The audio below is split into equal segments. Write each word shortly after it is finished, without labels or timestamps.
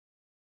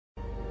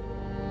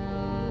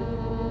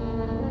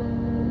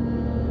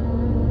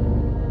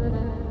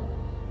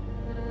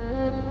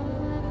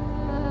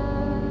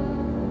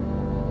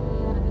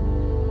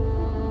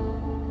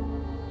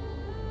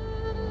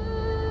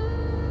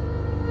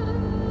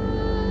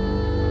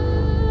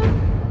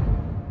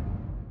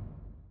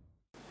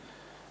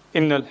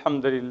إن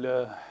الحمد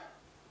لله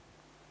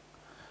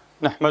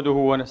نحمده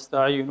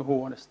ونستعينه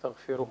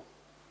ونستغفره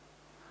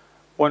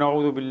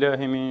ونعوذ بالله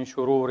من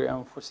شرور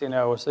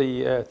أنفسنا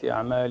وسيئات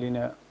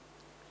أعمالنا.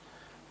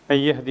 من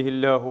يهده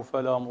الله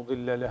فلا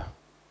مضل له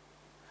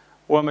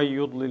ومن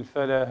يضلل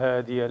فلا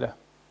هادي له،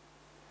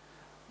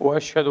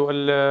 وأشهد أن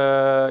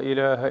لا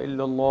إله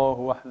إلا الله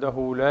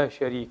وحده لا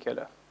شريك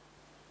له،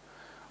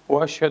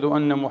 وأشهد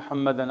أن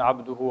محمدًا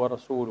عبده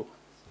ورسوله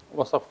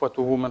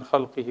وصفوته من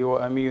خلقه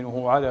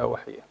وأمينه على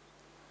وحيه،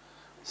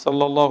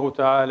 صلى الله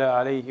تعالى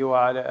عليه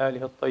وعلى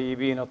آله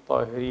الطيبين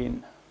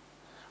الطاهرين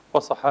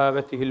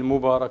وصحابته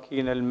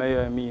المباركين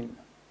الميامين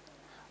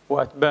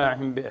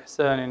وأتباعهم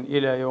بإحسان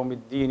إلى يوم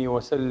الدين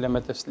وسلم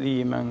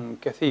تسليمًا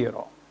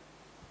كثيرا.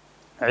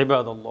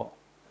 عباد الله،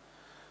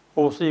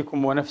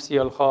 أوصيكم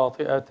ونفسي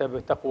الخاطئة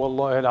بتقوى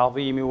الله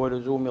العظيم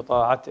ولزوم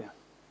طاعته،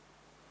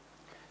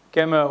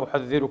 كما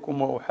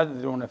أحذركم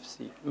وأحذر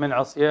نفسي من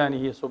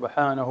عصيانه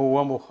سبحانه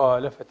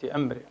ومخالفة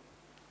أمره،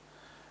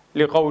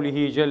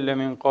 لقوله جل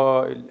من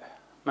قائل: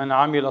 من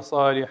عمل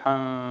صالحا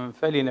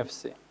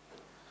فلنفسه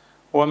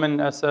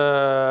ومن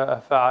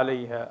أساء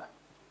فعليها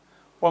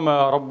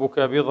وما ربك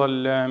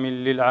بظلام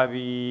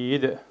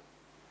للعبيد.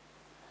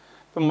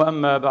 ثم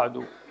أما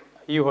بعد،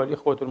 أيها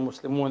الإخوة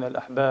المسلمون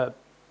الأحباب،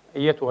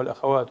 أيتها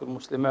الأخوات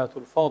المسلمات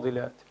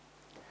الفاضلات،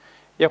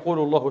 يقول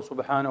الله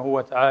سبحانه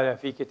وتعالى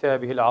في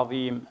كتابه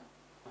العظيم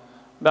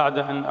بعد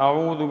أن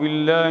أعوذ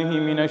بالله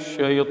من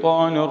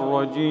الشيطان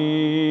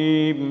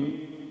الرجيم: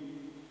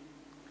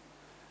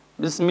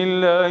 بسم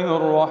الله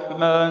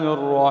الرحمن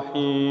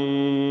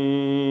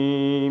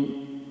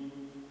الرحيم.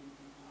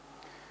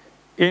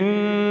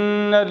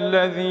 إن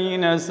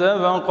الذين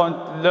سبقت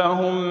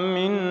لهم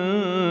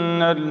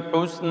منا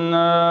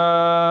الحسنى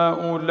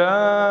أولئك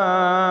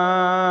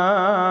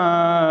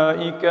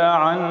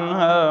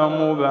عنها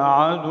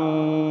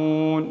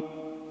مبعدون،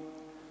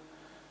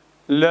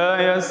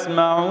 لا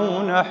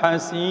يسمعون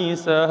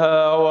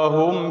حسيسها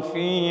وهم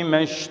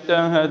فيما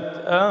اشتهت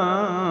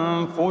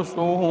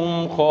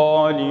أنفسهم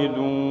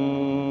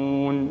خالدون.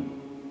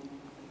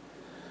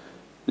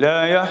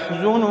 لا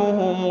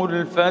يحزنهم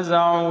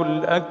الفزع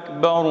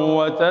الأكبر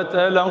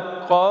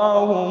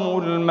وتتلقاهم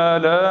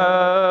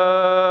الملائكة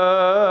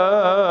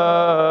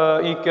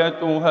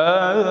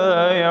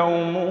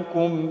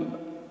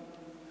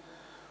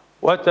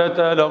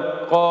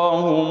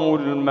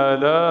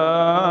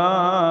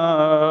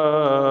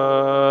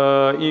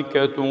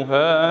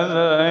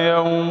هذا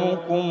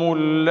يومكم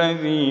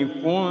الذي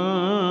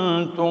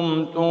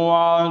كنتم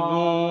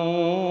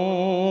توعدون.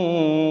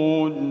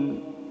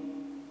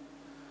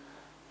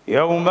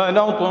 يوم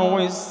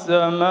نطوي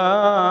السماء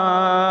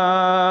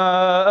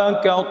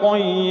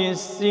كطي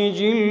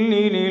السجل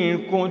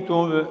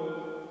للكتب،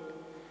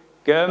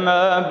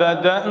 كما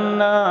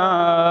بدأنا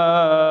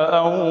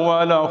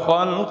أول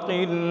خلق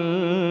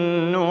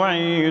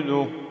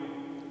نعيده،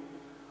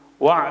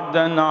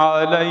 وعدا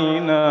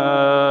علينا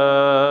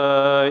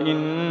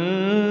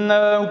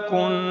إنا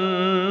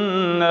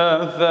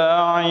كنا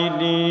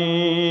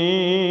فاعلين.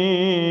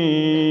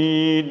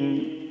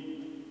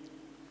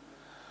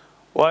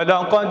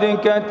 ولقد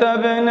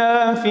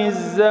كتبنا في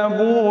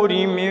الزبور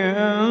من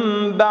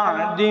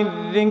بعد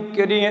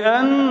الذكر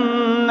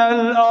أن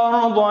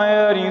الأرض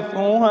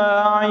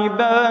يرثها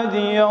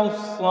عبادي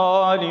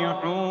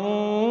الصالحون.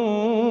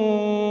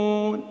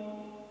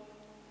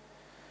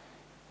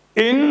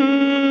 إن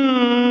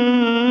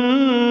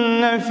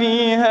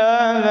في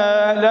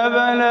هذا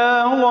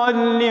لبلاغا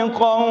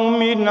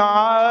لقوم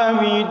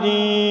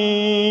عابدين،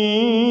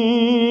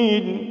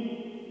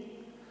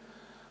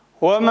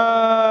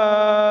 وما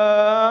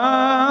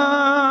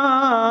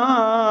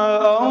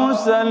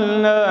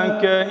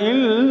أرسلناك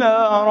إلا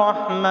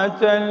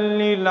رحمة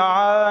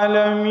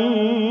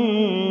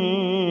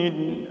للعالمين.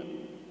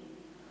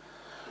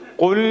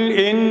 قل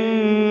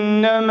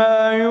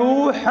إنما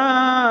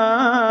يوحى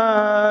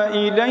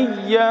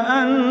إلي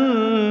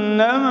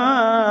أنما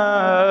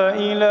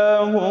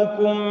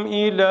إلهكم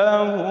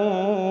إله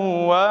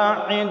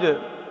واحد،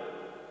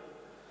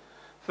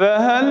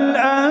 فهل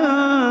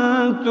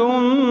أنتم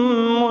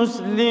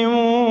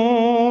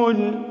مسلمون؟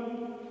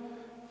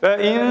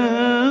 فإن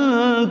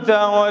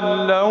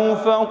تولوا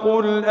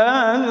فقل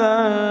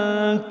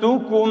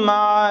آذنتكم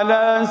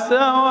على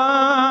سواء،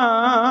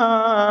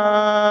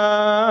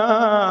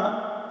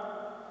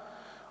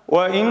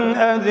 وإن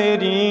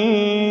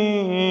أدري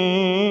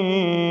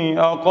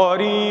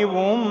أقريب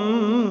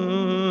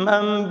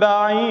أم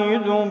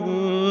بعيد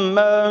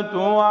ما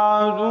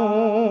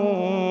توعدون،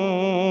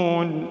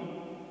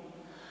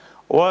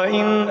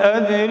 وإن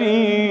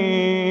أدري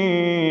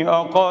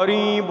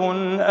أقريب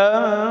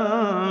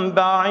أم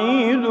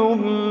بعيد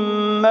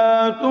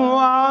ما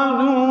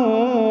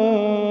توعدون،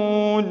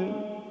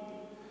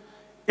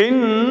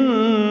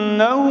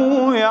 إنه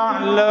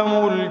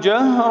يعلم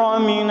الجهر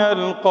من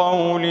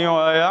القول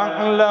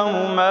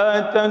ويعلم ما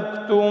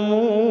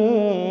تكتمون.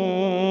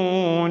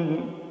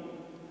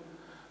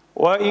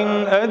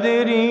 وإن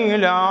أدري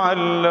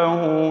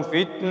لعله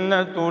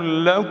فتنة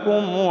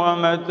لكم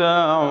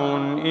ومتاع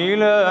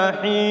إلى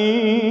حين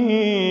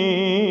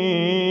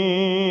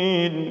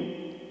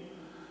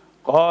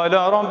قال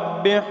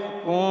رب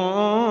احكم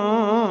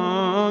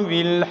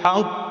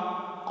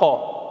بالحق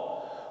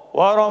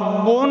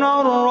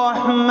وربنا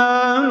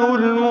الرحمن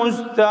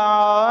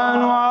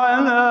المستعان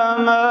على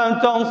ما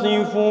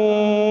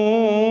تصفون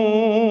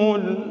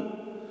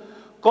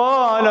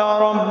قال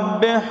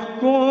رب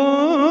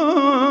احكم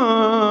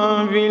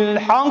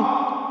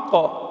بالحق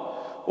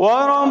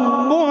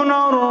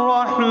وربنا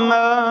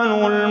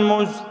الرحمن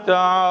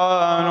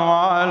المستعان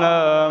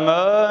على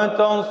ما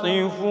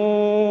تصفون.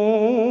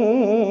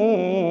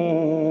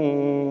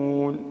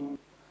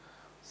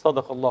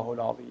 صدق الله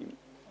العظيم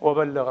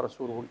وبلغ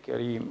رسوله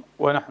الكريم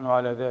ونحن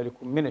على ذلك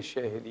من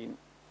الشاهدين.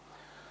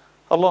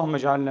 اللهم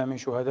اجعلنا من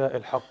شهداء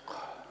الحق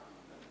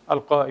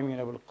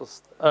القائمين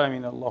بالقسط،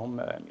 آمين اللهم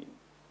آمين.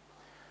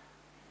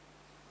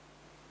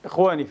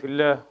 إخواني في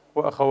الله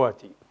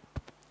وأخواتي،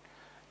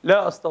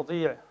 لا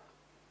أستطيع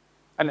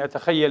أن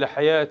أتخيل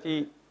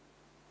حياتي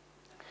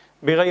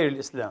بغير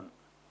الإسلام.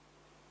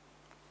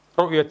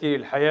 رؤيتي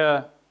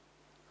للحياة،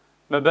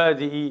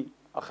 مبادئي،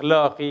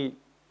 أخلاقي،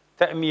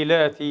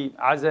 تأميلاتي،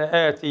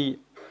 عزاءاتي،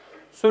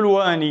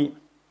 سلواني،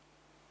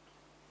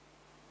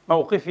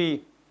 موقفي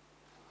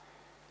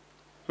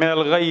من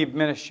الغيب،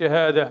 من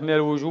الشهادة، من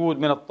الوجود،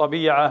 من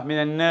الطبيعة،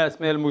 من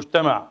الناس، من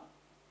المجتمع،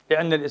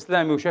 لأن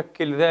الإسلام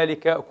يشكل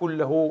ذلك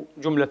كله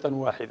جملة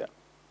واحدة.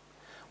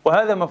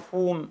 وهذا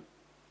مفهوم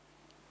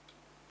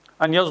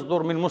أن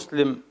يصدر من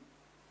مسلم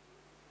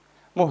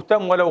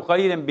مهتم ولو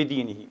قليلا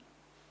بدينه،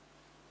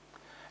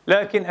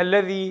 لكن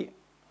الذي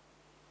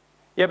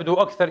يبدو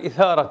أكثر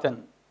إثارة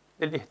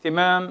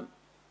للاهتمام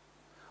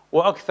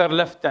وأكثر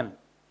لفتاً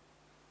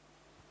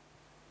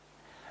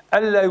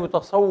ألا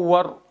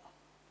يتصور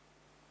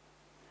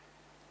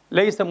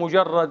ليس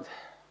مجرد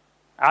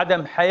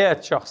عدم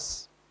حياة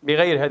شخص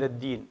بغير هذا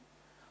الدين،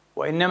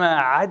 وإنما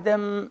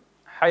عدم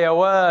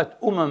حيوات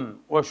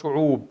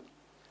وشعوب،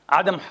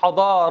 عدم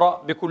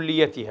حضارة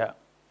بكليتها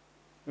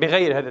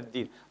بغير هذا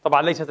الدين.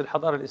 طبعا ليست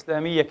الحضارة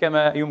الإسلامية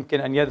كما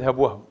يمكن أن يذهب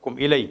وهمكم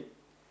إليه،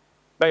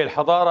 بل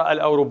الحضارة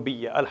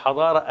الأوروبية،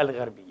 الحضارة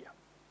الغربية.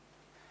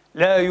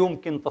 لا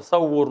يمكن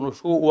تصور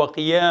نشوء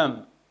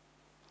وقيام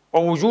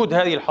ووجود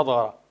هذه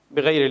الحضارة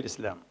بغير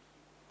الإسلام.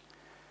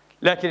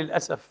 لكن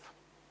للأسف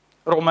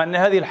رغم أن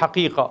هذه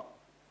الحقيقة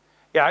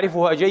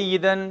يعرفها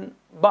جيدا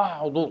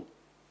بعض،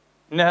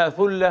 إنها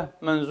ثلة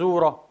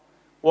منزورة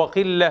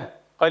وقلة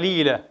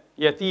قليلة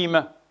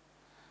يتيمة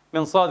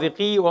من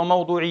صادقي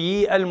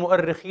وموضوعي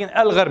المؤرخين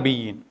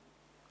الغربيين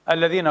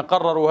الذين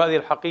قرروا هذه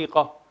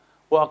الحقيقة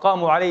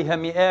وأقاموا عليها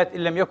مئات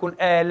إن لم يكن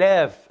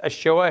آلاف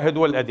الشواهد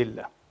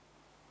والأدلة،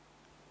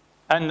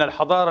 أن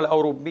الحضارة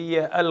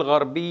الأوروبية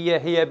الغربية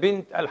هي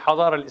بنت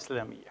الحضارة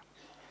الإسلامية.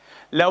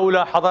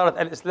 لولا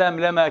حضارة الإسلام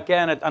لما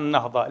كانت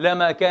النهضة،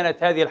 لما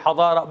كانت هذه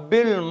الحضارة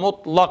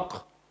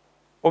بالمطلق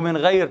ومن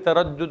غير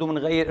تردد ومن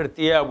غير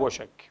ارتياب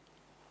وشك.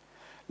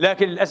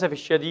 لكن للأسف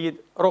الشديد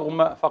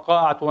رغم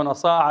فقاعة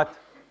ونصاعة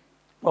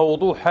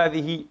ووضوح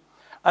هذه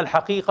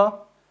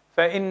الحقيقة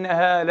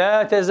فإنها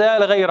لا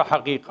تزال غير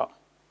حقيقة،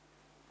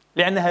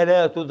 لأنها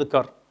لا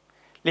تذكر،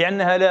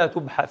 لأنها لا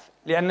تبحث،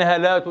 لأنها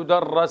لا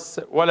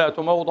تدرس ولا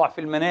تموضع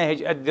في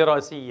المناهج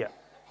الدراسية.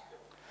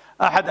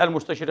 أحد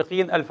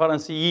المستشرقين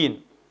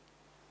الفرنسيين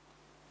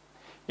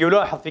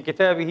يلاحظ في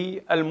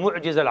كتابه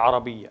المعجزة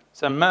العربية،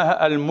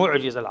 سماها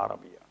المعجزة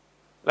العربية،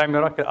 لم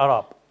يراك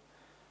الأراب،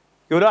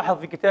 يلاحظ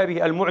في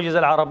كتابه المعجزة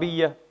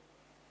العربية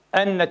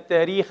أن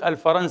التاريخ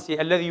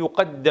الفرنسي الذي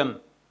يقدم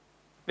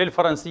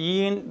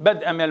للفرنسيين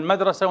بدءا من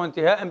المدرسة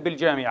وانتهاء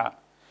بالجامعة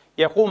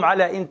يقوم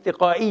على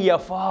انتقائية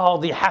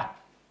فاضحة،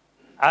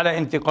 على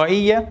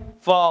انتقائية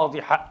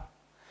فاضحة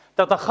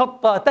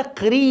تتخطى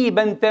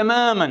تقريبا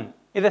تماما،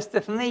 إذا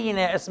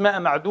استثنينا أسماء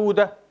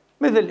معدودة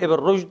مثل ابن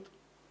رشد،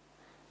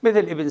 مثل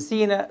ابن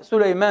سينا،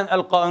 سليمان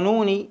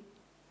القانوني،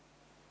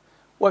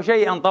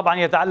 وشيئا طبعا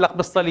يتعلق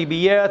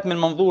بالصليبيات من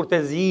منظور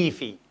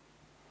تزييفي،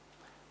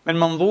 من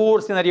منظور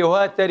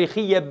سيناريوهات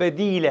تاريخية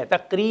بديلة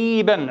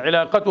تقريبا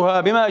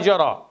علاقتها بما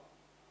جرى،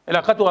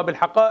 علاقتها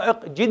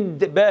بالحقائق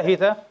جد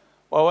باهتة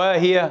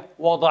وواهية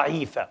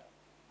وضعيفة.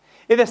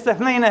 إذا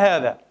استثنينا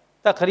هذا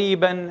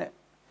تقريبا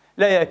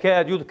لا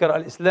يكاد يذكر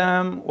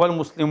الإسلام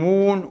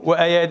والمسلمون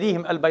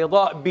وأياديهم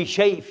البيضاء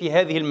بشيء في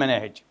هذه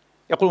المناهج.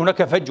 يقول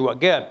هناك فجوة،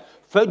 قال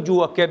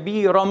فجوة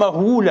كبيرة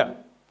مهولة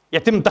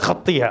يتم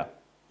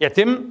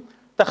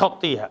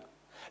تخطيها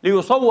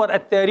ليصور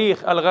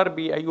التاريخ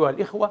الغربي أيها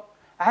الإخوة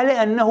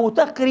على أنه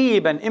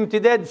تقريبا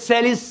امتداد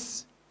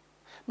سلس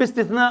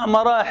باستثناء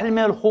مراحل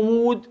من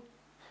الخمود،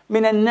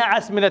 من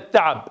النعس، من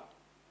التعب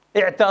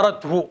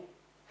اعترته،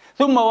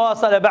 ثم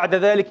واصل بعد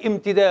ذلك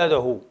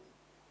امتداده،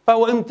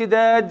 فهو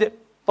امتداد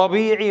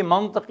طبيعي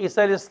منطقي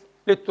سلس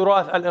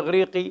للتراث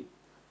الإغريقي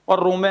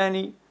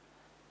والروماني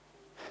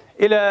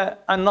إلى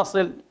أن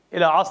نصل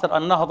إلى عصر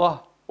النهضة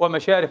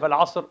ومشارف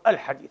العصر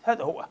الحديث.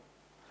 هذا هو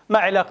ما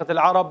علاقة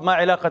العرب، ما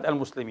علاقة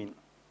المسلمين.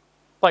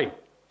 طيب،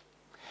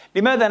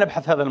 لماذا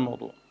نبحث هذا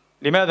الموضوع؟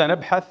 لماذا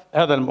نبحث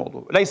هذا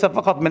الموضوع؟ ليس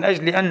فقط من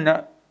أجل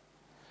أن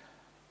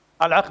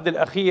العقد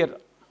الأخير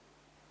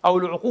أو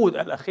العقود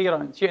الأخيرة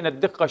إن شئنا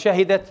الدقة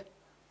شهدت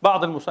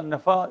بعض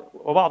المصنفات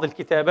وبعض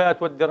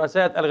الكتابات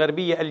والدراسات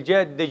الغربية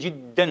الجادة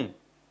جدا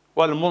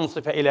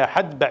والمنصفة إلى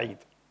حد بعيد،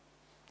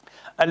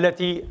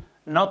 التي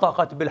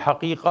نطقت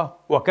بالحقيقة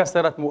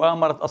وكسرت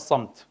مؤامرة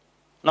الصمت.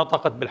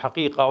 نطقت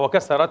بالحقيقة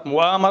وكسرت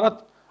مؤامرة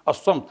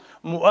الصمت.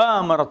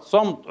 مؤامرة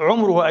صمت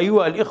عمرها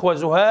أيها الإخوة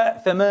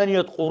زهاء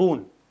 8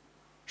 قرون،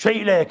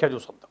 شيء لا يكاد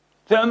يصدق.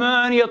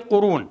 8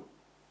 قرون،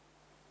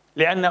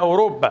 لأن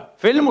أوروبا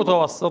في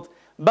المتوسط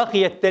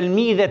بقيت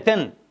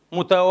تلميذة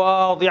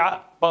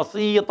متواضعة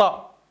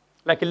بسيطة،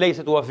 لكن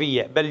ليست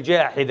وفية بل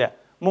جاحدة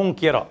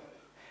منكرة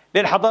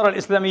للحضارة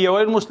الإسلامية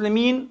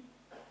وللمسلمين.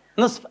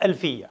 نصف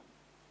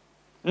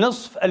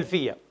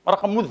ألفية،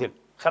 رقم مذهل.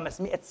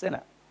 500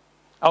 سنة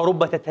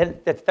أوروبا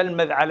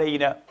تتلمذ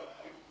علينا.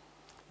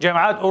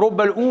 جامعات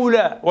أوروبا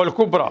الأولى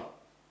والكبرى،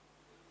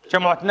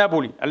 جامعة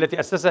نابولي التي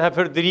أسسها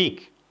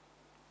فردريك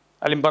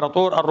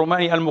الإمبراطور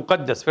الروماني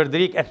المقدس،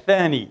 فردريك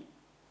الثاني،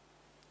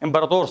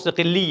 إمبراطور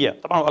صقلية،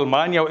 طبعا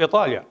ألمانيا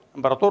وإيطاليا،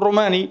 إمبراطور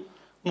روماني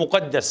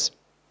مقدس،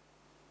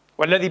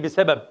 والذي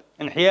بسبب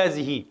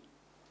انحيازه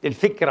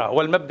للفكرة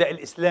والمبدأ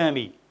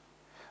الإسلامي،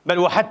 بل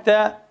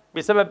وحتى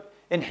بسبب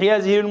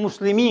انحيازه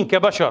للمسلمين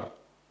كبشر،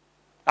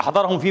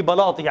 أحضرهم في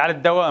بلاطه على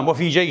الدوام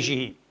وفي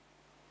جيشه.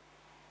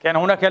 كان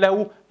هناك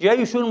له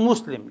جيش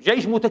مسلم،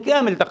 جيش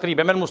متكامل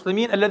تقريبا من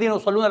المسلمين الذين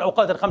يصلون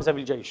الأوقات ال5 في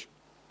الجيش،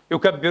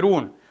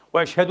 يكبرون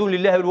ويشهدون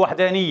لله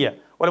بالوحدانية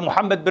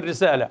ولمحمد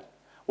بالرسالة،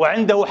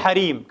 وعنده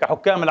حريم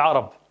كحكام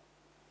العرب.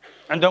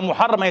 عنده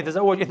محرم أن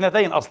يتزوج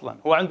 2 أصلا،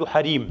 هو عنده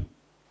حريم.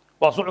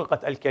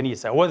 وصعقت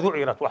الكنيسة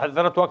وذعرت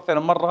وحذرته أكثر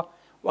من مرة،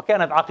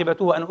 وكانت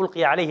عاقبته أن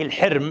ألقي عليه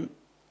الحرم،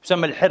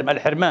 يسمى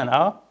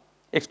الحرمان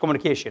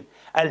excommunication،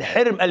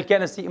 الحرم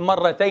الكنسي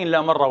 2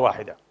 لا مرة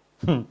واحدة.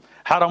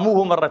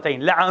 حرموه 2،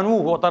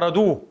 لعنوه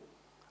وطردوه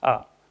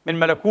من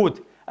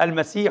ملكوت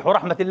المسيح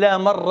ورحمة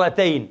الله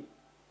 2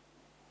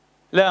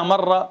 لا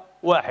مرة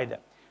واحدة.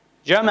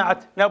 جامعة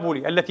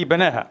نابولي التي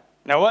بناها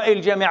من أوائل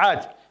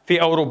الجامعات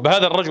في أوروبا،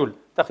 هذا الرجل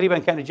تقريبا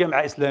كانت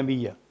جامعة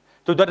إسلامية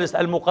تدرس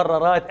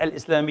المقررات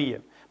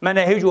الإسلامية،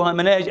 مناهجها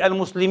مناهج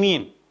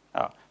المسلمين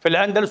في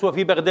الأندلس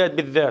وفي بغداد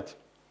بالذات.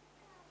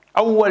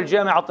 أول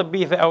جامعة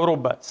طبية في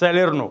أوروبا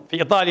ساليرنو في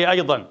إيطاليا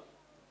أيضا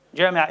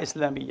جامعة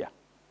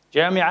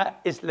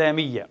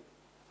إسلامية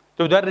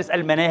تدرس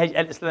المناهج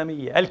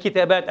الإسلامية،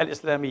 الكتابات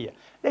الإسلامية،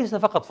 ليس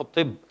فقط في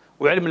الطب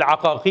وعلم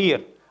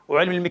العقاقير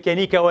وعلم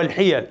الميكانيكا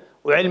والحيل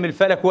وعلم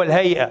الفلك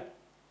والهيئة،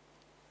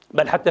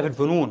 بل حتى في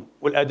الفنون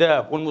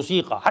والآداب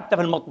والموسيقى، حتى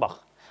في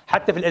المطبخ،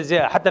 حتى في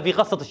الأزياء، حتى في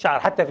قصة الشعر،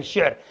 حتى في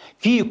الشعر،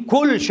 في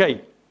كل شيء.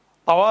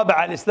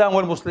 طوابع الإسلام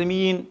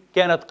والمسلمين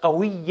كانت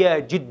قوية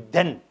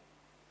جدا.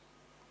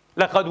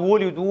 لقد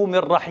ولدوا من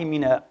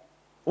رحمنا،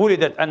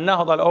 ولدت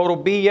النهضة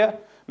الأوروبية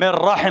من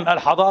رحم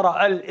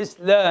الحضارة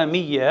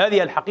الإسلامية.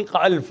 هذه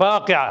الحقيقة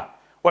الفاقعة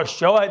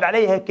والشواهد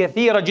عليها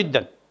كثيرة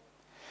جدا.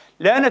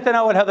 لا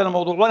نتناول هذا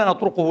الموضوع ولا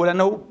نطرقه،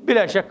 لأنه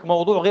بلا شك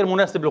موضوع غير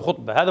مناسب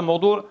لخطبة. هذا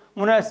موضوع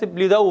مناسب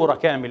لدورة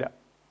كاملة،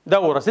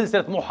 دورة،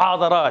 سلسلة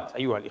محاضرات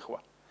أيها الإخوة،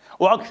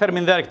 وأكثر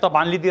من ذلك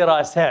طبعا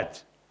لدراسات.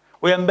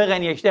 وينبغي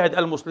أن يجتهد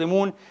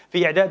المسلمون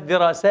في إعداد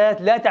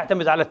دراسات لا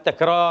تعتمد على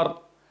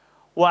التكرار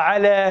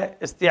وعلى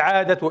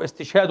استعادة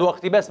واستشهاد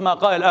واقتباس ما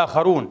قال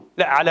الآخرون،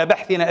 لا، على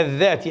بحثنا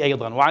الذاتي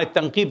أيضا وعلى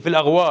التنقيب في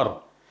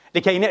الأغوار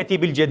لكي نأتي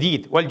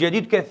بالجديد.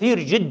 والجديد كثير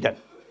جدا.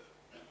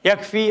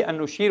 يكفي أن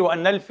نشير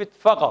وأن نلفت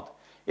فقط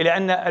إلى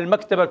أن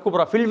المكتبة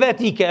الكبرى في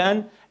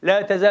الفاتيكان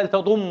لا تزال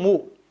تضم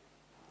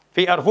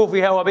في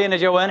أرفوفها وبين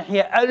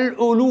جوانحها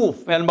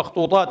الألوف من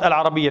المخطوطات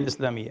العربية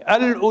الإسلامية،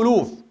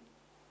 الألوف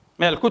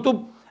من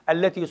الكتب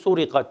التي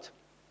سرقت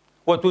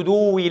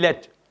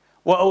وتدولت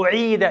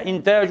وأعيد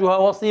إنتاجها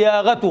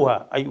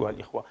وصياغتها أيها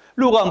الإخوة.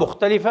 لغة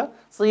مختلفة،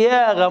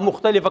 صياغة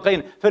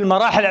مختلفة في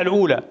المراحل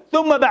الأولى،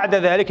 ثم بعد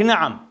ذلك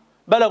نعم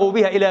بلغوا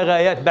بها إلى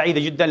غايات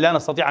بعيدة جدا، لا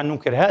نستطيع أن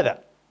ننكر هذا،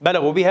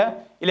 بلغوا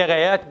بها إلى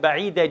غايات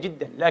بعيدة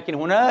جدا. لكن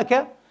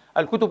هناك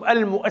الكتب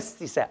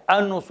المؤسسة،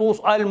 النصوص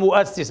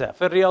المؤسسة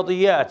في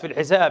الرياضيات، في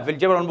الحساب، في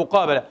الجبر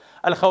والمقابلة،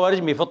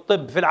 الخوارزمي، في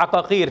الطب، في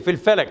العقاقير، في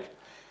الفلك،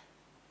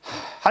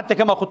 حتى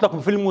كما قلت لكم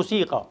في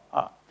الموسيقى،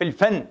 في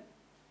الفن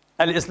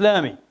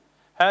الإسلامي.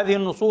 هذه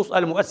النصوص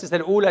المؤسسة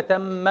الأولى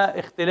تم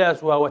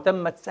اختلاسها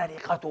وتمت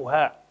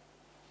سرقتها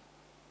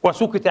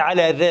وسكت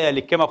على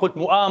ذلك، كما قلت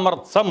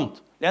مؤامرة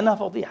صمت، لأنها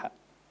فضيحة،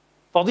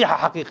 فضيحة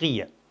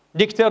حقيقية.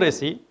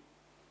 ديكتوريسي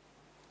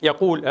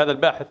يقول، هذا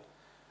الباحث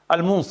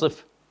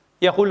المنصف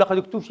يقول: لقد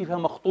اكتشف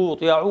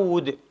مخطوط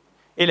يعود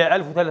إلى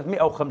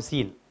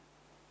 1350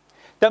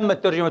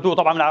 تمت ترجمته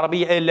طبعا من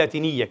العربية إلى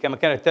اللاتينية كما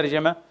كانت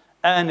الترجمة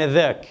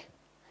آنذاك.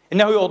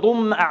 إنه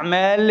يضم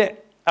أعمال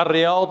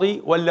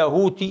الرياضي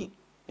واللاهوتي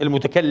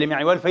المتكلم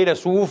يعني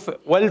والفيلسوف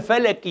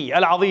والفلكي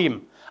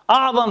العظيم،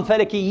 أعظم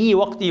فلكيي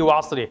وقته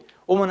وعصره،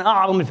 ومن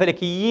أعظم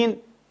الفلكيين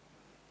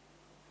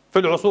في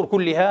العصور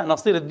كلها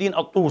نصير الدين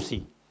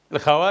الطوسي،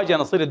 الخواجة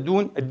نصير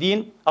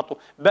الدين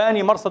الطوسي،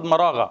 باني مرصد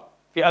مراغة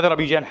في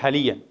أذربيجان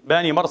حاليا،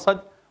 باني مرصد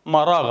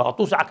مراغة.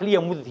 الطوسي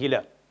عقلية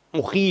مذهلة،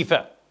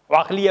 مخيفة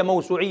وعقلية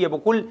موسوعية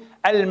بكل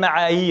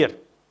المعايير.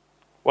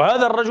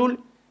 وهذا الرجل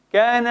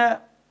كان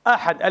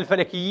أحد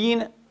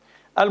الفلكيين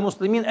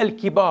المسلمين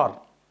الكبار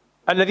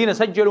الذين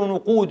سجلوا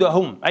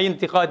نقودهم أي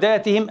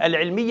انتقاداتهم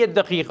العلمية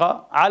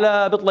الدقيقة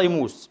على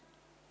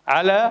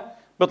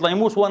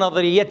بطليموس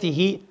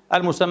ونظريته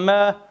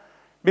المسماة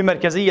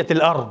بمركزية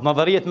الأرض،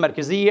 نظرية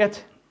مركزية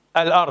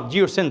الأرض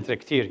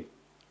جيوسنتريك ثيوري،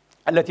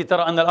 التي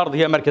ترى أن الأرض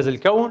هي مركز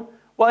الكون،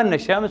 وأن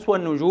الشمس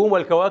والنجوم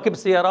والكواكب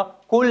السيارة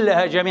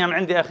كلها جميعا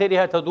عند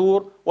آخرها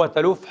تدور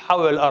وتلف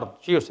حول الأرض،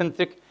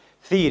 جيوسنتريك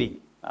ثيوري.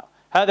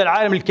 هذا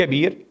العالم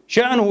الكبير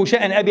شأنه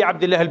شأن أبي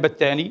عبد الله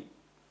البتاني،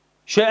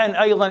 شأن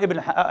أيضا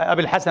ابن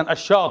أبي الحسن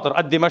الشاطر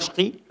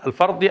الدمشقي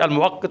الفرضي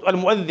المؤقت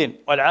المؤذن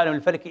والعالم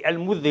الفلكي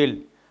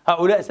المذهل.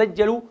 هؤلاء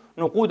سجلوا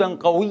نقودا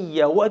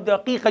قوية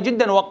ودقيقة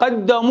جدا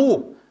وقدموا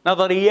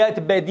نظريات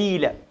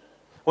بديلة.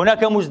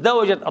 هناك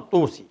مزدوجة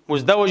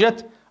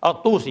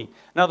الطوسي،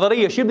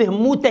 نظرية شبه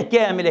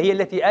متكاملة هي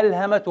التي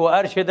ألهمت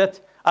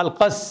وأرشدت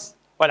القس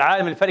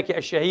والعالم الفلكي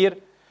الشهير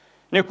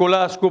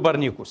نيكولاس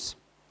كوبرنيكوس،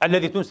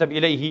 الذي تنسب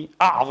إليه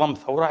أعظم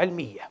ثورة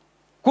علمية.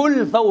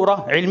 كل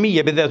ثورة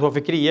علمية بالذات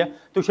وفكرية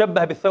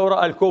تشبه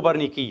بالثورة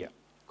الكوبرنيكية،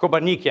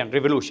 كوبرنيكيان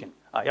ريفولوشن.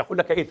 يقول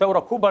لك أي ثورة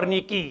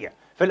كوبرنيكية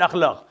في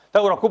الأخلاق،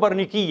 ثورة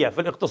كوبرنيكية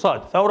في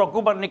الاقتصاد، ثورة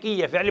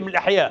كوبرنيكية في علم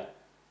الأحياء،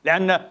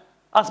 لأن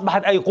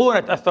أصبحت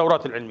أيقونة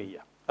الثورات العلمية.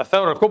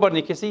 الثورة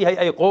الكوبرنيكية هي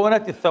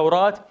أيقونة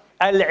الثورات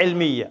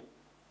العلمية.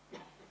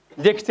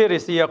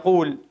 ديكتيريسي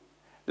يقول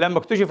لما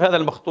اكتشف هذا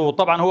المخطوط،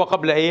 طبعا هو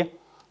قبل إيه؟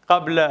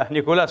 قبل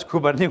نيكولاس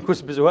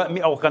كوبرنيكوس بزواء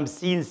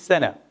 150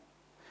 سنة،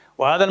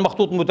 وهذا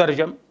المخطوط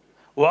مترجم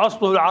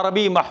وأصله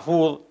العربي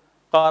محفوظ.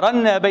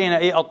 قارنا بين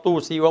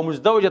الطوسي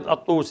ومزدوجة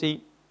الطوسي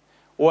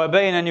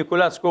وبين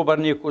نيكولاس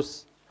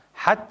كوبرنيكوس،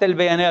 حتى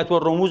البيانات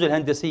والرموز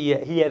الهندسية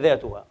هي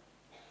ذاتها.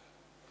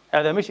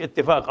 هذا مش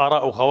اتفاق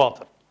آراء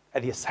وخواطر،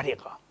 هذه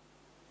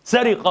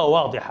سرقة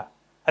واضحة.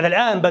 هذا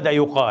الآن بدأ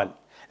يقال،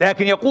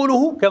 لكن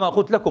يقوله كما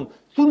قلت لكم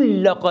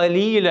ثلة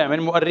قليلة من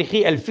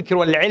مؤرخي الفكر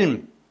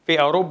والعلم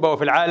في أوروبا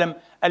وفي العالم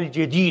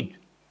الجديد،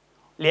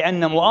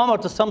 لأن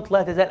مؤامرة الصمت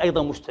لا تزال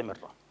أيضا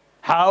مستمرة.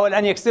 حاول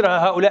أن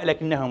يكسرها هؤلاء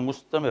لكنها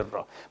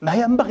مستمرة. ما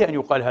ينبغي أن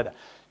يقال هذا،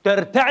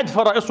 ترتعد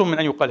فرائصهم من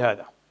أن يقال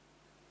هذا.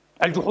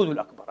 الجحود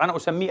الأكبر، أنا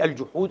أسميه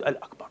الجحود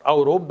الأكبر،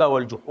 أوروبا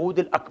والجحود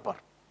الأكبر.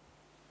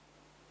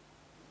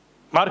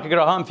 مارك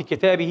جراهام في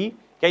كتابه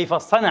كيف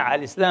صنع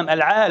الإسلام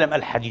العالم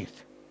الحديث،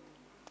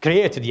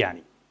 created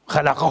يعني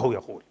خلقه،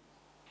 يقول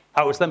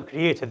How Islam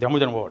created the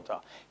modern world.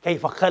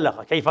 كيف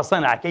خلق، كيف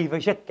صنع، كيف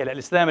شكل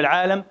الإسلام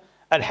العالم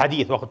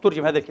الحديث، وقد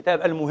ترجم هذا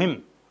الكتاب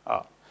المهم.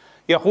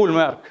 يقول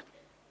مارك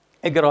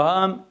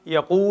جراهام،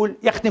 يقول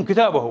يختم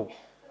كتابه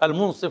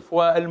المنصف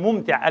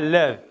والممتع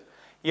اللاذ،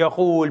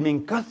 يقول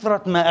من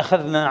كثرة ما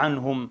أخذنا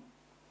عنهم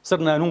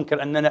صرنا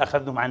ننكر أننا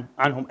أخذنا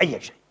عنهم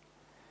أي شيء،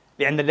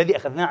 لأن الذي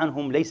أخذناه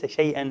عنهم ليس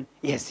شيئا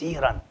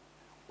يسيرا.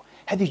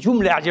 هذه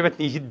جملة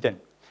أعجبتني جدا،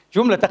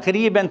 جملة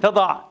تقريبا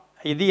تضع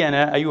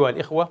أيدينا أيها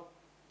الإخوة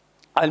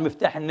على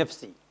المفتاح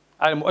النفسي،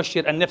 على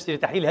المؤشر النفسي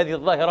لتحليل هذه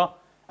الظاهرة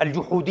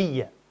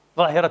الجحودية،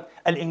 ظاهرة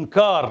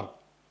الإنكار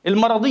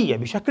المرضية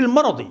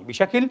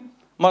بشكل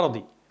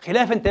مرضي،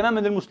 خلافا تماما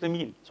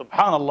للمسلمين.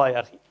 سبحان الله يا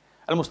أخي،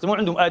 المسلمون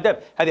عندهم آداب،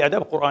 هذه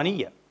آداب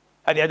قرآنية،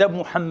 هذه آداب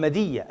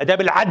محمدية،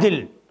 آداب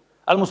العدل.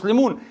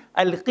 المسلمون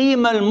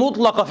القيمة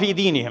المطلقة في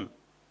دينهم.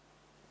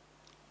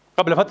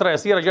 قبل فترة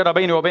يسيرة جرى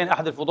بيني وبين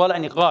أحد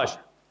الفضلاء نقاش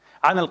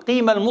عن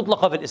القيمة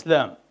المطلقة في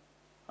الإسلام.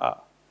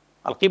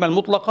 القيمة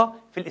المطلقة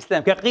في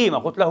الإسلام كقيمة،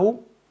 قلت له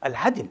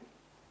العدل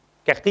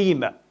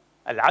كقيمة،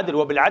 العدل،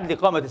 وبالعدل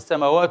قامت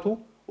السماوات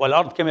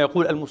والأرض كما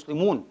يقول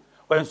المسلمون،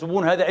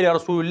 وينسبون هذا إلى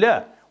رسول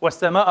الله.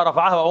 والسماء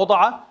رفعها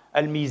ووضع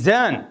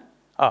الميزان.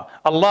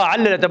 الله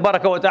علل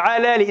تبارك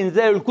وتعالى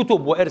لإنزال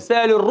الكتب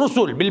وإرسال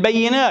الرسل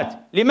بالبينات.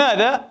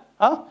 لماذا؟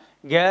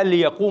 قال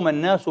ليقوم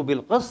الناس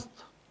بالقسط،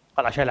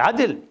 قال عشان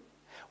العدل.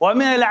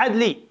 ومن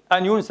العدل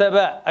أن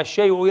ينسب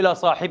الشيء إلى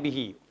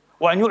صاحبه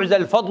وأن يعزى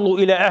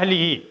الفضل إلى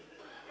أهله.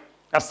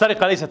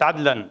 السرقة ليست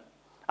عدلا،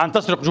 أن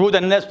تسرق جهود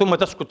الناس ثم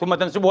تسكت ثم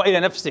تنسبها إلى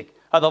نفسك،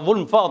 هذا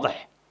ظلم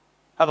فاضح،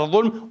 هذا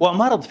ظلم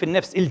ومرض في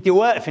النفس،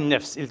 التواء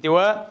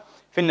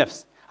في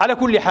النفس. على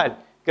كل حال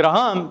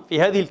جراهام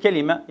في هذه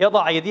الكلمة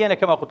يضع أيدينا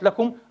كما قلت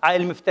لكم على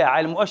المفتاح،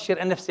 على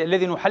المؤشر النفسي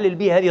الذي نحلل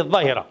به هذه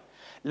الظاهرة.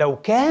 لو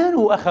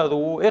كانوا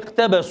أخذوا،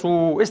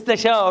 اقتبسوا،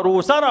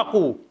 استشاروا،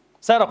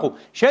 سرقوا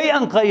شيئا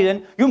قليلا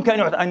يمكن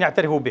أن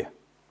يعترفوا به.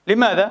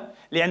 لماذا؟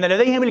 لأن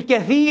لديهم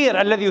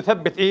الكثير الذي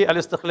يثبت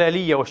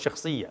الاستقلالية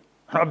والشخصية.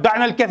 نحن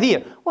أبدعنا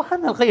الكثير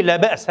وأخذنا القليل، لا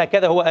بأس،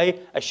 هكذا هو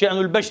الشأن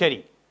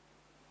البشري،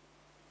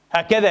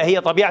 هكذا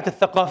هي طبيعة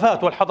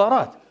الثقافات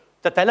والحضارات،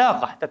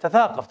 تتلاقح،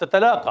 تتثاقف،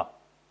 تتلاقى،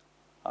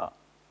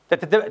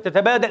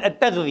 تتبادل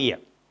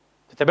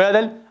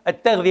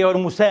التغذية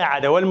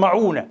والمساعدة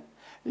والمعونة.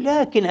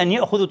 لكن أن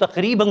يأخذوا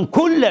تقريبا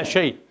كل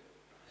شيء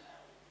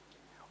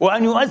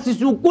وأن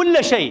يؤسسوا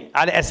كل شيء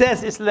على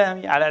أساس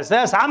إسلامي، على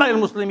أساس عمل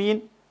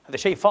المسلمين، هذا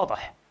شيء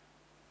فاضح.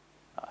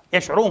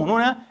 يشعرون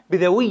هنا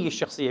بذوي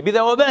الشخصية،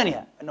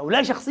 بذوبانها، أنه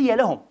لا شخصية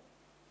لهم.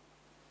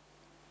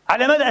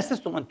 على ماذا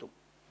أسستم أنتم؟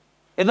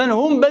 إذن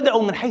هم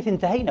بدأوا من حيث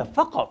انتهينا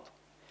فقط.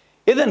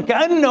 إذن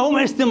كأنهم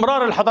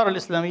استمرار الحضارة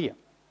الإسلامية.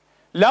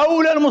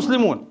 لولا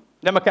المسلمون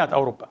لما كانت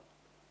أوروبا،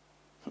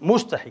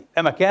 مستحيل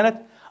لما كانت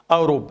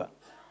أوروبا.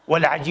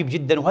 والعجيب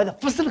جدا، وهذا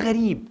فصل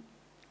غريب،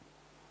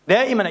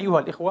 دائما أيها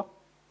الإخوة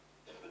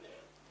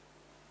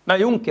ما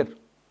ينكر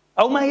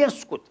أو ما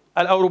يسكت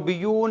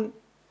الأوروبيون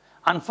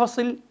عن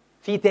فصل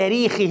في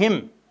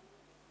تاريخهم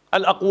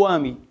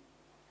الأقوامي،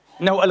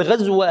 إنه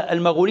الغزوة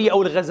المغولية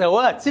أو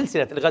الغزوات،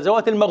 سلسلة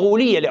الغزوات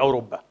المغولية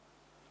لأوروبا.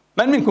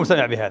 من منكم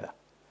سمع بهذا؟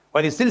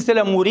 وهذه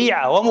سلسلة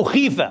مريعة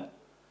ومخيفة.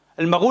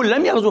 المغول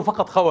لم يغزوا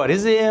فقط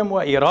خوارزم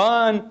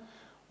وإيران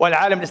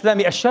والعالم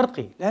الإسلامي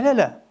الشرقي، لا لا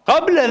لا،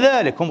 قبل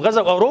ذلك هم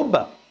غزوا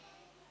أوروبا.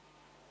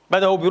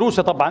 بدأوا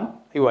بروسيا طبعا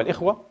أيها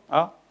الإخوة،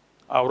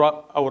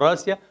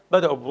 أوراسيا،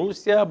 بدأوا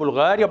بروسيا،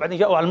 بلغاريا، وبعدين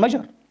جاءوا على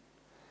المجر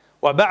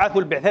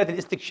وبعثوا البعثات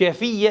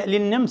الاستكشافية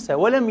للنمسا،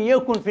 ولم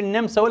يكن في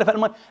النمسا ولا في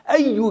ألمانيا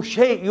أي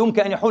شيء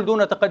يمكن أن يحول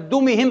دون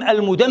تقدمهم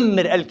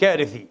المدمر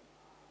الكارثي.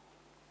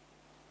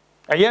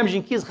 أيام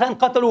جنكيز خان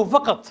قتلوا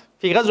فقط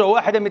في غزوة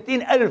واحدة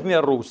 200,000 من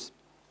الروس،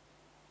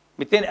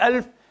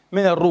 200,000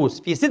 من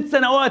الروس. في 6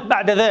 سنوات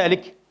بعد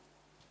ذلك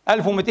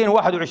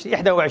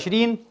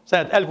 1221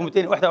 سنة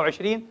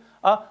 1221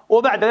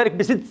 وبعد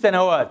ذلك ب6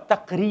 سنوات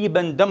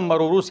تقريبا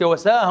دمروا روسيا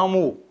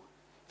وساهموا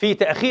في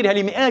تأخيرها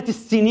لمئات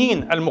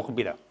السنين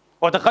المقبلة،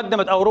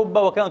 وتقدمت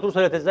أوروبا وكانت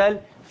روسيا لا تزال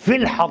في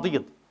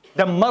الحضيض.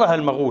 دمرها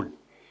المغول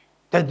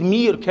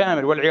تدمير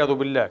كامل والعياذ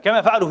بالله،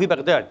 كما فعلوا في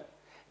بغداد،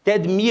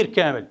 تدمير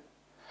كامل.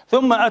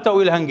 ثم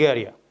أتوا إلى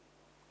هنغاريا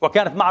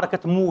وكانت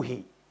معركة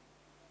موهي.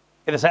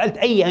 إذا سألت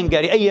أي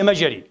هنغاري أي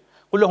مجري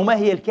قل له ما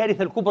هي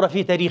الكارثة الكبرى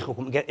في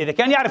تاريخكم، إذا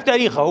كان يعرف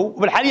تاريخه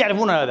وبالحال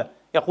يعرفون هذا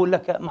يقول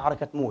لك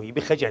معركة موهي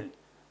بخجل.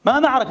 ما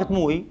معركة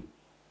موهي؟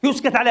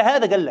 يسكت على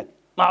هذا، قال لك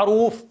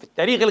معروف في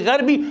التاريخ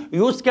الغربي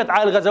يسكت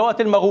على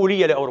الغزوات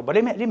المغولية لأوروبا.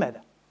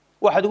 لماذا؟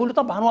 واحد يقول لي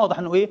طبعا واضح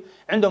أنه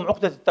عندهم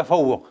عقدة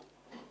التفوق،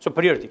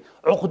 superiority،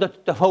 عقدة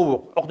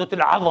التفوق، عقدة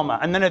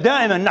العظمة، أننا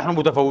دائما نحن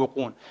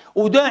متفوقون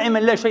ودائما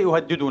لا شيء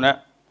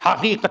يهددنا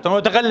حقيقة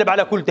ونتغلب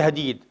على كل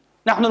تهديد،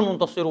 نحن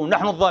المنتصرون،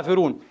 نحن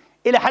الظافرون.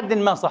 إلى حد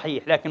ما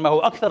صحيح، لكن ما هو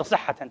أكثر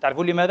صحة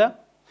تعرفون لماذا؟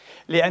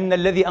 لأن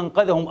الذي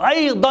أنقذهم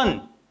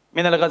أيضا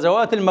من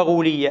الغزوات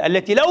المغولية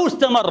التي لو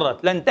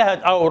استمرت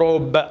لانتهت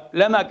أوروبا،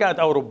 لما كانت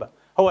أوروبا،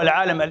 هو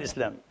العالم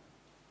الإسلامي.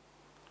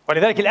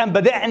 ولذلك الآن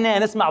بدأنا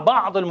نسمع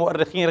بعض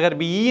المؤرخين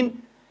الغربيين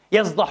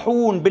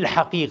يصدحون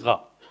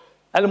بالحقيقة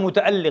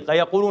المتألقة،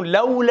 يقولون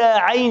لولا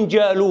عين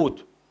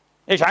جالوت.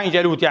 إيش عين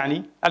جالوت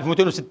يعني؟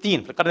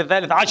 1260 في القرن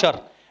الثالث عشر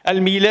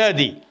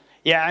الميلادي،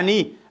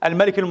 يعني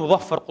الملك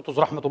المظفر قطز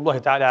رحمة الله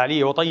تعالى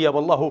عليه وطيب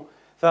الله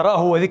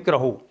ثراه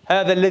وذكره،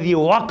 هذا الذي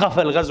وقف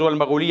الغزوة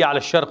المغولية على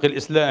الشرق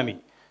الإسلامي.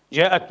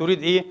 جاءت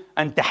تريد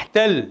أن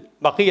تحتل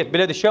بقية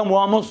بلاد الشام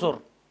ومصر،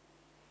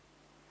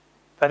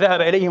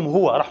 فذهب إليهم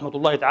هو رحمة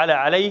الله تعالى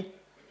عليه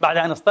بعد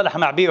أن اصطلح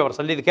مع بيبرس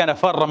الذي كان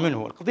فارا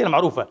منه. القضية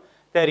معروفة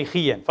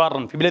تاريخيا،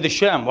 فارا في بلاد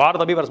الشام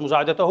وعرض بيبرس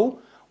مساعدته،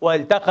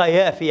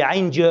 والتقيا في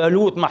عين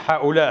جالوت مع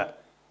هؤلاء.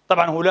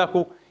 طبعا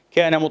هولاكو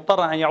كان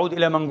مضطرا أن يعود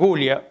إلى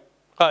منغوليا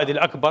قائد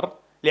الأكبر،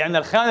 لأن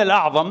الخان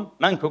الأعظم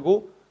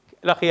منكوكو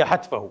لقي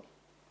حتفه.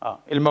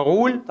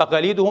 المغول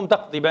تقاليدهم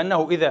تقضي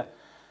بأنه إذا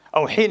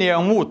أو حين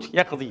يموت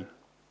يقضي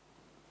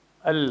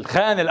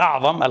الخان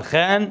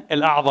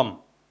الأعظم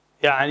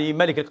يعني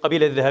ملك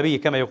القبيلة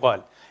الذهبية كما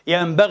يقال،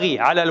 ينبغي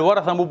على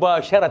الورثة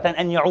مباشرة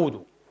أن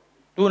يعودوا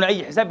دون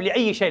أي حساب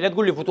لأي شيء. لا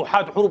تقول لي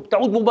فتوحات وحروب،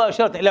 تعود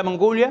مباشرة إلى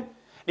منغوليا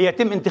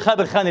ليتم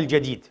انتخاب الخان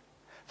الجديد.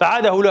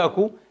 فعاد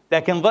هولاكو،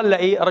 لكن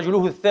ظل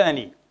رجله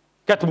الثاني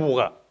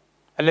كتبوغا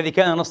الذي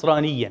كان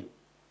نصرانيا.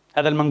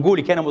 هذا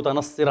المنغولي كان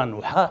متنصرا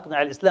وحاقدا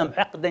على الإسلام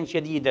حقدا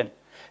شديدا.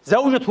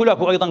 زوجة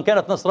هولاكو أيضا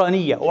كانت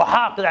نصرانية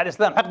وحاقدة على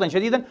الإسلام حقدا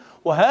شديدا.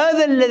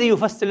 وهذا الذي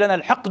يفسر لنا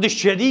الحقد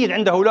الشديد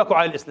عند هولاكو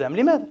على الإسلام.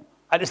 لماذا؟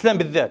 على الإسلام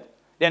بالذات،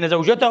 لأن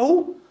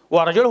زوجته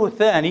ورجله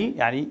الثاني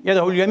يعني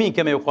يده اليمين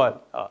كما يقال،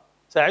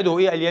 ساعده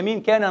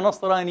اليمين، كان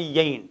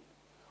نصرانيين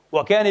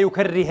وكان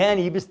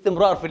يكرهانه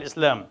باستمرار في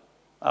الإسلام.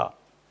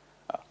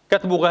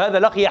 كتبوغ هذا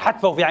لقي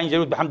حتفه في عين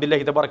جالوت بحمد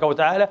الله تبارك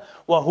وتعالى،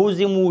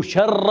 وهزموا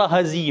شر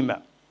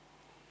هزيمة.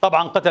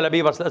 طبعا قتل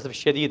بيبرس للأسف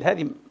الشديد.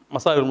 هذه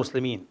مصائر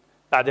المسلمين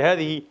بعد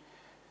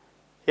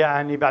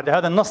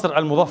هذا النصر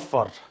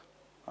المظفر،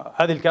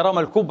 هذه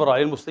الكرامة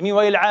الكبرى للمسلمين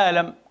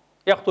وللعالم.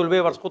 يقتل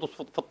بيبرس قطز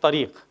في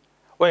الطريق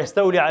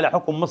ويستولي على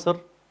حكم مصر.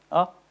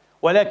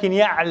 ولكن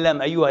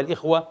يعلم أيها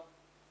الإخوة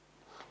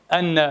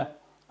أن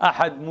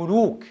أحد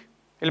ملوك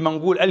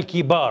المنغول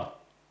الكبار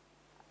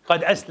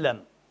قد أسلم،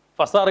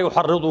 فصار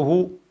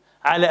يحرضه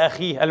على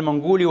أخيه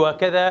المنغولي،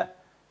 وكذا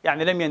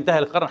يعني لم ينتهي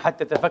القرن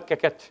حتى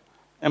تفككت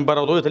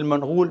إمبراطورية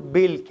المنغول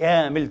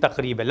بالكامل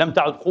تقريبا، لم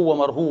تعد قوة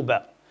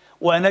مرهوبة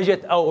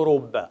ونجت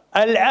أوروبا.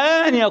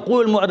 الآن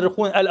يقول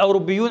المؤرخون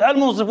الأوروبيون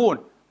المنصفون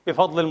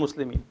بفضل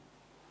المسلمين،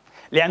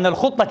 لأن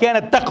الخطة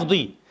كانت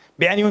تقضي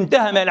بأن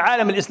ينتهى من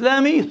العالم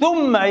الإسلامي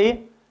ثم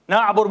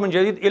نعبر من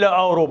جديد إلى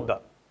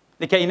أوروبا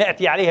لكي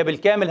نأتي عليها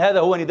بالكامل. هذا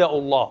هو نداء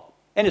الله.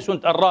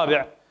 إنسونت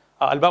الرابع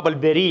البابا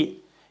البريء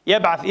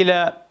يبعث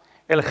إلى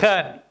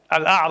الخان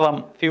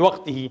الأعظم في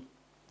وقته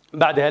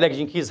بعد هلاك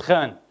جنكيز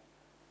خان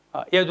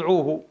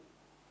يدعوه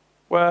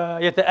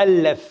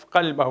ويتألف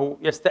قلبه،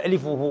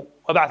 يستألفه،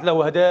 وبعث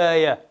له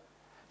هدايا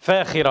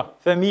فاخرة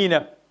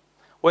ثمينة،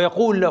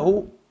 ويقول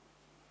له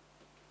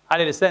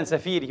على لسان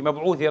سفيره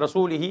مبعوث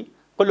رسوله: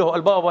 قل له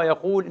البابا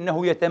يقول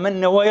إنه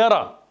يتمنى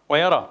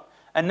ويرى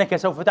أنك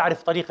سوف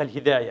تعرف طريق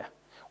الهداية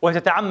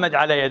وتتعمد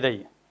على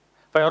يديه.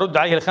 فيرد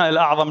عليه الخان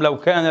الأعظم: لو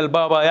كان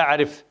البابا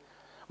يعرف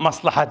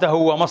مصلحته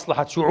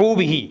ومصلحة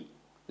شعوبه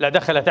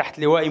لدخل تحت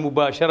لوائي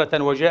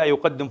مباشرة وجاء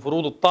يقدم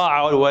فروض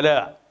الطاعة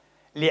والولاء،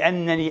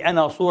 لأنني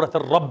أنا صورة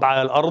الرب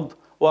على الأرض،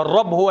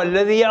 والرب هو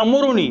الذي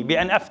يأمرني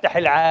بأن أفتح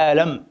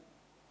العالم.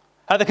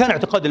 هذا كان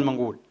اعتقاد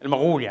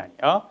المغول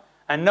يعني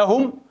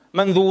أنهم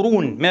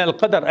منذورون من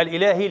القدر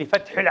الإلهي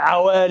لفتح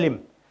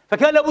العوالم،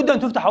 فكان لابد أن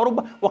تفتح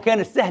أوروبا،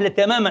 وكانت سهلة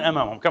تماما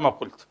أمامهم كما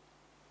قلت.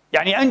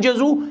 يعني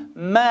أنجزوا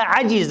ما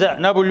عجز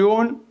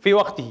نابليون في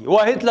وقته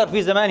وهتلر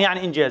في زمانه عن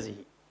إنجازه.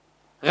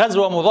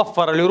 غزوة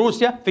مظفرة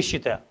لروسيا في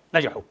الشتاء،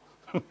 نجحوا.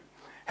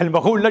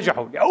 المغول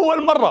نجحوا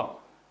لأول مرة.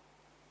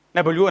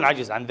 نابليون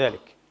عجز عن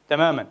ذلك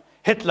تماما،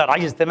 هتلر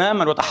عجز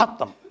تماما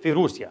وتحطم في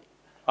روسيا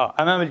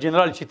أمام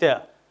الجنرال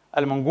الشتاء.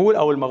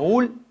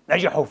 المغول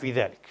نجحوا في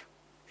ذلك.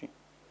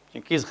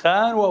 جنكيز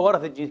خان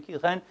وورثة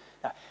جنكيز خان،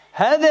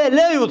 هذا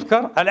لا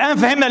يذكر. الآن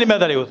فهمنا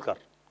لماذا لا يذكر،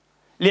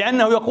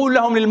 لأنه يقول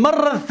لهم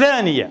للمرة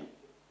الثانية.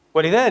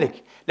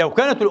 ولذلك لو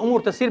كانت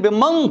الأمور تسير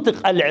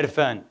بمنطق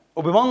العرفان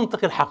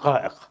وبمنطق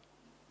الحقائق،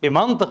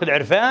 بمنطق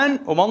العرفان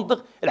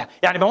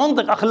يعني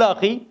بمنطق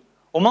أخلاقي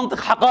ومنطق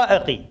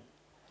حقائقي،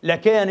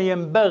 لكان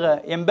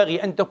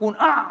ينبغي أن تكون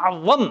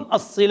أعظم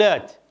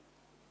الصلات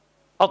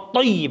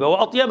الطيبة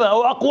وأطيبها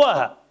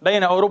وأقواها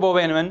بين أوروبا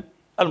وبين من؟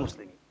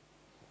 المسلمين.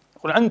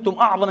 يقول: أنتم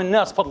أعظم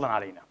الناس فضلا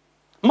علينا.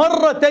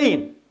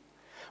 مرتين: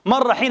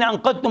 مرة حين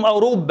أنقذتم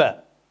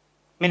أوروبا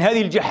من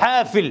هذه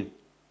الجحافل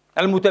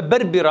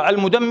المتبربرة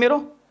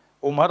المدمرة،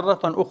 ومرة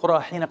أخرى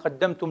حين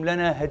قدمتم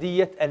لنا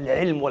هدية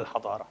العلم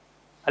والحضارة.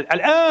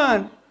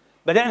 الآن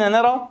بدأنا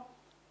نرى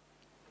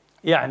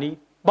يعني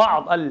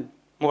بعض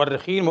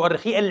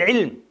مؤرخي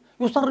العلم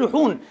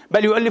يصرحون،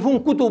 بل يؤلفون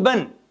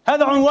كتبا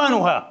هذا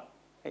عنوانها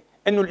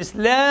أن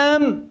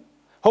الإسلام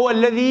هو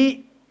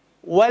الذي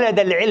ولد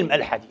العلم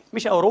الحديث،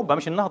 مش أوروبا،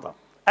 مش النهضة.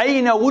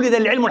 أين ولد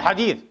العلم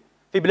الحديث؟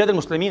 في بلاد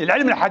المسلمين.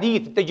 العلم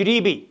الحديث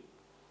التجريبي،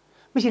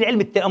 مش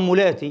العلم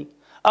التأملاتي.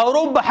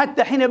 أوروبا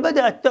حتى حين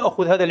بدأت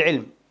تأخذ هذا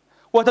العلم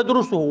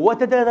وتدرسه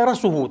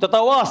وتتدارسه،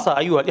 تتواصى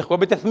أيها الإخوة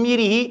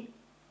بتثميره،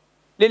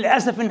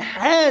 للأسف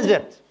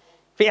انحازت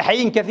في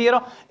أحيان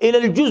كثيرة إلى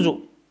الجزء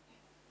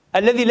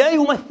الذي لا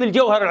يمثل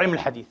جوهر العلم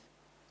الحديث،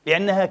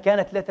 لأنها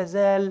كانت لا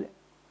تزال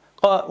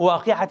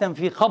واقعة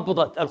في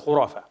قبضة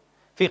الخرافة،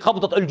 في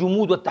قبضة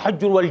الجمود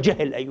والتحجر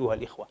والجهل أيها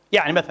الإخوة.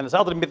 يعني مثلا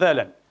سأضرب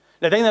مثالا: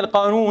 لدينا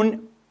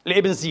القانون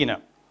لابن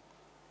سينا،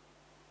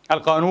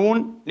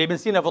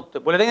 في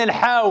الطب، ولدينا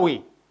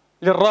الحاوي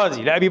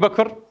للرازي لأبي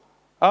بكر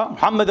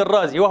محمد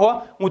الرازي،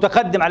 وهو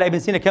متقدم على ابن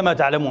سينا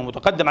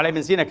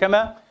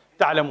كما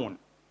تعلمون.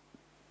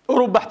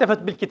 أوروبا احتفت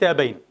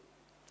بالكتابين،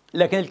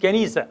 لكن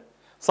الكنيسة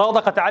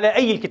صادقت على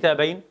أي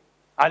الكتابين؟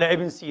 على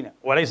ابن سينا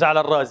وليس على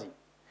الرازي.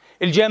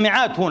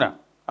 الجامعات هنا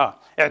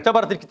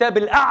اعتبرت الكتاب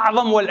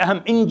الأعظم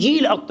والأهم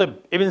إنجيل الطب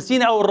ابن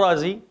سينا أو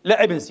الرازي؟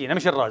 لا، ابن سينا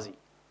مش الرازي،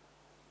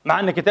 مع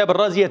أن كتاب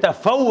الرازي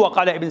يتفوق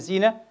على ابن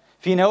سينا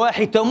في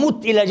نواحي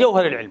تمت إلى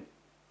جوهر العلم.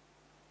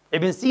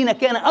 ابن سينا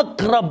كان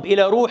أقرب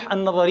إلى روح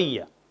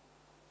النظرية،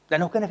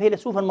 لأنه كان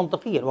فيلسوفا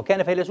منطقيا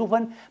وكان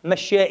فيلسوفا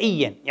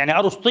مشائيا، يعني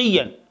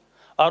أرسطيا.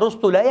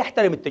 أرسطو لا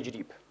يحترم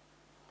التجريب،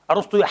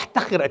 أرسطو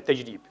يحتقر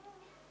التجريب،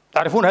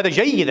 تعرفون هذا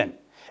جيدا.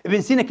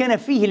 ابن سينا كان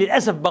فيه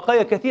للأسف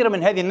بقايا كثيرة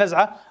من هذه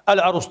النزعة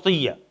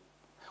الأرسطية،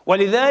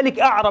 ولذلك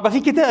أعرب في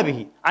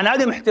كتابه عن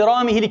عدم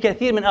احترامه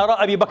لكثير من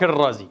آراء أبي بكر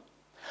الرازي.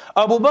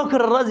 أبو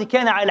بكر الرازي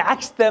كان على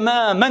العكس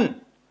تماما،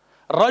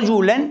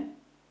 رجلا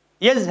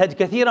يزهد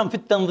كثيرا في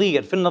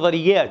التنظير، في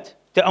النظريات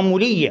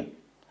التأملية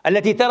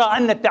التي ترى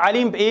أن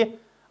التعاليم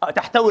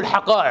تحتوي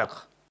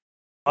الحقائق.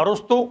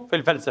 أرسطو في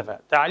الفلسفة،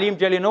 تعاليم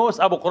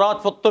جالينوس أبو قراط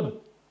في الطب،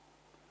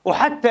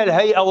 وحتى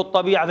الهيئة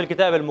والطبيعة في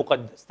الكتاب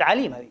المقدس،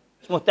 تعاليم، هذه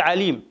اسمه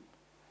التعاليم.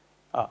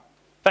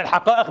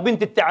 فالحقائق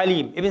بنت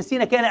التعاليم. ابن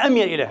سينا كان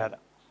أميل إلى هذا،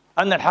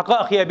 أن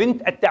الحقائق هي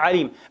بنت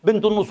التعاليم،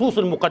 بنت النصوص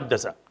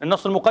المقدسة.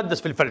 النص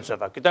المقدس في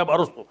الفلسفة كتاب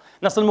أرسطو،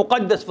 النص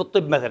المقدس في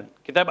الطب مثلا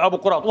كتاب أبو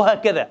قراط،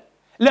 وهكذا.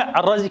 لا،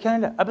 الرازي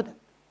كان لا أبدا،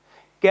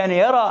 كان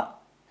يرى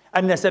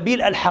أن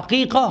سبيل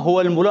الحقيقة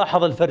هو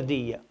الملاحظة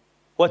الفردية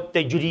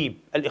والتجريب،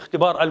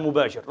 الاختبار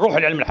المباشر، روح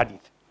العلم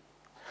الحديث.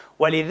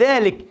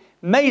 ولذلك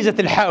ميزة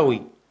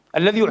الحاوي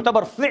الذي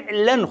يعتبر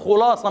فعلا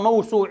خلاصة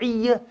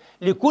موسوعية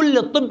لكل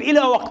الطب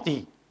إلى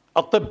وقته،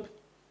 الطب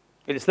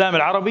الإسلام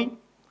العربي،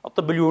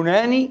 الطب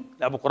اليوناني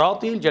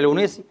الأبوقراطي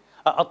الجالونيسي،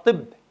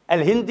 الطب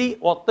الهندي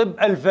والطب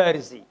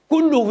الفارسي،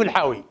 كله في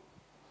الحاوي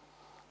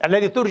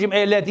الذي ترجم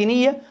إلى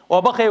اللاتينية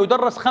وبقي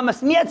يدرس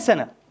 500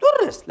 سنة،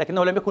 درس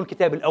لكنه لم يكن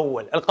الكتاب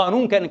الأول.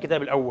 القانون كان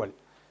الكتاب الأول،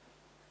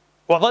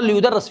 وظل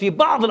يدرس في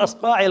بعض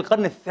الأصقاع إلى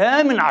القرن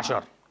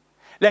 18،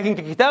 لكن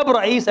ككتاب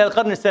رئيس إلى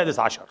القرن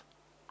 16،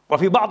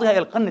 وفي بعضها إلى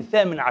القرن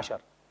 18.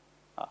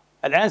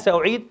 الآن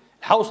سأعيد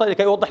الحوصلة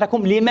لكي يوضح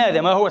لكم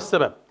لماذا، ما هو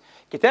السبب.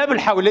 كتاب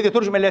الحاوي الذي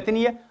ترجم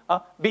اللاتينية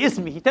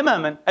باسمه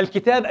تماما،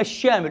 الكتاب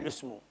الشامل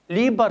اسمه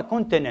ليبر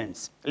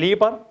كونتيننس.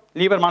 ليبر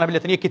معناها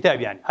باللاتينية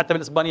كتاب، يعني حتى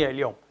بالإسبانية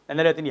اليوم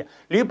لأنها لاتينية.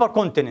 ليبر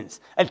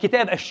كونتيننس،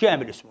 الكتاب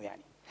الشامل اسمه،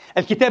 يعني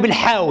الكتاب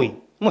الحاوي،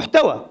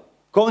 محتوى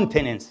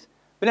كونتيننس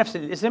بنفس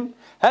الاسم.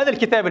 هذا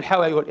الكتاب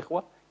الحاوي أيها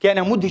الإخوة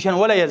كان مدهشا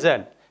ولا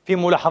يزال في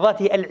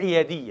ملاحظاته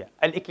العيادية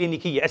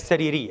الإكلينيكية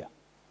السريرية.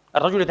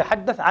 الرجل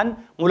يتحدث عن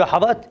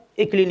ملاحظات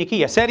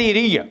إكلينيكية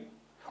سريرية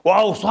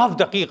وأوصاف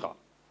دقيقة.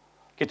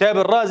 كتاب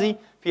الرازي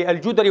في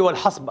الجدري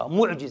والحصبة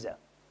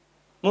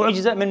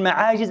معجزة من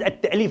معاجز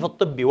التأليف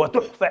الطبي،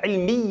 وتحفة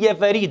علمية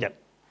فريدة.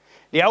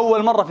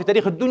 لأول مرة في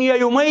تاريخ الدنيا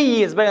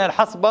يميز بين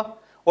الحصبة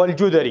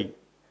والجدري،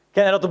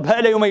 كان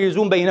الأطباء لا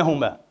يميزون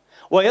بينهما،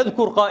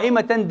 ويذكر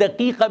قائمة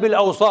دقيقة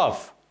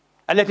بالأوصاف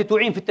التي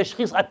تعين في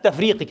التشخيص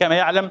التفريقي كما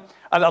يعلم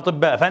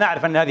الأطباء،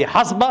 فنعرف أن هذه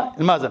حصبة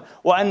المازن،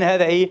 وأن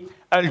هذا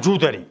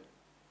الجدري،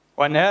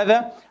 وأن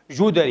هذا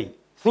جدري.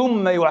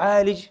 ثم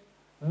يعالج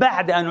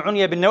بعد أن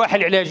عني بالنواحي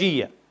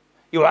العلاجية،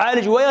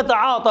 يعالج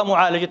ويتعاطى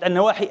معالجة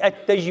النواحي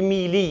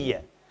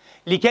التجميلية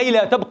لكي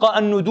لا تبقى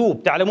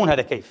الندوب. تعلمون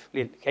هذا كيف؟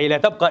 لكي لا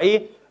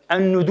تبقى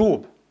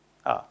الندوب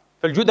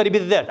في الجدري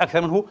بالذات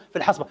أكثر منه في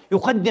الحصبة.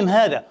 يقدم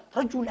هذا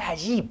رجل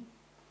عجيب،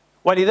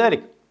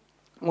 ولذلك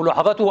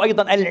ملاحظاته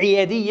أيضا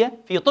العيادية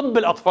في طب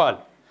الأطفال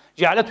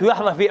جعلته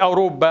يحظى في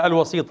أوروبا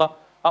الوسيطة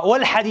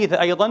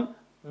والحديثة أيضا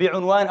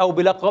بعنوان أو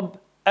بلقب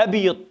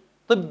أبي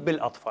طب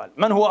الأطفال.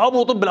 من هو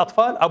أبو طب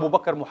الأطفال؟ أبو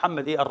بكر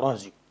محمد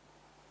الرازي.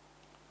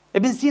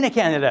 ابن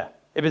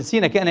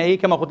سينا كان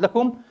كما قلت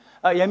لكم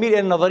يميل إلى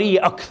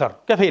النظرية أكثر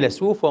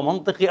كفيلسوف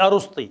ومنطقي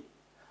أرسطي.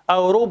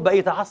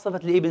 أوروبا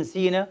تعصبت لابن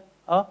سينا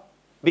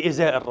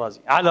بإزاء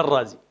الرازي على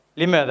الرازي.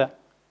 لماذا؟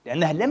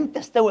 لأنها لم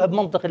تستوعب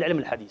منطق العلم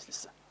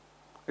الحديث،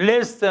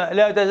 لسه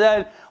لا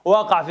تزال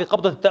واقع في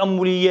قبضة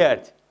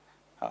التأمليات،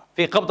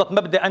 في قبضة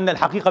مبدأ أن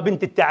الحقيقة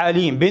بنت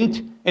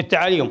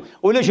التعاليم.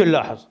 وليش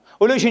نلاحظ؟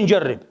 وليش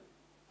نجرب؟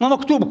 ما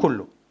مكتوب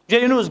كله.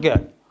 جاينوس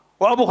قال،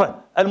 وأبو خالد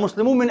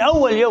المسلمون من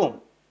أول يوم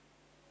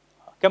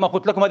كما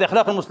قلت لكم هذه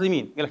أخلاق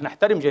المسلمين، قال لك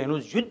نحترم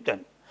جاينوس جدا،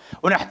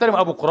 ونحترم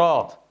أبو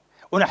قراط،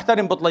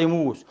 ونحترم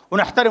بطليموس،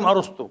 ونحترم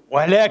أرسطو،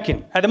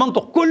 ولكن هذا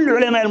منطق كل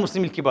علماء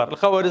المسلمين الكبار،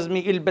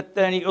 الخوارزمي،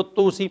 البتاني،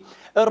 الطوسي،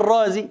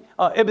 الرازي،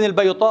 ابن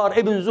البيطار،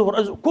 ابن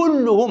زهر،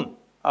 كلهم،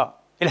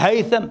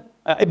 الهيثم،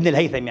 ابن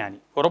الهيثم، يعني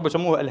أوروبا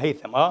يسموه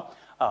الهيثم،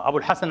 أبو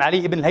الحسن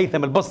علي ابن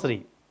الهيثم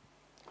البصري.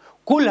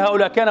 كل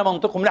هؤلاء كان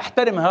منطقهم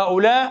نحترم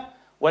هؤلاء،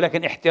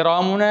 ولكن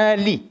احترامنا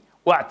لي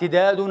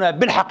واعتدادنا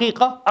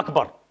بالحقيقة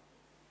أكبر،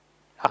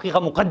 حقيقة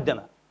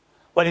مقدمة.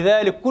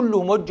 ولذلك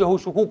كلهم وجهوا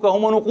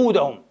شكوكهم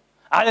ونقودهم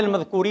على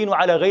المذكورين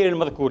وعلى غير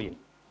المذكورين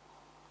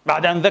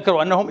بعد أن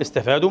ذكروا أنهم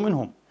استفادوا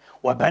منهم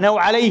وبنوا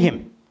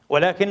عليهم،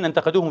 ولكن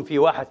انتقدوهم في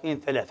 1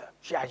 2 3.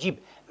 شيء عجيب،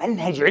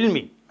 منهج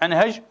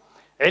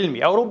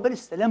علمي. أوروبا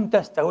لسه لم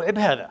تستوعب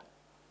هذا،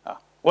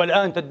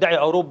 والآن تدعي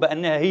أوروبا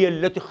أنها هي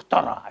التي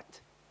اخترعت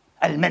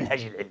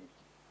المنهج العلمي،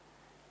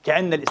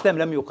 كأن الإسلام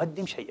لم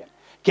يقدم شيئا،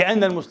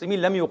 كأن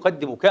المسلمين لم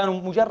يقدموا،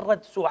 كانوا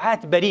مجرد سعاة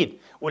بريد.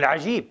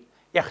 والعجيب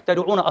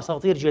يخترعون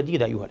أساطير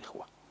جديدة أيها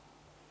الإخوة.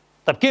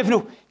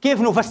 طيب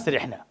كيف نفسر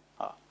إحنا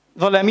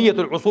ظلامية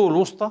العصور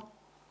الوسطى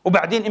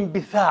وبعدين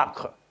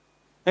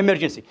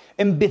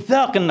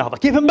انبثاق النهضة؟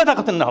 كيف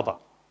انبثقت النهضة؟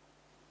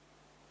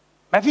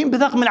 ما في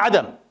انبثاق من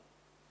عدم،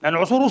 لأن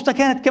العصور الوسطى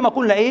كانت كما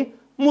قلنا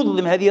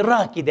مظلمة، هذه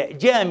راكدة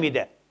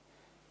جامدة.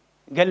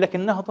 قال لك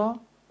النهضة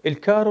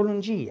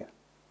الكارولنجية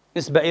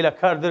نسبة إلى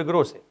كارل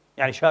جروسي،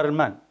 يعني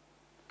شارلمان،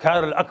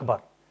 كارل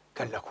الأكبر.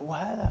 قال لك هو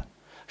هذا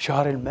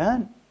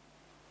شارلمان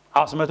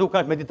عاصمته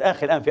كانت مدينة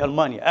آخن الآن في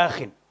ألمانيا،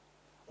 آخن،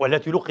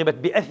 والتي لقبت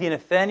بأثينا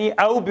الثانية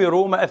أو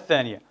بروما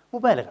الثانية.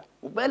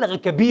 مبالغة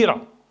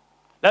كبيرة،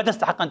 لا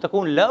تستحق أن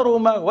تكون لا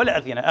روما ولا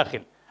أثينا،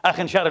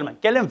 آخن شارلمان.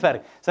 كلام فارغ،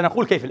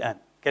 سنقول كيف الآن،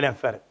 كلام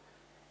فارغ.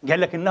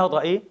 قال لك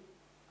النهضة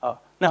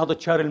نهضة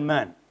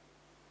شارلمان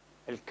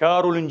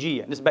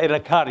الكارولنجية نسبة إلى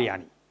كار،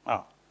 يعني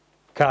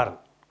كارل.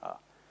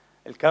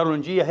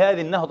 الكارولنجية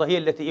هذه النهضة هي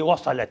التي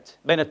وصلت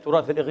بين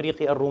التراث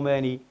الإغريقي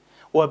الروماني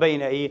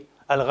وبين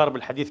الغرب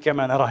الحديث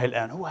كما نراه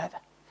الآن. هو هذا،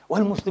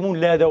 والمسلمون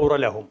لا دور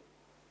لهم.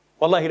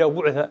 والله لو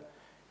بعث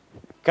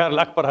كارل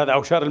الأكبر هذا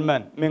أو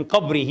شارلمان من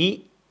قبره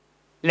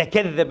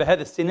لكذب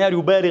هذا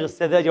السيناريو بالغ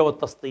السذاجة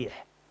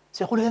والتسطيح،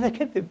 سيقول هذا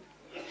كذب.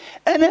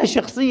 أنا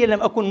شخصيا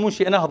لم أكن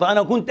منشئ نهضة،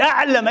 أنا كنت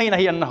أعلم أين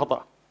هي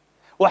النهضة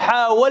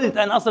وحاولت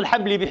أن أصل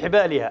حبلي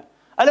بحبالها.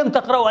 ألم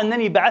تقرأوا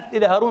أنني بعثت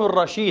إلى هارون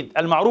الرشيد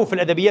المعروف في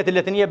الأدبيات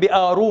اللاتينية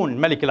بآرون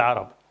ملك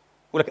العرب؟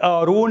 يقول لك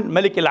آرون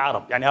ملك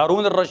العرب، يعني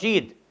هارون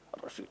الرشيد.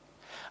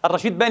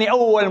 الرشيد بني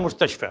أول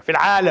مستشفى في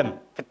العالم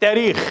في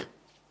التاريخ،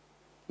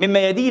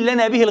 مما يدين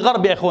لنا به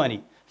الغرب يا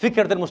إخواني.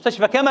 فكرة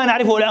المستشفى كما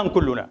نعرفه الآن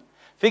كلنا،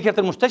 فكرة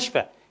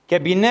المستشفى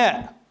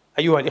كبناء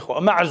أيها الإخوة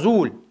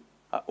معزول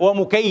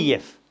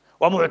ومكيف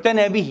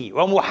ومعتنى به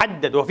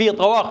ومحدد، وفيه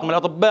طواقم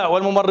الأطباء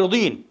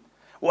والممرضين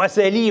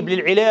وأساليب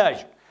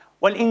للعلاج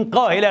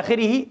والإنقاذ إلى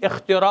آخره،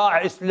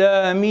 اختراع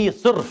إسلامي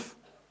صرف،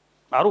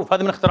 معروف.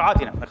 هذا من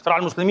اختراعاتنا، من اختراع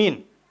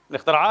المسلمين، من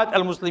اختراعات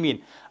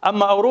المسلمين.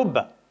 أما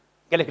أوروبا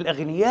قال لك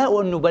الأغنياء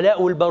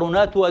والنبلاء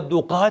والبارونات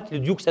والدوقات،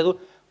 الديوكس هذول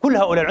كل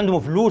هؤلاء عندهم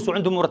فلوس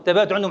وعندهم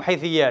مرتبات وعندهم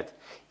حيثيات.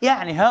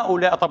 يعني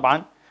هؤلاء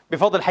طبعا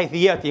بفضل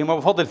حيثياتهم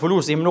وبفضل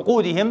فلوسهم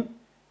نقودهم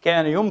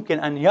كان يمكن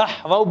أن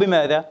يحظوا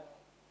بماذا؟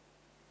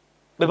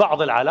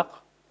 ببعض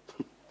العلق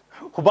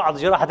وبعض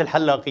جراحة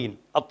الحلاقين.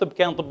 الطب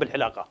كان طب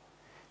الحلاقة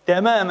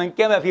تماما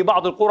كما في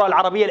بعض القرى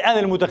العربية الآن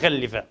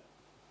المتخلفة.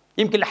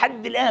 يمكن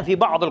لحد الآن في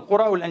بعض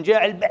القرى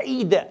والأنجاع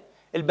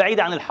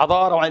البعيدة عن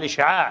الحضارة وعن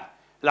الإشعاع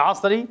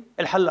العصري،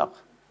 الحلاق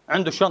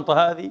عنده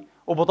الشنطة هذه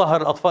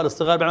وبطهر الأطفال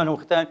الصغار، بيعمل لهم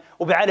ختان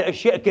وبيعالج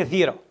أشياء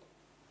كثيرة.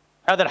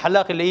 هذا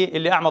الحلاق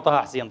اللي أعمى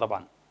طه حسين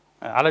طبعا،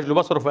 عالج له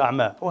بصره في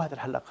أعماه، هو هذا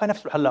الحلاق، هذا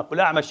نفسه الحلاق.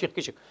 والأعمى الشيخ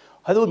كشك،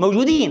 هذول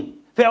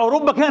موجودين في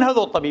أوروبا. كان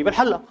هذا الطبيب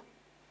الحلاق،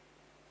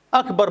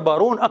 أكبر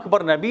بارون،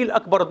 أكبر نبيل،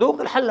 أكبر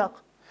دوق، الحلاق.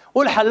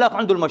 والحلاق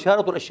عنده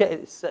المشارط والأشياء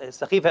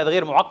السخيفة، هذا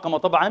غير معقمة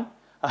طبعا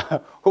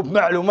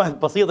وبمعلومات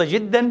بسيطة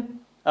جدا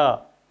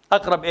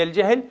أقرب إلى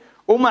الجهل،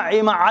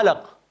 ومع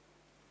علق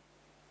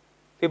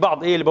في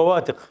بعض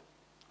البواتق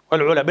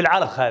والعلا.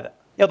 بالعلق هذا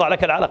يضع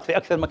لك العلق في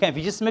أكثر مكان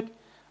في جسمك،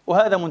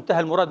 وهذا منتهى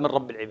المراد من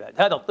رب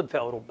العباد. هذا الطب في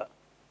أوروبا.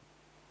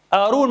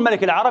 هارون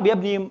ملك العرب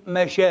يبني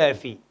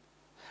مشافي.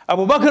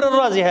 أبو بكر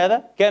الرازي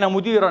هذا كان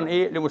مديرا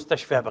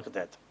لمستشفى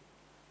بغداد،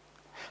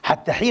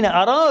 حتى حين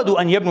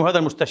أرادوا أن يبنوا هذا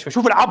المستشفى.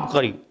 شوف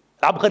العبقري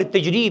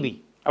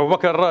التجريبي أبو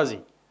بكر الرازي.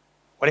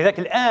 ولذلك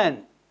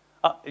الآن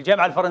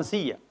الجامعة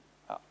الفرنسية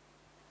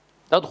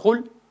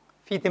تدخل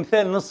في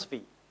تمثال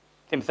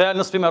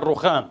نصفي من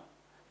الرخام،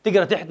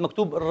 تقرأ تحت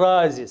مكتوب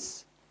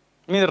الرازس.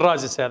 مين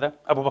الرازس هذا؟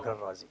 أبو بكر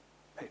الرازي.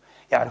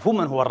 يعرفون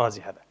من هو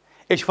الرازي هذا،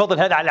 إيش فضل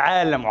هذا على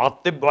العالم وعلى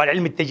الطب وعلى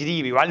العلم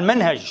التجريبي وعلى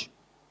المنهج،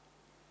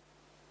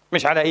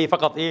 مش على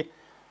فقط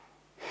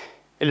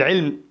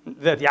العلم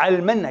ذاتي، على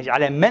المنهج،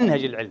 على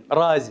منهج العلم.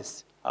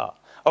 رازس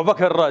أبو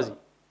بكر الرازي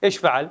إيش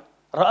فعل؟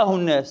 رآه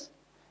الناس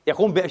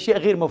يقوم بأشياء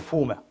غير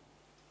مفهومة.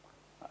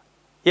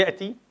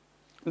 يأتي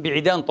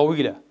بعيدان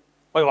طويلة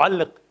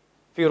ويعلق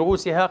في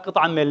رؤوسها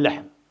قطعا من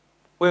اللحم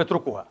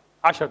ويتركها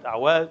 10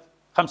 أعواد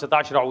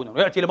 15 عودا،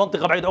 ويأتي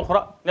لمنطقة بعيدة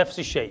أخرى نفس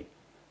الشيء،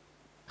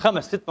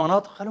 5 6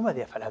 مناطق. قالوا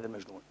ماذا يفعل هذا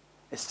المجنون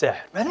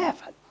الساحر؟ ماذا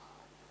يفعل؟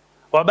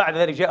 وبعد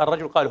ذلك جاء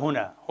الرجل قال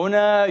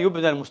هنا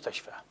يبنى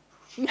المستشفى.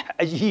 شيء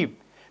عجيب.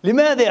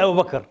 لماذا يا أبو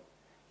بكر؟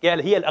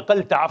 قال هي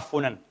الأقل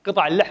تعفنا،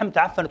 قطع اللحم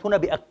تعفنت هنا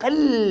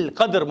بأقل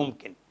قدر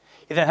ممكن.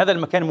 إذن هذا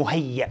المكان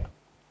مهيأ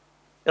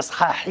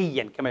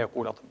إصحاحيا كما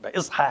يقول الأطباء،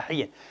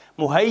 إصحاحيا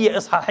مهيأ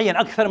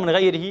إصحاحيا أكثر من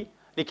غيره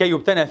لكي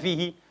يبتنى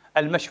فيه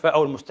المشفى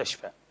أو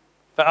المستشفى.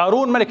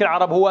 فهارون ملك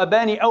العرب هو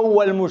باني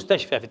أول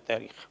مستشفى في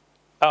التاريخ.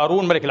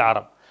 هارون ملك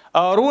العرب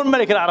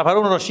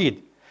هارون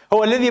الرشيد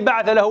هو الذي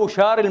بعث له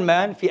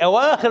شارلمان في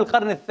أواخر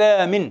القرن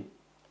الثامن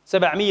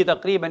 700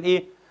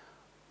 تقريبا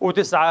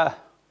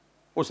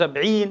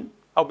و79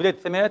 أو بداية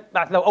الثمانينات،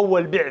 بعث له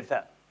أول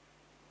بعثة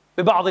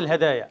ببعض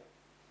الهدايا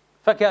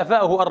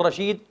فكافأه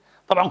الرشيد.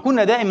 طبعا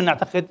كنا دائما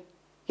نعتقد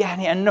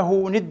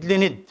أنه ند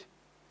لند.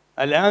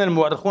 الآن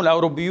المؤرخون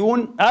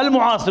الأوروبيون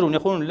المعاصرون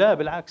يقولون لا،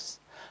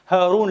 بالعكس،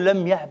 هارون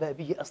لم يعبأ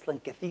به أصلا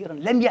كثيرا،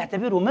 لم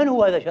يعتبره من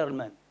هو هذا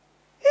شارلمان.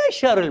 إيش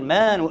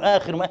شارلمان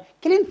وآخر ما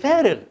كلام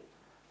فارغ.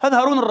 هذا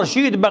هارون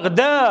الرشيد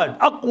بغداد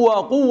أقوى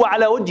قوة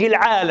على وجه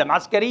العالم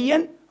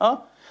عسكريا،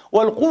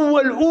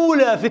 والقوة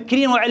الأولى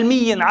فكريا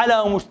وعلميا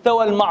على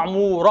مستوى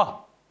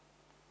المعمورة.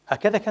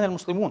 هكذا كان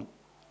المسلمون.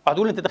 بعد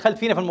تقول أنت دخلت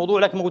فينا في الموضوع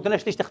لكن ما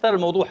قلتلناش ليش تختار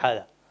الموضوع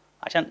هذا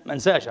عشان ما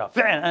انساش.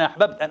 فعلا أنا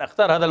أحببت أن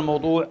أختار هذا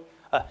الموضوع،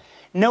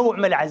 نوع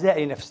من العزاء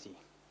لنفسي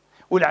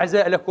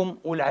والعزاء لكم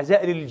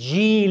والعزاء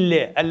للجيل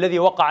الذي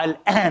وقع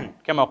الآن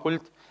كما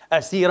قلت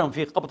أسيرا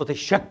في قبضة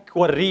الشك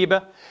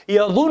والريبة،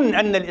 يظن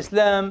أن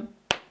الإسلام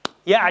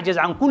يعجز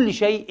عن كل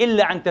شيء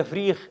إلا عن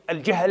تفريخ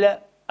الجهلة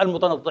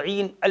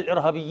المتنطعين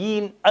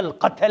الإرهابيين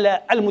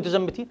القتلة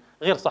المتزمتين.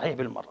 غير صحيح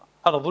بالمرة.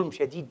 هذا ظلم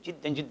شديد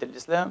جدا جدا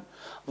للإسلام،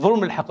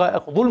 ظلم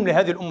للحقائق، ظلم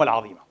لهذه الأمة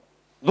العظيمة.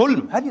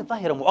 ظلم. هذه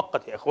ظاهرة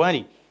مؤقتة يا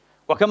إخواني،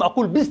 وكما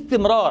أقول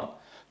باستمرار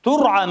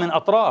ترعى من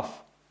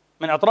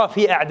أطراف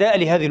هي أعداء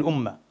لهذه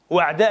الأمة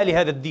وأعداء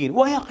لهذا الدين،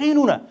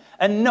 ويقيننا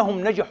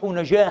أنهم نجحوا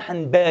نجاحا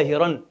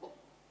باهرا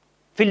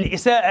في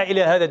الإساءة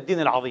إلى هذا الدين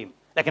العظيم،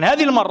 لكن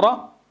هذه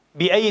المرة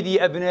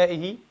بأيدي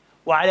أبنائه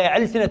وعلى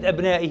ألسنة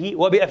أبنائه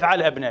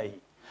وبأفعال أبنائه.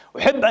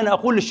 أحب أن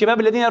أقول للشباب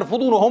الذين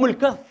يرفضون وهم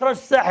الكثرة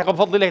الساحقة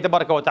بفضل الله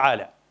تبارك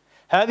وتعالى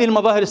هذه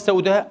المظاهر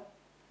السوداء،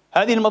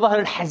 هذه المظاهر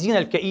الحزينة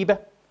الكئيبة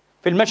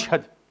في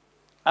المشهد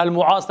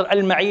المعاصر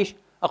المعيش،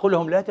 أقول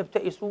لهم لا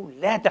تبتئسوا،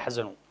 لا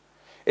تحزنوا.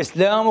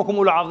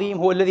 إسلامكم العظيم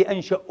هو الذي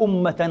أنشأ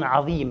أمة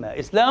عظيمة.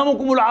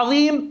 إسلامكم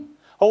العظيم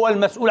هو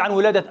المسؤول عن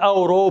ولادة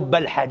أوروبا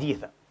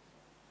الحديثة،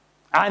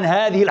 عن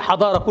هذه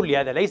الحضارة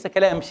كلها. هذا ليس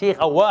كلام شيخ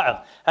أو واعظ،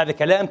 هذا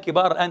كلام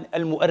كبار الآن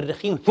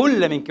المؤرخين،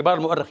 ثلة من كبار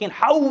المؤرخين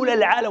حول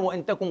العالم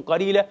وإن تكن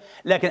قليلة،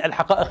 لكن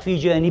الحقائق في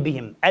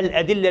جانبهم،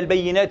 الأدلة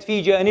البينات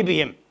في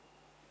جانبهم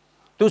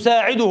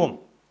تساعدهم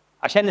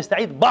عشان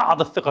نستعيد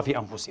بعض الثقة في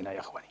أنفسنا يا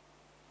أخواني.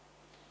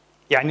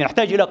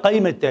 نحتاج إلى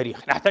قليل من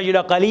التاريخ، نحتاج إلى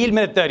قليل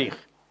من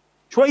التاريخ،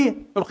 شوية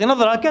نلقي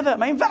نظرة هكذا.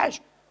 ما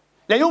ينفعش.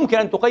 لا يمكن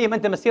أن تقيم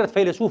أنت مسيرة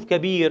فيلسوف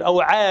كبير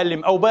أو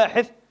عالم أو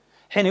باحث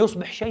حين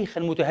يصبح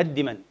شيخا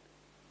متهدما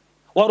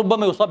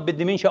وربما يصاب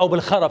بالدمنشا أو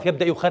بالخرف،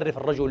 يبدأ يخرف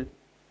الرجل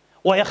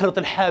ويخلط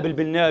الحابل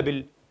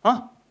بالنابل،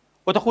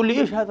 وتقول لي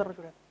إيش هذا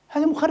الرجل؟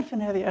 هذا مخرف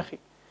هذا يا أخي،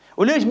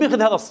 وليش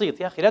بيأخذ هذا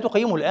الصيت يا أخي؟ لا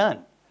تقيمه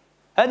الآن.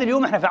 هذا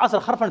اليوم إحنا في عصر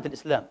خرفنة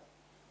الإسلام.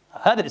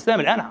 هذا الإسلام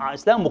الآن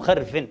إسلام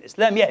مخرف،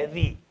 إسلام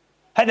يهذي،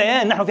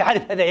 هذيان. نحن في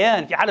حالة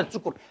هذيان، في حالة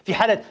سكر، في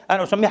حالة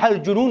أنا أسميها حالة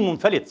جنون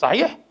منفلت.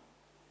 صحيح؟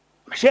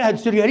 مشاهد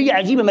سريالية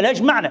عجيبة ما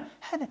لهاش معنى.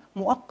 هذا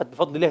مؤقت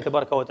بفضل الله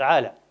تبارك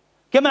وتعالى.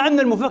 كما أن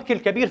المفكر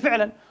الكبير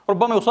فعلا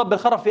ربما يصاب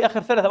بالخرف في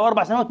آخر 3 أو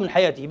 4 سنوات من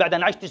حياته بعد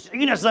أن عاش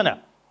 90 سنة.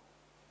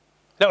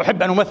 لا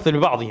أحب أن أمثل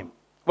ببعضهم،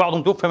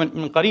 بعضهم توفى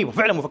من قريب،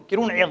 وفعلا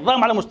مفكرون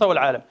عظام على مستوى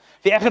العالم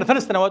في آخر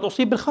 3 سنوات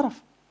أصيب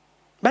بالخرف.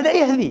 بدأ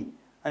يهذي.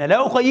 أنا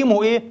لا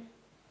أقيمه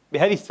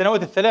بهذه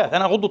السنوات ال3،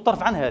 أنا أغض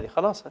الطرف عن هذه،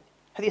 خلاص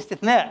هذه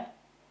استثناء.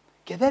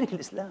 كذلك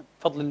الإسلام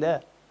بفضل الله،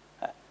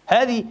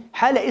 هذه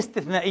حالة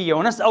استثنائية،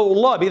 ونسأل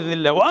الله بإذن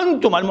الله.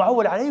 وأنتم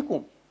المعول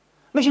عليكم،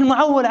 مش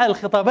المعول على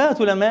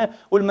الخطابات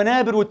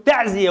والمنابر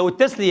والتعزية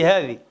والتسلية،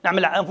 هذه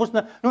نعمل على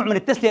أنفسنا نوع من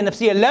التسلية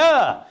النفسية.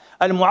 لا،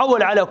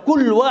 المعول على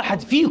كل واحد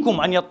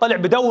فيكم أن يطلع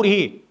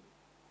بدوره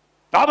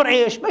عبر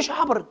إيش؟ مش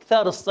عبر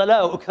إكثار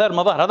الصلاة وإكثار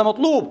المظاهر، هذا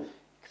مطلوب.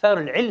 إكثار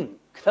العلم،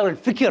 إكثار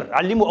الفكر.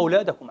 علموا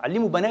أولادكم،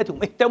 علموا بناتكم،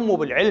 اهتموا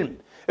بالعلم،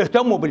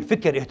 اهتموا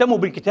بالفكر، اهتموا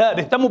بالكتاب،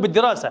 اهتموا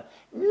بالدراسة.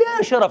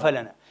 لا شرف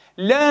لنا،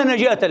 لا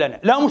نجاة لنا،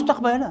 لا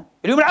مستقبل لنا.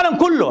 اليوم العالم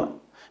كله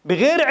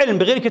بغير علم،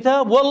 بغير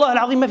كتاب، والله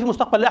العظيم ما في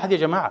مستقبل لأحد يا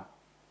جماعة.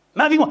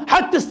 ما في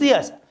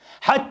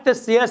حتى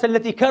السياسة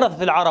التي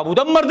كرثت العرب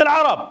ودمرت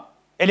العرب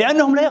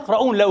لأنهم لا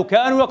يقرؤون. لو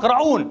كانوا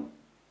يقرؤون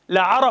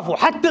لعرفوا،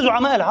 حتى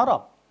زعماء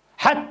العرب،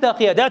 حتى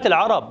قيادات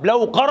العرب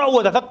لو قرأوا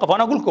وتثقفوا،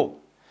 أنا أقول لكم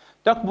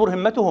تكبر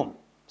همتهم،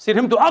 تصير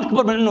همته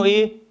أكبر من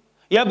أنه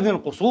يبني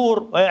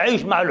القصور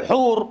ويعيش مع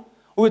الحور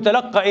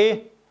ويتلقى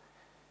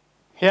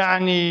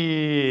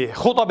يعني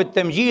خطب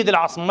التمجيد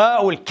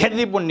العصماء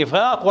والكذب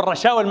والنفاق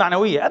والرشاوى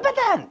المعنوية.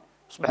 أبداً،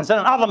 يصبح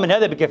إنسانا أعظم من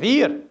هذا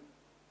بكثير.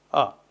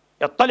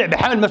 يطلع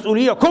بحمل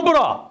مسؤولية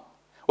كبرى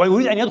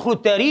ويريد أن يدخل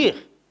التاريخ.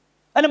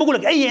 أنا بقول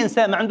لك أي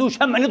إنسان ما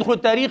عندوش هم أن يدخل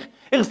التاريخ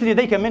اغسل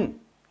يديك منه،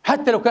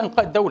 حتى لو كان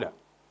قائد دولة.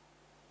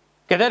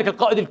 كذلك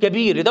القائد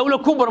الكبير لدولة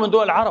كبرى من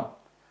دول العرب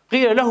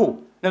قيل له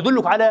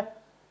ندلك على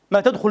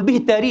ما تدخل به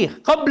التاريخ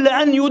قبل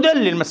أن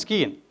يدل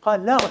المسكين،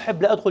 قال لا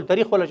أحب، لا أدخل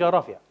تاريخ ولا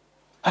جغرافيا.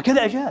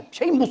 هكذا أجاب.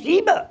 شيء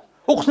مصيبة،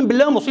 أقسم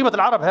بالله مصيبة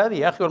العرب هذه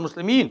يا أخي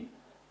والمسلمين.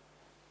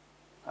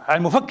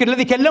 المفكر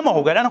الذي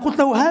كلمه قال أنا قلت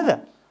له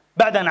هذا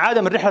بعد أن عاد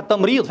من رحلة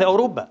تمريض في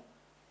أوروبا: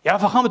 يا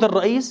فخامة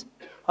الرئيس،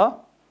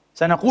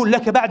 سنقول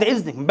لك بعد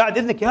إذنك، من بعد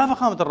إذنك يا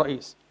فخامة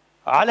الرئيس،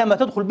 على ما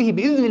تدخل به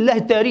بإذن الله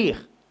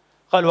التاريخ.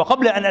 قال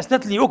وقبل أن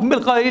أستثني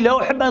أكمل قال لي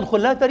لا أحب أن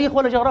أدخل لا تاريخ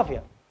ولا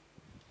جغرافيا،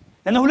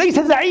 لأنه ليس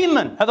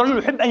زعيما. هذا الرجل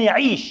يحب أن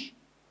يعيش،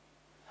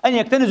 أن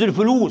يكتنز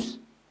الفلوس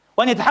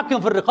وأن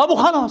يتحكم في الرقاب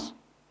وخلاص،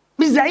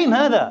 مش زعيم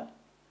هذا.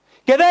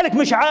 كذلك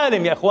مش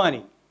عالم يا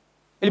إخواني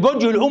اللي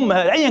بوجه الأمة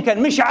هذا، أيا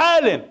كان مش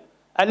عالم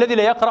الذي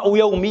لا يقرأ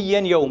يوميا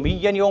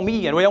يوميا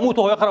يوميا ويموت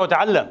وهو يقرأ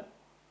ويتعلم.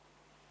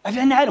 ما في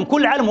عندنا عالم،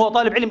 كل عالم هو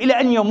طالب علم إلى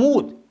أن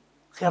يموت.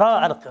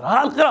 قراءة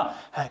القراءة القراءة،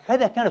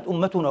 هكذا كانت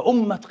أمتنا،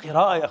 أمة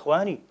قراءة يا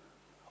إخواني،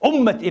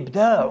 أمة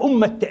إبداع،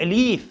 أمة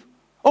تأليف،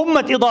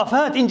 أمة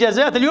إضافات،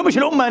 إنجازات. اليوم مش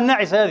الأمة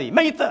الناعسة هذه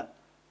ميتة.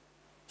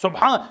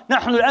 سبحان،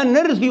 نحن الآن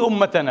نرثي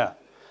أمتنا،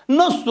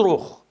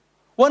 نصرخ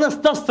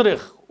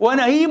ونستصرخ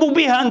ونهيب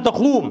بها أن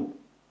تقوم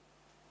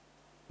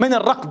من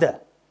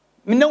الرقدة،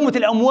 من نومة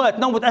الأموات،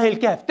 نومة أهل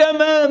الكهف،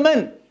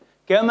 تماما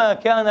كما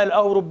كان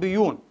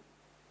الأوروبيون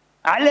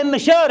على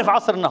مشارف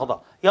عصر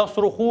النهضة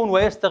يصرخون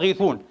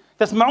ويستغيثون.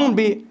 تسمعون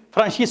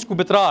بفرانشيسكو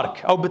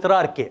بترارك أو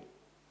بتراركي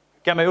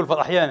كما يلفظ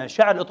أحيانا،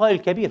 الشاعر الإيطالي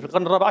الكبير في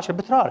القرن الرابع عشر.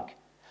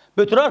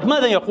 بترارك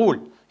ماذا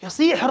يقول؟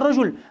 يصيح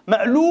الرجل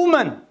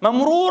مألوما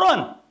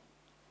ممرورا،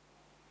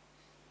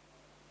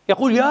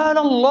 يقول يا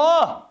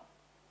لله،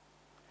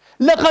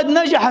 لقد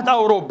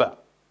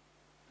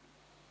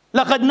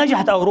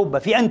نجحت أوروبا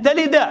في أن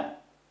تلد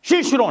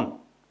شيشرون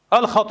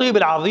الخطيب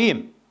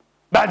العظيم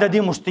بعد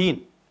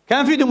ديموستين.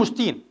 كان في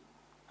ديموستين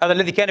هذا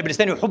الذي كان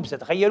بلسانه حبس،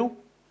 تخيلوا،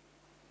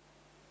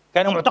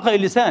 كان معتقل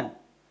اللسان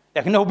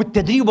لكنه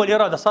بالتدريب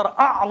والإرادة صار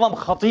أعظم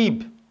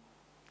خطيب.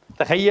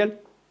 تخيل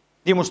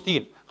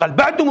ديموستين. قال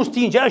بعد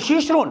ديموستين جاء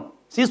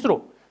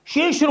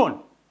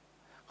شيشرون.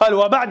 قال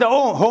وبعد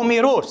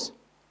هوميروس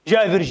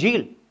جاء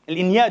فيرجيل،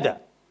 الإنيادة،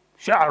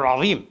 شاعر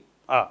عظيم.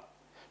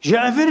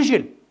 جاء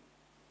فيرجيل.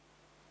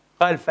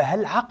 قال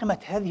فهل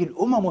عقمت هذه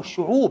الأمم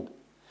والشعوب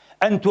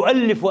أن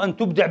تؤلف وأن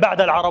تبدع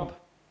بعد العرب؟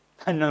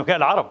 أنه كان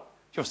العرب.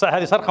 شوف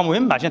هذه صرخة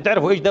مهمة عشان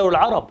تعرفوا إيش دور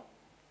العرب،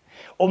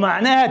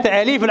 ومعناها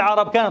تآليف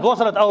العرب كانت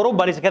وصلت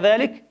أوروبا، ليس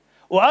كذلك؟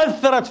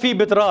 وأثرت في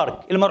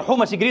بترارك.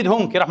 المرحومة سيغريد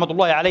هونكي رحمة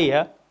الله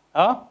عليها،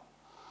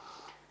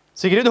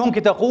 سيغريد هونكي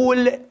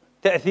تقول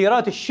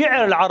تأثيرات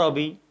الشعر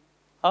العربي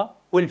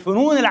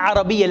والفنون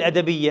العربية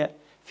الأدبية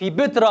في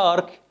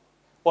بترارك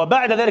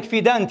وبعد ذلك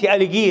في دانتي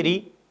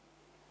أليغيري،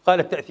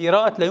 قالت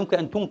تأثيرات لا يمكن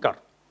أن تنكر،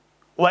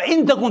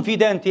 وإن تكن في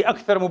دانتي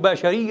أكثر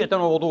مباشرية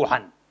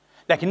ووضوحا،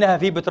 لكنها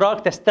في بترارك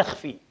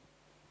تستخفي.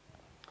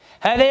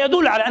 هذا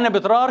يدل على أن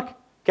بترارك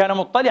كان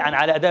مطلعا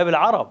على آداب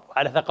العرب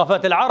وعلى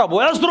ثقافات العرب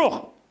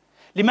ويصرخ: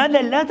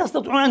 لماذا لا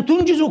تستطيعون أن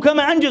تنجزوا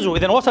كما أنجزوا؟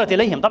 إذن وصلت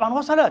إليهم، طبعا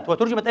وصلت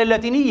وترجمت إلى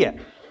اللاتينية،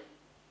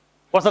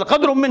 وصل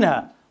قدر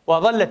منها،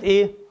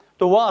 وظلت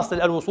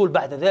تواصل الوصول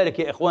بعد ذلك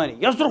يا إخواني.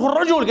 يصرخ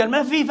الرجل، قال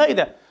ما في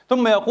فائدة،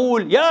 ثم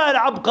يقول: يا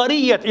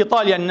لعبقرية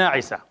إيطاليا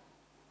الناعسة،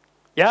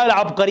 يا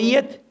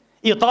لعبقرية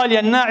إيطاليا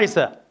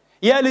الناعسة،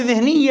 يا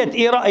لذهنية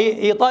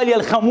إيطاليا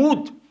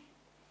الخمود.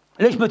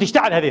 ليش ما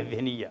تشتعل هذه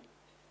الذهنية؟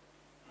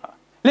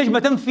 ليش ما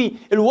تنفي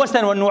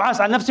الوسن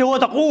والنعاس عن نفسه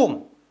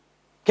وتقوم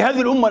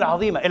كهذه الأمة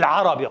العظيمة؟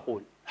 العرب،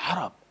 يقول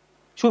العرب.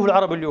 شوفوا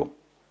العرب اليوم: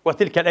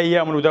 وتلك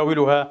الأيام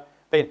نداولها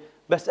بين.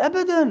 بس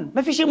أبدا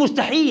ما في شيء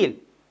مستحيل.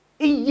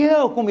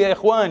 إياكم يا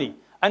إخواني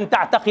أن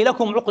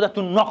تعتقلكم عقدة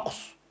النقص،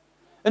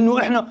 إنه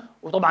إحنا.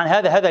 وطبعا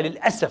هذا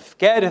للأسف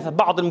كارثة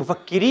بعض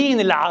المفكرين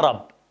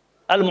العرب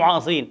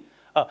المعاصرين.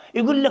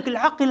 يقول لك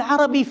العقل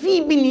العربي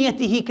في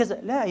بنيته كذا.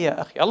 لا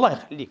يا أخي، الله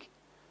يخليك،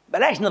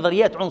 بلاش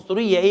نظريات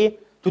عنصرية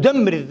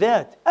تدمر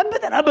الذات.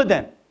 أبدا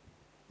أبدا،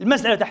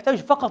 المسألة تحتاج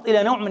فقط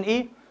إلى نوع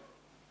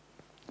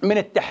من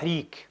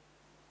التحريك.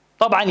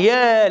 طبعا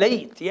يا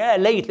ليت يا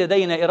ليت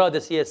لدينا إرادة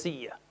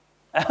سياسية.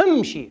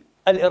 أهم شيء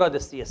الإرادة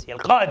السياسية،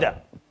 القادة،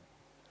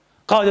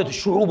 قادة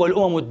الشعوب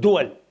والأمم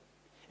والدول،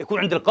 يكون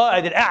عند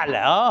القائد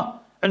الأعلى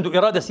عنده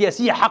إرادة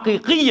سياسية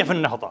حقيقية في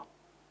النهضة.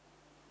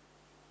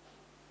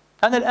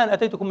 أنا الآن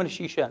أتيتكم من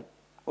الشيشان،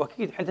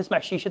 وأكيد حين تسمع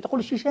الشيشان تقول: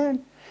 الشيشان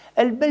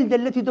البلدة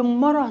التي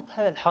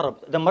دمرتها الحرب.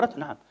 دمرتها،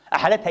 نعم،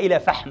 أحالتها إلى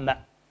فحم.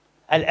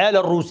 الآلة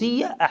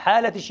الروسية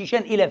أحالت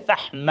الشيشان إلى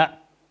فحم،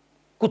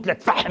 كتلة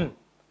فحم.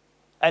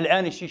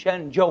 الآن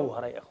الشيشان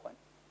جوهرة يا إخوان.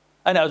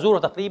 أنا أزورها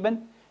تقريبا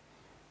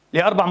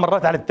ل4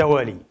 مرات على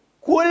التوالي،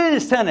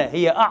 كل سنة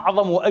هي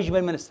أعظم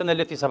وأجمل من السنة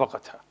التي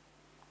سبقتها.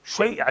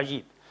 شيء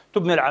عجيب.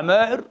 تبنى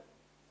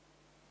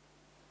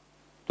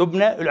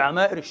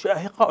العمائر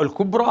الشاهقة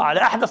الكبرى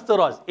على أحدث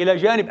طراز إلى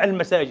جانب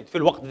المساجد في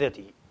الوقت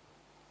ذاته.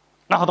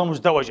 نهضة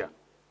مزدوجة،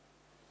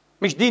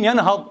 مش دين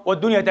ينهض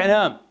والدنيا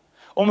تنام،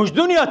 ومش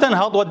دنيا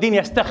تنهض والدين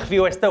يستخفي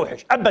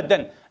ويستوحش.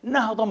 أبدا،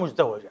 نهضة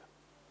مزدوجة.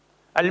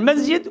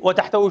 المسجد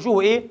وتحت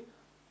وجوه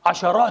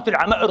عشرات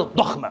العمائر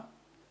الضخمة،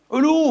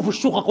 ألوف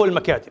الشقق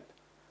والمكاتب.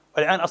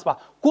 والآن أصبح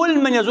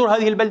كل من يزور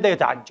هذه البلدة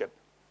يتعجب.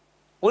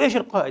 وإيش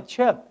القائد؟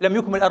 شاب لم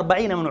يكمل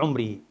 40 من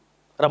عمره.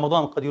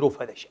 رمضان قد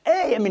يروف هذا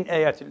آية من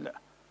آيات الله،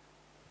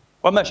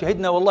 وما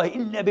شهدنا والله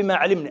إلا بما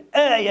علمنا.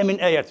 آية من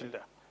آيات الله.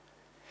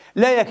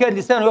 لا يكاد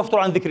لسانه يفطر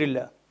عن ذكر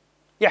الله،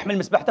 يحمل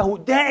مسبحته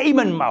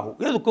دائما معه،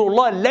 يذكر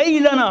الله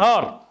ليل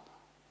نهار.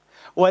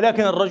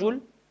 ولكن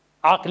الرجل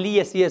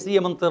عقلية سياسية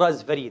من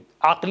طراز فريد،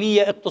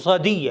 عقلية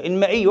اقتصادية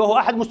إنمائية، وهو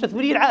أحد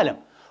مستثمري العالم،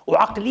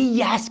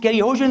 وعقلية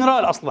عسكرية، هو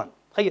جنرال أصلا.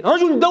 تخيل،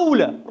 رجل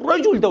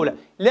دولة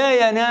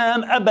لا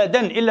ينام أبدا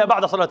إلا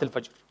بعد صلاة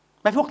الفجر.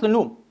 ما في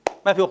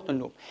وقت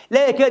للنوم،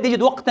 لا يكاد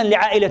يجد وقتا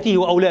لعائلته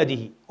وأولاده.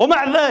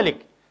 ومع ذلك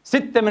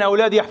 6 من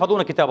أولاده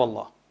يحفظون كتاب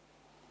الله.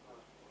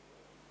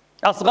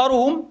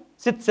 أصغرهم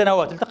 6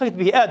 سنوات التقيت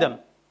به، آدم،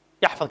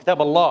 يحفظ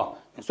كتاب الله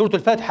من سورة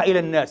الفاتحة إلى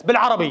الناس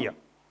بالعربية،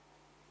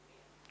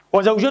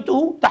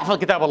 وزوجته تحفظ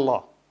كتاب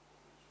الله.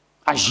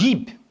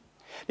 عجيب.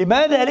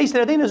 لماذا ليس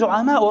لدينا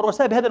زعماء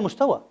ورؤساء بهذا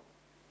المستوى؟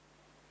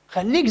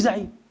 خليك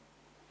زعيم،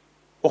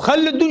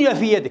 وخلي الدنيا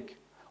في يدك،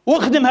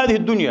 واخدم هذه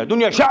الدنيا،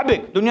 دنيا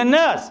شعبك، دنيا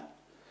الناس،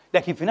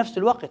 لكن في نفس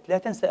الوقت لا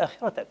تنسى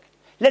آخرتك،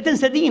 لا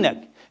تنسى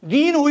دينك.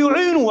 دينه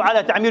يعينه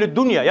على تعمير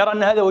الدنيا، يرى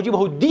أن هذا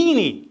واجبه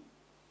الديني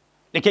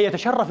لكي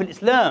يتشرف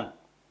الإسلام.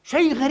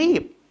 شيء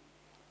غريب.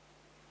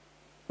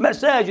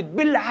 مساجد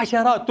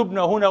بالعشرات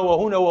تبنى هنا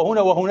وهنا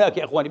وهنا وهناك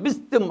يا إخواني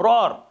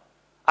باستمرار،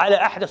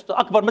 على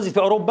أكبر مسجد في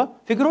أوروبا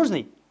في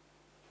غروزني.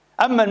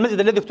 أما المسجد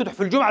الذي افتتح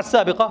في الجمعة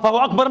السابقة فهو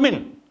أكبر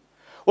منه،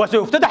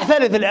 وسيفتتح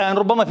ثالث الآن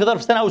ربما في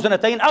ظرف سنة أو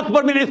سنتين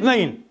أكبر من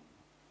الاثنين.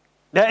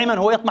 دائما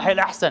هو يطمح إلى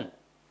الأحسن.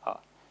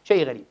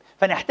 شيء غريب.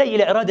 فنحتاج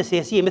إلى إرادة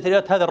سياسية مثل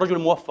هذا الرجل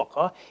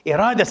الموفق.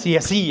 إرادة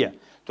سياسية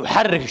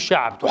تحرك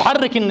الشعب،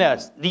 تحرك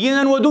الناس،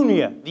 دينا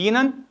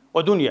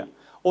ودنيا.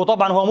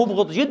 وطبعا هو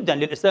مبغض جدا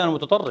للإسلام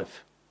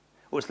المتطرف،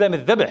 وإسلام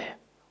الذبح،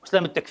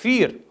 وإسلام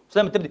التكفير،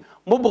 وإسلام التبديل.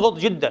 مبغض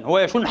جدا، هو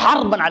يشن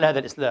حربا على هذا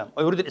الإسلام،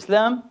 ويريد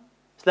الإسلام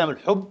إسلام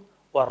الحب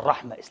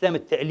والرحمة، إسلام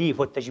التأليف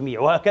والتجميع.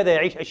 وهكذا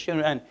يعيش الشيء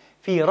الآن،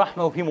 في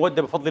رحمة وفي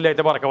مودة بفضل الله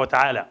تبارك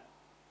وتعالى.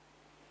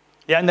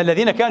 لأن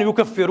الذين كانوا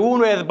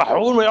يكفرون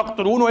ويذبحون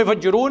ويقتلون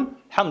ويفجرون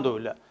الحمد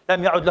لله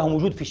لم يعد لهم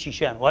وجود في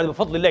الشيشان، وهذا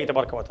بفضل الله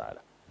تبارك وتعالى.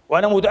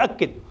 وأنا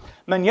متأكد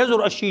من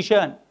يزور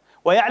الشيشان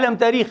ويعلم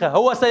تاريخه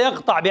هو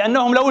سيقطع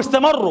بأنهم لو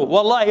استمروا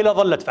والله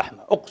لظلت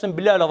فحمة، أقسم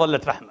بالله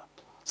لظلت فحمة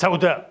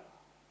سوداء.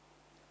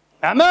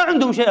 ما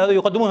عندهم شيء هذا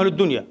يقدمونه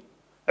للدنيا،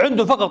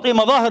 عندهم فقط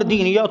مظاهر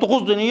دينية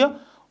وطقوس دينية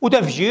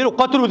وتفجير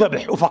وقتل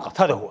وذبح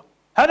وفقط.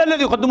 هذا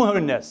الذي يقدمونه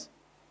للناس،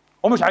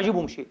 ومش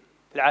عاجبهم شيء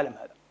في العالم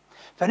هذا.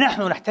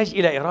 فنحن نحتاج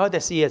إلى إرادة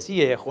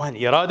سياسية يا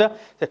إخواني، إرادة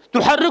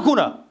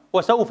تحركنا،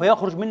 وسوف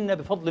يخرج منا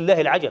بفضل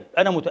الله العجب.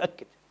 أنا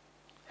متأكد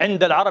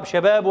عند العرب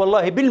شباب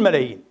والله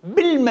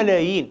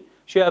بالملايين،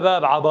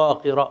 شباب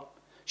عباقرة،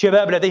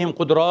 شباب لديهم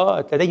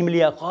قدرات، لديهم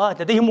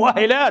لياقات، لديهم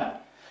مؤهلات،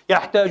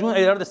 يحتاجون إلى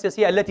الإرادة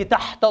السياسية التي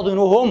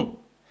تحتضنهم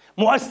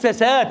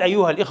مؤسسات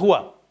أيها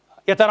الإخوة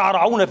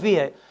يترعرعون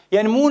فيها،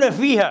 ينمون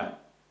فيها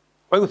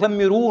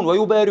ويثمرون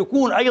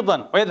ويباركون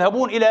أيضا،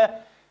 ويذهبون إلى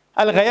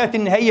الغايات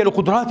النهائية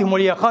لقدراتهم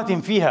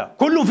ولياقاتهم فيها،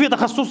 كل في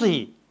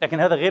تخصصه. لكن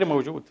هذا غير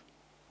موجود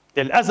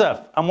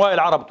للأسف. أموال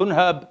العرب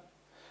تنهب،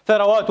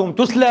 ثرواتهم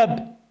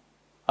تسلب،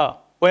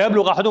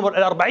 ويبلغ أحدهم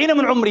 40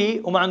 من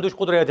عمره وما عندوش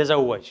قدرة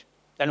يتزوج،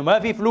 لأنه ما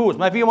في فلوس،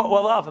 ما في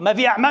وظائف، ما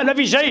في أعمال، ما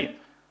في شيء.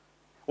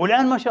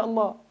 والآن ما شاء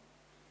الله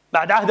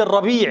بعد عهد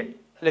الربيع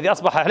الذي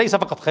أصبح ليس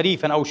فقط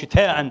خريفا أو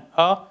شتاء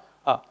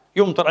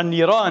يمطر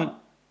النيران،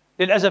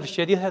 للأسف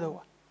الشديد هذا هو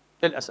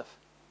للأسف.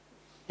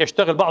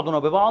 يشتغل بعضنا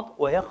ببعض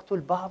ويقتل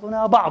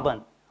بعضنا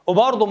بعضا،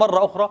 وبرضه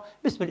مرة أخرى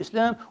باسم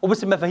الإسلام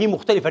وباسم مفاهيم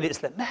مختلفة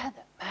للإسلام. ما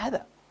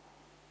هذا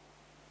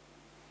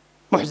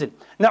محزن.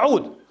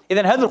 نعود.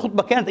 إذن هذه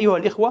الخطبة كانت أيها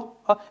الإخوة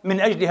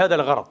من أجل هذا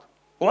الغرض،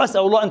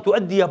 وأسأل الله أن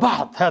تؤدي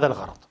بعض هذا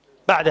الغرض.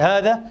 بعد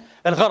هذا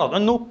الغرض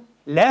أنه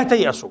لا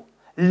تيأسوا،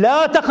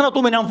 لا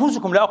تقنطوا من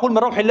أنفسكم، لا أقول من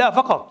روح الله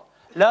فقط،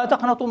 لا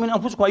تقنطوا من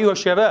أنفسكم أيها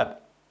الشباب،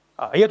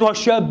 أيتها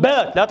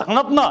الشابات، لا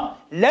تقنطنا،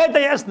 لا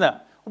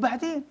تيأسنا.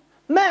 وبعدين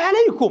ما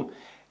عليكم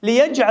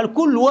ليجعل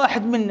كل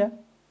واحد منا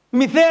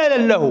مثالا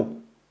له.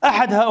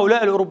 أحد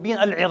هؤلاء الأوروبيين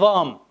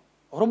العظام،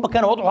 أوروبا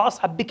كان وضعها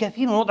أصعب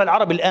بكثير من وضع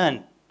العرب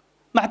الآن.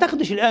 ما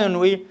أعتقدش الآن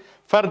أنه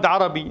فرد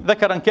عربي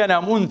ذكرا كان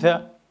أم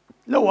أنثى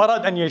لو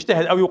أراد أن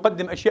يجتهد أو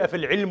يقدم أشياء في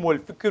العلم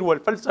والفكر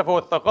والفلسفة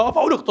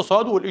والثقافة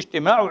والاقتصاد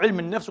والاجتماع وعلم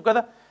النفس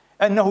وكذا،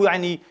 أنه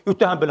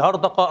يتهم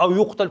بالهرطقة أو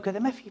يقتل كذا.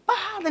 ما في.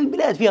 بعض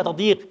البلاد فيها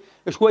تضييق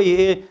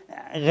شوي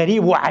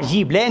غريب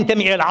وعجيب، لا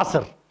ينتمي إلى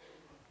العصر،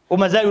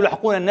 وما زالوا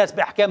يلحقون الناس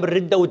بأحكام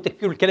الردة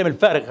والتكفير والكلام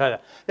الفارغ هذا.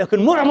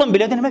 لكن معظم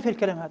بلادنا ما في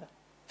الكلام هذا،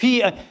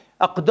 في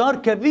أقدار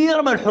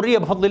كبيرة من الحرية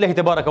بفضل الله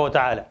تبارك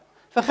وتعالى.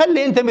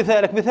 فخلي أنت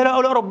مثالك مثال هؤلاء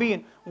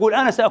الأوروبيين، قول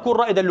أنا سأكون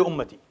رائدا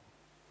لأمتي.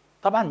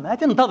 طبعا ما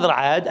تنتظر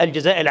عاد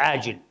الجزاء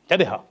العاجل،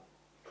 انتبه،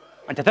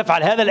 أنت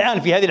تفعل هذا الآن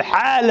في هذه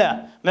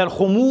الحالة من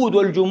الخمود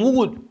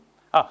والجمود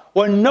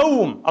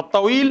والنوم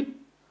الطويل،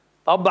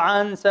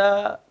 طبعا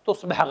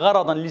ستصبح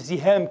غرضا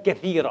لسهام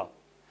كثيرة،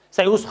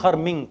 سيسخر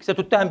منك،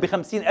 ستتهم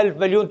ب50,000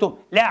 مليون تهم.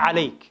 لا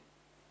عليك،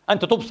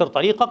 أنت تبصر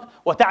طريقك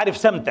وتعرف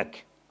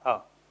سمتك.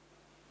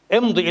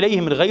 امضي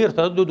إليه من غير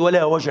تردد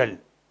ولا وجل،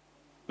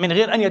 من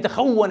غير أن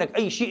يتخونك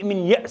أي شيء من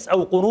يأس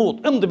أو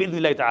قنوط. امضي بإذن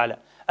الله تعالى،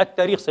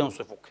 التاريخ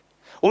سينصفك.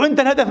 وأنت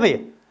الهدف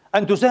إيه؟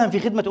 أن تساهم في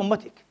خدمة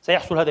أمتك،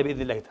 سيحصل هذا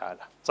بإذن الله تعالى.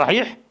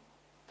 صحيح؟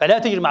 فلا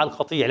تجري مع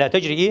القطيع، لا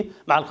تجري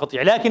مع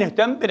القطيع، لكن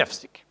اهتم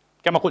بنفسك.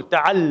 كما قلت،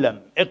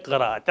 تعلم،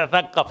 اقرأ،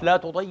 تثقف، لا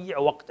تضيع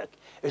وقتك،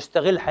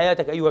 استغل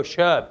حياتك أيها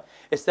الشاب،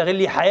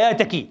 استغلي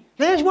حياتك.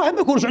 ليش واحد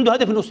ما يكونش عنده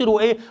هدف إنه يصير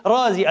هو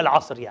رازي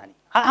العصر، يعني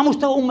على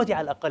مستوى أمتي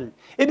على الأقل،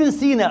 ابن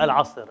سينا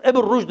العصر، ابن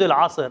رشد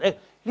العصر.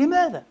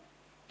 لماذا؟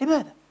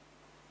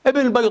 ابن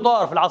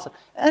البيضار في العصر.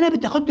 أنا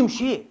بدي أقدم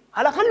شيء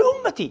على الأقل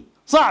أمتي.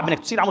 صعب إنك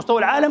تصير على مستوى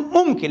العالم،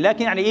 ممكن،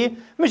 لكن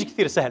مش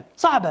كثير سهل،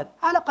 صعب هذا،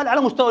 على الأقل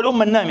على مستوى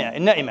الأمة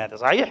النائمة هذا.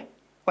 صحيح؟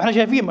 وإحنا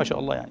شايفين ما شاء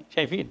الله،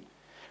 شايفين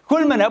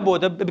كل من هب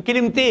ودب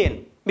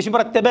بكلمتين مش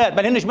مرتبات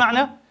ما لهنش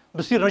معنى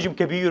بصير نجم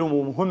كبير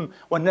ومهم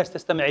والناس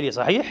تستمع إليه.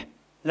 صحيح؟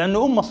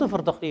 لأنه أمة صفر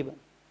تقريبا،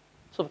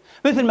 صفر،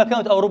 مثل ما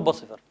كانت أوروبا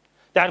صفر.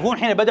 تعرفون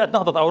حين بدأت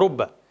نهضة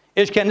أوروبا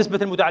إيش كان نسبة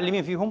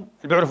المتعلمين فيهم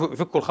اللي بيعرفوا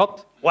يفكوا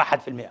الخط؟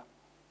 1%،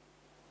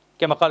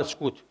 كما قال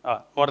سكوت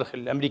المؤرخ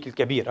الأمريكي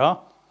الكبير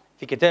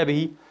في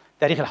كتابه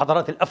تاريخ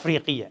الحضارات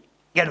الأفريقية،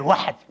 قال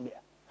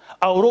 1%.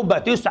 أوروبا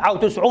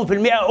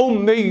 99%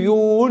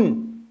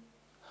 أميون.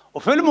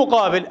 وفي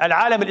المقابل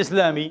العالم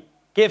الإسلامي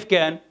كيف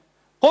كان؟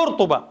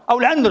 قرطبة أو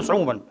الأندلس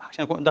عموما،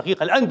 عشان نكون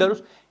دقيق،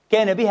 الأندلس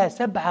كان بها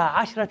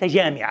 17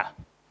 جامعة.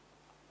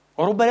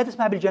 أوروبا لا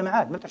تسمع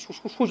بالجامعات، ما بتعرف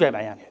شو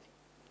جامعة يعني، هذه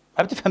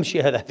ما بتفهم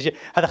شيء. هذا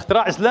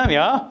اختراع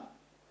إسلامي.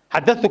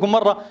 حدثتكم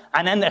مرة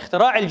عن أن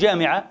اختراع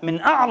الجامعة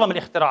من أعظم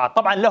الاختراعات.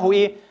 طبعا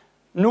له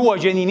نوى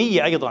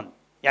جنينية أيضا،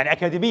 يعني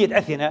أكاديمية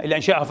أثينا اللي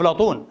أنشأها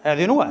أفلاطون،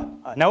 هذه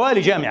نواة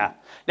لجامعة.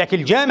 لكن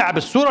الجامعة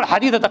بالصورة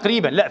الحديثة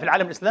تقريبا لا، في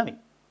العالم الإسلامي.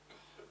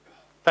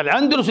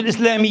 فالأندلس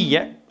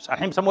الإسلامية،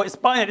 الحين بسموها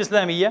إسبانيا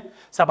الإسلامية،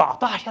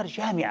 17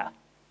 جامعة.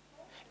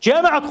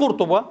 جامعة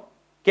قرطبة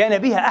كان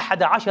بها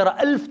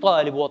 11,000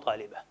 طالب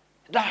وطالبة،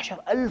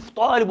 11,000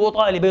 طالب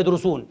وطالبة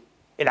يدرسون.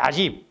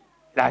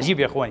 العجيب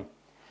يا إخواني،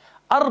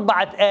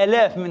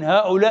 4,000 من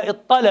هؤلاء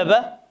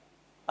الطلبة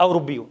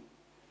أوروبيون.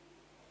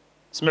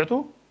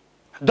 سمعتوا؟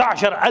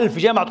 11,000 في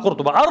جامعة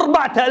قرطبة،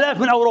 4,000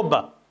 من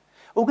أوروبا.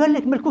 وقال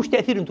لك ملكوش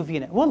تأثير أنتم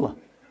فينا، والله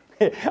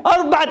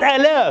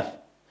 4,000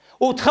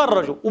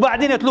 وتخرجوا،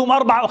 وبعدين يتلوهم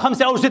 4 أو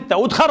 5 أو 6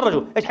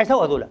 وتخرجوا. إيش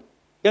حيسووا هذولا؟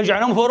 يرجعوا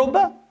يناموا في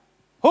أوروبا؟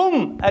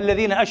 هم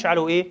الذين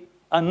أشعلوا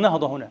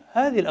النهضة هنا.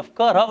 هذه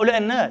الأفكار، هؤلاء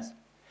الناس.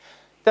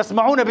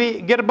 تسمعون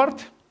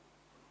بجيربرت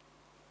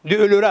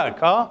دي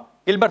أوليراك،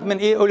 جيلبرت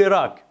من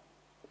أوليراك،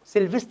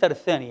 سيلفستر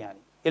الثاني، يعني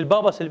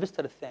البابا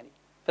سيلفستر الثاني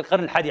في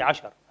القرن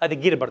 11. هذا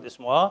جيلبرت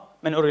اسمه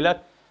من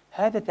أوليراك.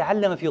 هذا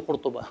تعلم في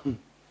قرطبة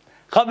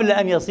قبل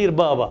أن يصير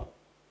بابا.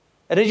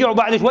 رجعوا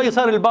بعد شوي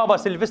صار البابا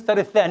سيلفستر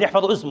الثاني،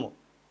 يحفظوا اسمه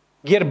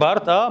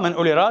جيربرت من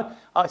أوليراك،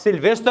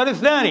 سيلفستر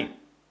الثاني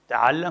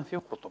تعلم في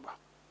قرطبة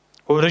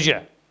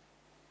ورجع.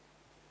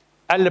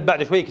 ألف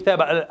بعد شوي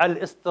كتاب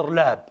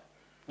الاسترلاب،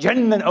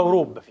 جنن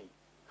أوروبا فيه.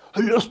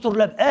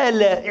 الاسترلاب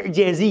آلة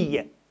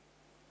إعجازية،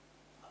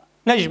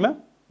 نجمة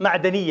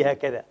معدنية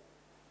هكذا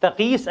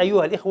تقيس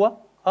أيها الإخوة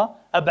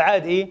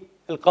أبعاد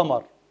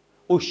القمر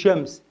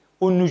والشمس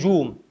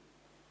والنجوم،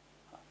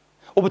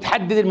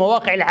 وبتحدد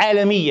المواقع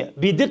العالمية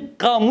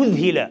بدقة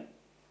مذهلة،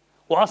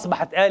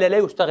 وأصبحت آلة لا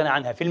يستغنى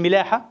عنها في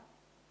الملاحة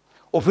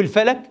وفي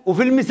الفلك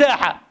وفي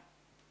المساحة.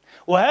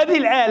 وهذه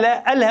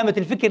الآلة ألهمت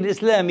الفكر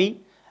الإسلامي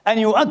أن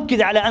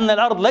يؤكد على أن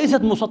الأرض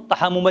ليست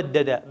مسطحة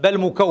ممددة بل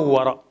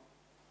مكورة،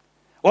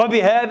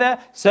 وبهذا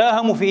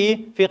ساهموا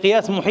في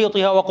قياس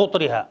محيطها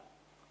وقطرها.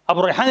 أبو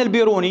الريحان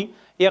البيروني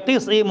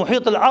يقيس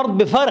محيط الأرض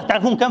بفارق،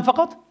 تعرفون كم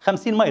فقط؟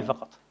 50 ميل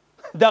فقط.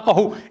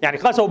 دقه يعني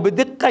قاسه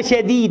بدقة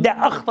شديدة،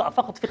 أخطأ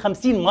فقط في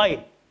 50 ميل.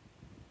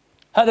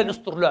 هذا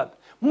الاسترلاب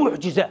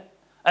معجزة.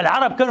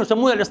 العرب كانوا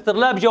يسمون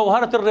الاسترلاب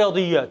جوهرة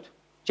الرياضيات.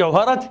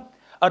 جوهرة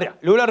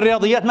لولا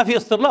الرياضيات ما في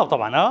استرلاب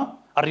طبعا.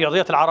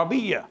 الرياضيات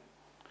العربية،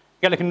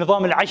 قال لك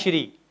النظام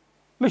العشري،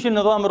 مش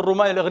النظام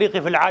الروماني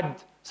الإغريقي في العد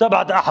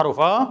 7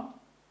 أحرف.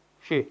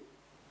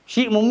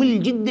 شيء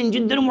ممل جدا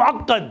جدا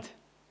ومعقد.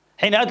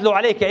 حين أتلو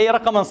عليك أي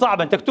رقما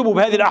صعبا تكتبه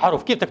بهذه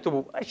الأحرف، كيف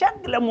تكتبه؟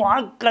 شكله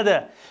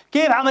معقدة.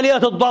 كيف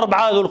عمليات الضرب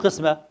عاد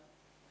والقسمة؟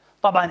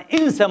 طبعا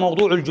انسى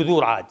موضوع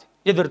الجذور، عاد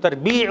جذر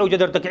تربيعي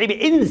وجذر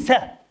تكعيبي، انسى،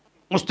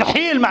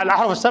 مستحيل مع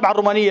الأحرف ال7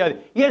 الرومانية هذه،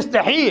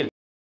 يستحيل.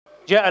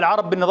 جاء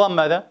العرب بالنظام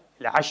ماذا؟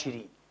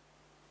 العشري.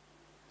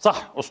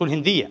 صح، أصول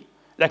هندية،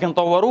 لكن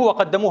طوروه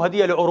وقدموه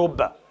هدية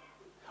لأوروبا،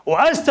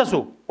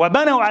 وأسسوا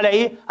وبنوا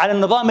على على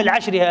النظام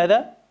العشري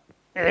هذا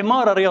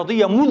عمارة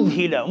رياضية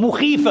مذهلة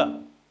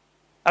مخيفة.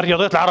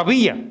 الرياضيات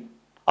العربية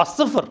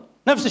الصفر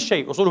نفس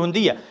الشيء، أصول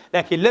هندية،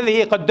 لكن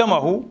الذي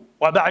قدمه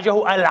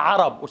وبعجه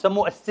العرب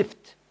وسموه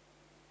السفت،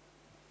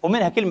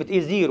 ومنها كلمة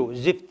زيرو،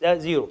 زفت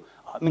زيرو،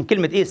 من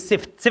كلمة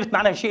السفت. سفت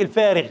معناها الشيء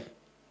الفارغ،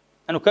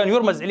 أنه كان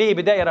يرمز إليه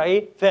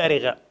بدائرة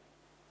فارغة،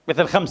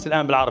 مثل 5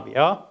 الآن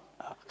بالعربي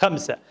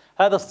 5،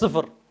 هذا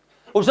الصفر،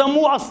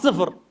 وسموه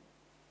الصفر.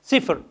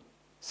 صفر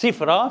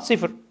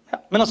صفر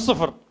من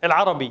الصفر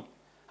العربي،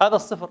 هذا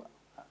الصفر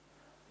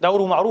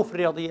دوره معروف في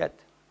الرياضيات.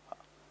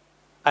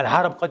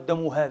 العرب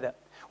قدموا هذا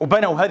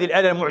وبنوا هذه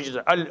الآلة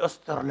المعجزة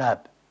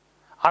الاسترلاب.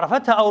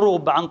 عرفتها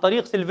أوروبا عن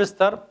طريق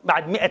سيلفستر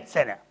بعد 100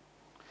 سنة.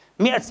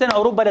 100 سنة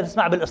أوروبا لا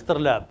تسمع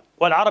بالاسترلاب،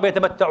 والعرب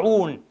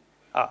يتمتعون.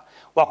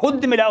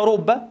 وقدم إلى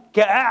أوروبا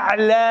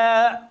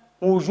كأعلى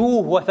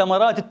وجوه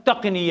وثمرات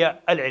التقنية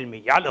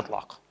العلمية على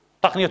الإطلاق،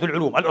 تقنية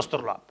العلوم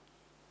الاسترلاب.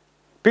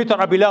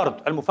 بيتر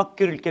أبيلارد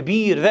المفكر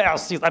الكبير ذائع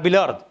الصيت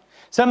أبيلارد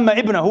سمى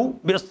ابنه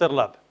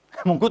باسترلاب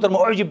من كثر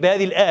ما أعجب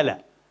بهذه الآلة،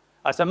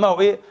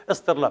 سماه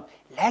استرلاب.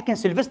 لكن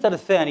سيلفستر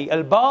الثاني،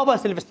 البابا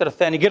سيلفستر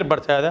الثاني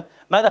جربرت هذا،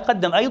 ماذا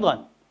قدم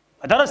أيضا؟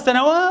 درس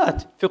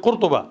سنوات في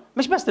قرطبة،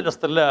 مش بس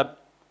الاسترلاب،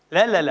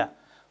 لا،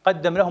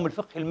 قدم لهم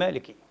الفقه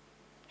المالكي.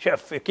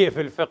 شاف كيف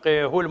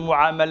الفقه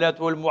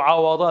والمعاملات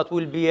والمعاوضات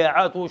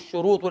والبياعات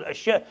والشروط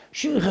والأشياء،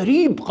 شيء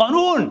غريب.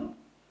 قانون،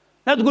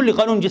 لا تقول لي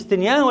قانون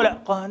جستنيان، ولا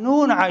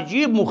قانون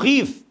عجيب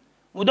مخيف،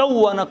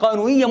 مدونة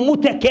قانونية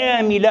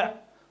متكاملة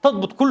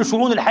تضبط كل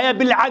شؤون الحياة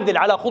بالعدل،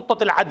 على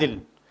خطة العدل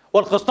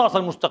والقسطاس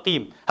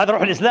المستقيم. هذا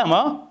روح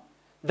الإسلام.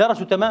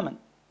 درسوا تماما،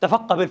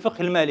 تفقه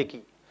بالفقه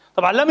المالكي.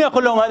 طبعا لم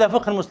يقل لهم هذا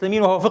فقه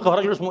المسلمين وهو فقه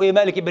رجل اسمه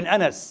مالك بن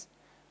أنس،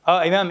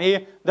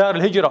 إمام دار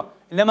الهجرة،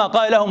 إنما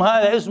قال لهم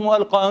هذا اسمه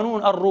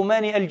القانون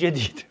الروماني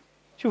الجديد.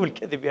 شوف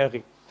الكذب يا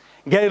أخي،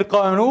 قال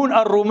القانون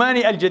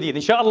الروماني الجديد.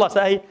 إن شاء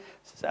الله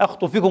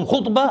سأخطب فيكم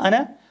خطبة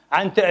أنا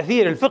عن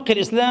تأثير الفقه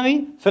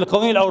الإسلامي في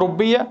القوانين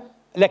الأوروبية،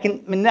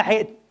 لكن من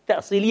ناحية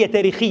تأصيلية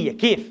تاريخية.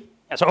 كيف؟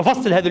 يعني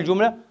سأفصل هذه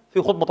الجملة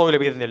في خطبة طويلة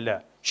بإذن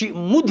الله. شيء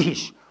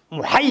مدهش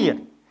محير،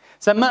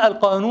 سماه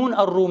القانون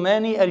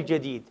الروماني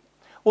الجديد،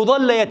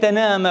 وظل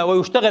يتنامى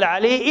ويشتغل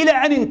عليه إلى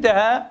أن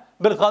انتهى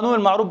بالقانون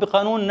المعروف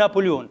بقانون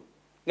نابليون.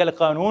 قال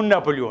قانون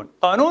نابليون،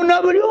 قانون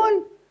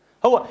نابليون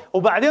هو،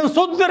 وبعدين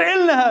صدر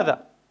إلنا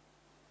هذا.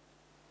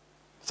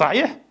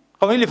 صحيح؟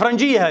 قوانين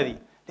الفرنجية هذه.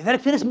 لذلك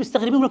في ناس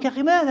مستغربين يقول لك يا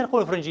أخي ماذا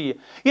القوانين الفرنجية؟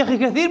 يا أخي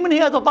كثير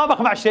منها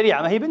يتطابق مع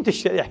الشريعة. ما هي بنت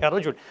الشريعة يا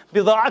رجل،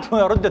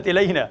 بضاعتنا ردت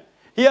إلينا،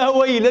 يا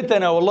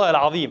ويلتنا والله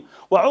العظيم.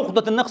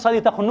 وعقدة النقص هذه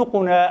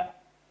تخنقنا،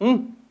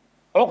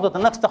 عقدة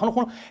النقص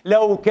تخنقنا.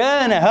 لو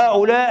كان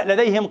هؤلاء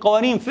لديهم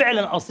قوانين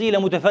فعلا أصيلة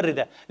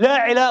متفردة لا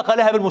علاقة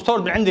لها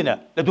بالمستورد من عندنا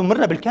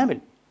لدمرنا بالكامل،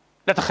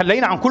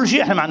 لتخلينا عن كل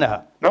شيء احنا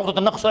معناها بعقدة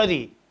النقص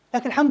هذه.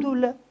 لكن الحمد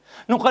لله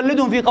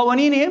نقلدهم في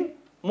قوانينهم.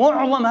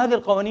 معظم هذه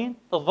القوانين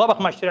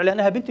تتطابق مع الشريعة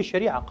لأنها بنت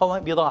الشريعة.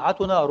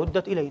 بضاعتنا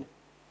ردت إلينا،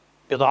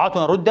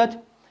 بضاعتنا ردت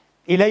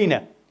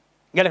إلينا.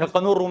 قال لك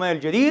القانون الروماني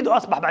الجديد،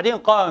 وأصبح بعدين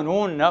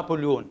قانون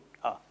نابليون.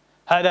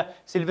 هذا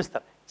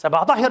سيلفستر.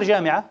 17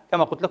 جامعة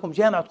كما قلت لكم،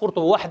 جامعة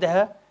قرطبة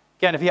وحدها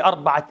كان فيها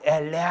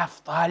 4000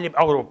 طالب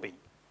أوروبي.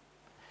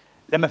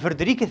 لما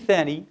فردريك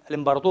الثاني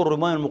الإمبراطور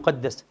الروماني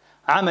المقدس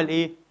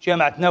عمل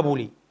جامعة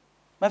نابولي،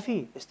 ما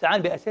فيه،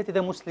 استعان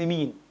بأساتذة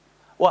مسلمين،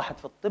 واحد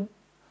في الطب،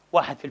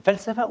 واحد في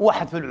الفلسفة،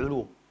 واحد في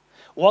العلوم.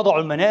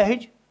 وضعوا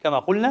المناهج كما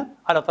قلنا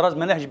على طراز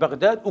مناهج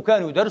بغداد،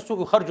 وكانوا يدرسوا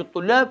ويخرجوا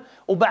الطلاب،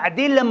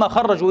 وبعدين لما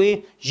خرجوا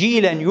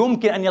جيلا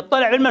يمكن أن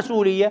يطلع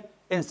بالمسؤولية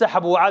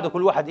انسحبوا وعادوا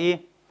كل واحد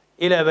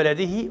إلى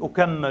بلده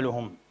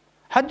وكملهم.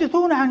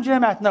 حدثونا عن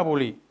جامعة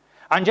نابولي،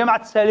 عن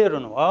جامعة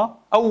ساليرنو،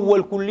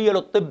 أول كلية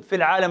للطب في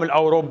العالم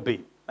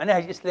الأوروبي،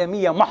 مناهج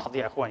إسلامية محض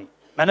يا أخواني،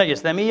 مناهج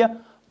إسلامية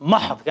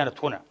محض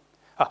كانت هنا.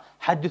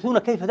 حدثونا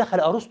كيف دخل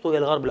أرسطو إلى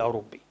الغرب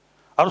الأوروبي.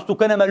 أرسطو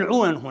كان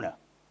ملعونا هنا،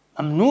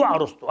 ممنوع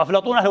أرسطو.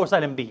 أفلاطون أهلا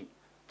وسهلا به،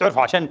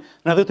 تعرفوا عشان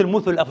نظرية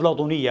المثل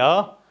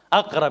الأفلاطونية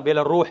أقرب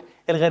إلى الروح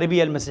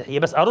الغربية المسيحية،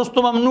 بس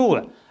أرسطو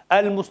ممنوع.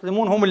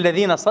 المسلمون هم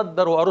الذين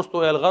صدروا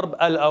أرسطو إلى الغرب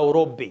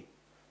الأوروبي.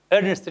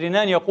 إرنست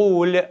رينان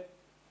يقول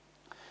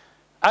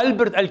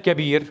ألبرت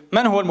الكبير،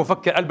 من هو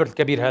المفكر ألبرت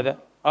الكبير هذا؟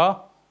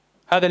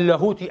 هذا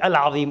اللاهوتي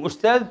العظيم،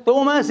 أستاذ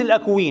توماس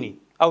الأكويني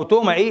أو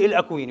توما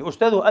الأكويني،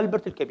 أستاذه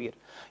ألبرت الكبير،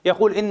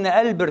 يقول إن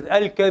ألبرت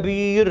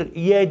الكبير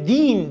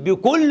يدين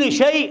بكل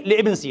شيء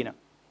لابن سينا،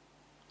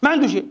 ما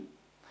عنده شيء.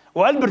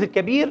 وألبرت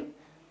الكبير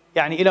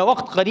يعني إلى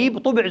وقت قريب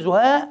طبع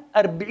زهاء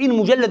 40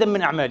 مجلدا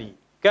من أعماله،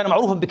 كان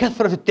معروفا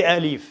بكثرة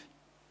التآليف.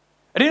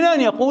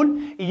 رينان يقول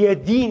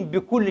يدين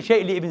بكل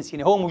شيء لابن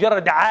سينا، هو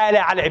مجرد عالة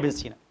على ابن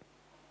سينا،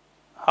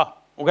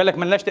 وقال لك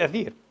ملناش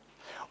تأثير.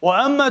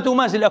 وأما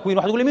توماس الأكويني،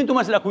 واحد يقول لي مين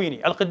توماس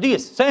الأكويني؟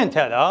 القديس سينت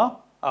هذا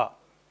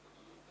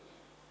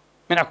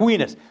من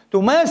أكوينس.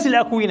 توماس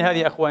الأكويني هذه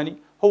يا أخواني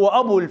هو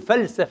أبو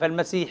الفلسفة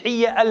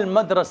المسيحية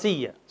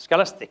المدرسية،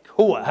 سكالاستيك،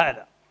 هو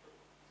هذا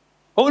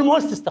هو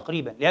المؤسس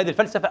تقريبا لهذه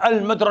الفلسفة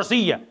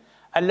المدرسية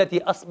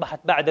التي أصبحت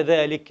بعد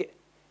ذلك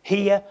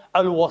هي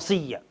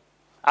الوصية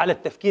على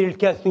التفكير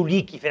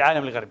الكاثوليكي في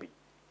العالم الغربي.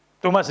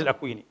 توماس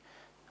الأكويني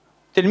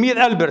تلميذ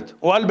ألبرت،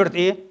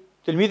 وألبرت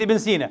تلميذ ابن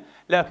سينا،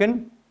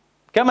 لكن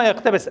كما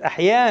يقتبس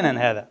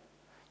أحيانا هذا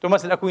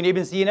توماس الأكويني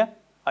ابن سينا،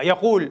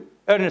 يقول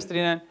إرنست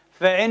رينان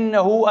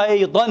فإنه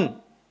أيضا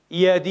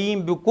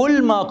يدين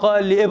بكل ما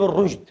قال لابن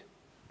رشد.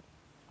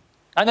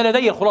 أنا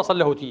لدي الخلاصة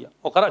اللاهوتية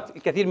وقرأت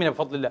الكثير منها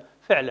بفضل الله.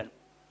 فعلا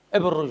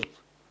ابن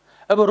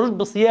رشد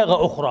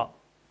بصياغة أخرى،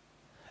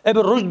 ابن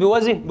رشد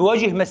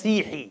بوجه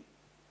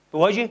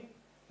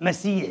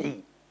مسيحي.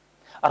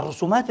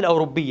 الرسومات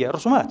الأوروبية،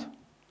 الرسومات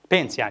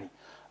بينس يعني،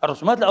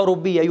 الرسومات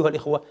الأوروبية أيها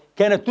الإخوة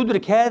كانت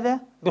تدرك هذا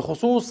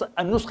بخصوص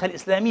النسخة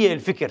الإسلامية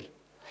للفكر.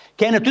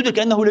 كانت تدرك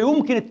أنه لا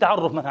يمكن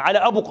التعرف مثلا على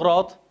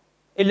أبوقراط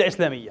إلا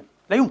إسلاميا،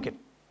 لا يمكن،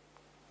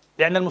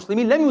 لأن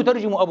المسلمين لم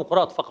يترجموا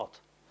أبوقراط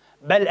فقط،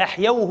 بل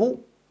أحيوه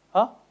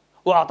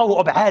وأعطوه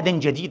أبعادا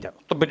جديدة،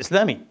 الطب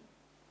الإسلامي.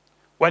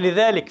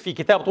 ولذلك في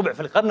كتاب طبع في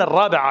القرن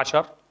الرابع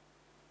عشر،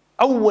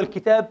 أول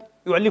كتاب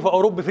يؤلفه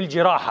أوروبي في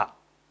الجراحة،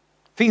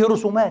 فيه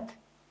رسومات.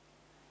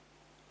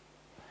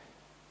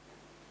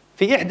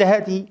 في إحدى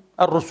هذه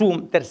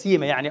الرسوم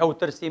ترسيمة يعني أو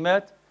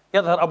الترسيمات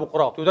يظهر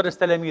أبوقراط يدرس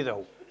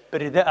تلاميذه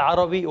برداء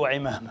عربي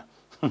وعمامة.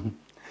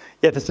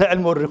 يتساءل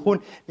المؤرخون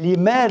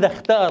لماذا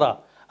اختار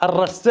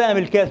الرسام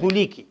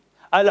الكاثوليكي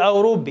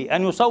الأوروبي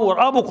أن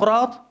يصور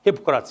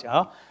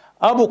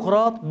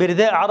أبوقراط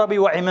برداء عربي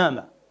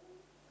وعمامة،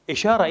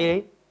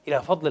 إشارة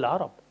إلى فضل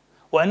العرب،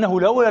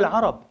 وأنه لولا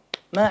العرب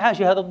ما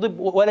عاش هذا الطب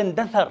ولا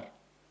اندثر.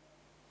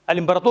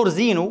 الإمبراطور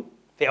زينو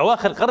في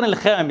أواخر القرن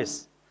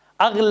الخامس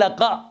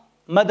أغلق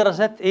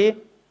مدرسة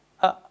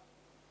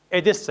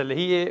إديسا اللي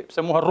هي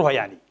بسموها الرها،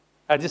 يعني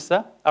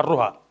أديسا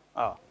الرها،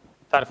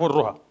 تعرفون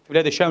الرها في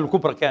بلاد الشام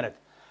الكبرى كانت.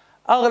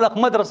 أغلق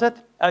مدرسة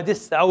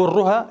أديسا أو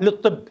الرها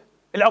للطب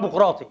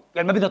الأبوقراطي،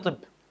 قال ما بدنا طب،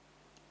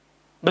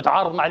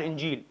 بتعارض مع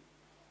الإنجيل.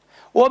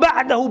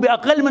 وبعده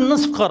بأقل من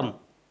نصف قرن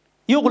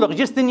يغلق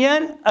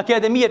جستنيان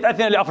أكاديمية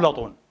أثينا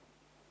لأفلاطون،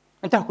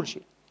 انتهى كل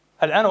شيء.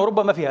 الآن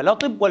أوروبا ما فيها لا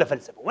طب ولا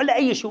فلسفة ولا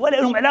أي شيء، ولا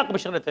لهم علاقة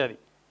بالشغلات هذه.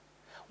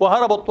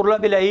 وهرب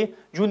الطلاب إلى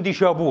جندي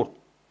شابور،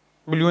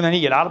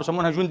 باليونانية العرب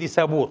يسمونها جندي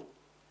سابور،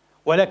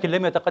 ولكن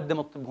لم يتقدم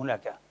الطب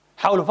هناك،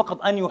 حاولوا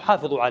فقط أن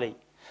يحافظوا عليه.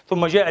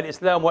 ثم جاء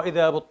الإسلام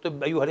وإذا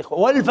بالطب أيها الإخوة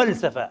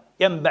والفلسفة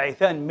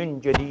ينبعثان من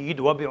جديد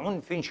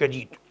وبعنف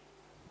شديد.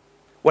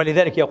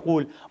 ولذلك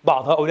يقول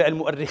بعض هؤلاء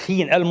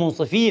المؤرخين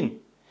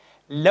المنصفين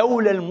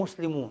لولا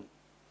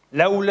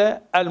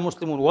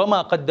المسلمون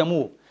وما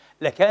قدموه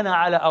لكان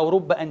على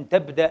أوروبا أن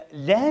تبدأ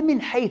لا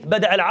من حيث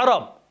بدأ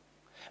العرب،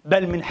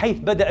 بل من حيث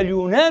بدأ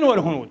اليونان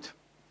والهنود،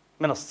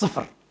 من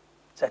الصفر.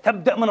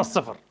 ستبدأ من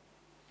الصفر.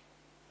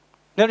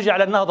 نرجع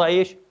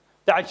للنهضة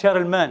بتاعت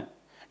شارلمان.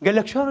 قال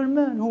لك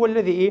شارلمان هو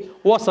الذي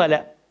وصل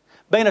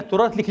بين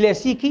التراث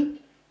الكلاسيكي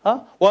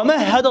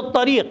ومهد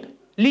الطريق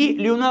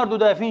لليوناردو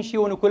دافنشي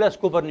ونيكولاس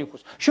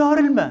كوبرنيكوس.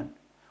 شارلمان.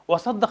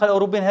 وصدق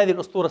الأوروبيين هذه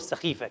الأسطورة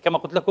السخيفة كما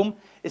قلت لكم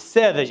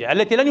الساذجة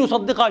التي لن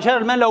يصدقها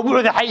شارلمان لو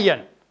بعث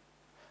حيا.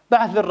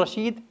 بعث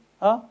للرشيد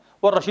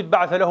والرشيد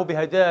بعث له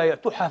بهدايا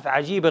تحف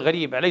عجيبة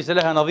غريبة ليس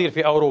لها نظير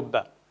في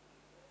أوروبا.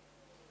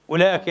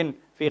 ولكن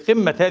في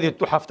قمة هذه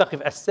التحف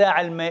تقف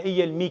الساعة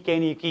المائية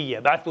الميكانيكية،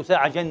 بعث له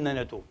ساعة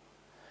جننته،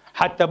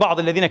 حتى بعض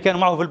الذين كانوا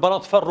معه في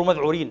البلاط فروا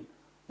مذعورين،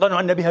 ظنوا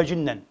أن بها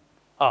جنا.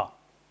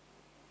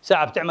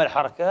 ساعة بتعمل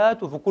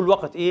حركات، وفي كل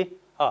وقت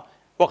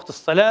وقت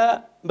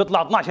الصلاة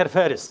بيطلع 12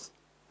 فارس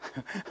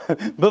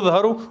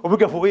بيظهروا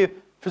وبيقفوا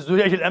في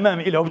الزجاج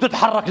الأمامي إلها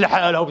وبتتحرك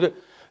لحالها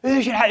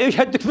ايش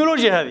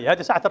هالتكنولوجيا هذه؟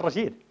 هذه ساعة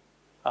الرشيد.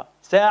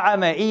 ساعة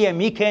مائية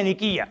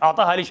ميكانيكية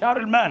أعطاها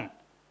لشارلمان.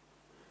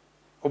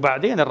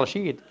 وبعدين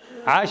الرشيد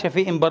عاش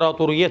في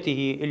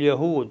إمبراطوريته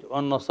اليهود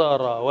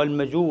والنصارى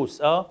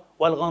والمجوس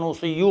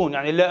والغنوصيون،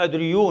 يعني اللا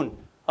أدريون،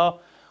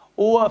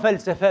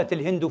 وفلسفات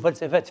الهند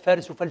وفلسفات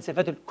فارس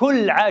وفلسفات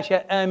الكل عاش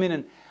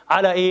آمنا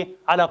على إيه؟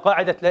 على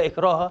قاعدة لا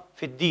إكراه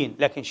في الدين.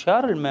 لكن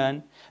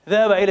شارلمان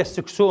ذهب إلى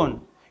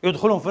السكسون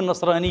يدخلهم في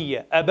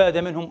النصرانية، أباد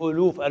منهم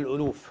ألوف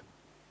الألوف.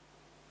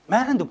 ما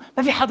عندهم،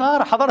 ما في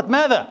حضارة. حضارة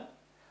ماذا؟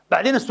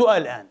 بعدين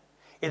السؤال الآن،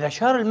 إذا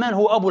شارلمان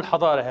هو أبو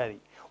الحضارة هذه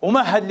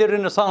ومهد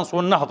للرنسانس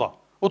والنهضة،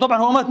 وطبعا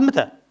هو مات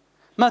متى؟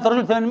 مات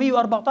رجل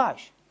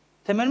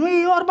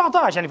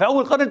 814 يعني في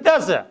أول القرن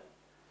التاسع.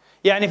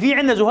 يعني في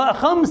عندنا زهاء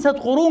 5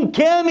 قرون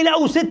كاملة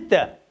أو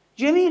 6.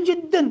 جميل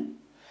جدا.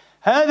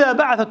 هذا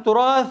بعث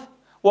التراث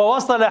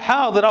ووصل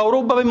حاضر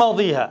أوروبا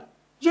بماضيها.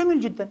 جميل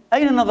جدا.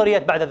 أين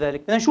النظريات بعد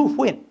ذلك؟ بدنا نشوف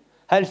وين.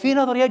 هل في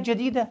نظريات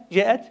جديدة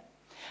جاءت؟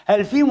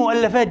 هل في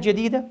مؤلفات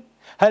جديدة؟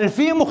 هل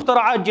في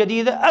مخترعات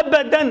جديدة؟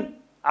 أبدا.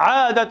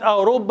 عادت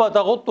أوروبا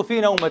تغط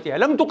في نومتها،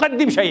 لم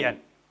تقدم شيئا.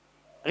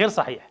 غير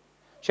صحيح.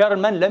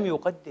 شارلمان لم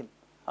يقدم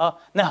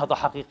نهضة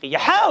حقيقية.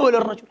 حاول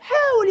الرجل،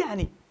 حاول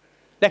يعني،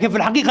 لكن في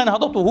الحقيقة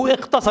نهضته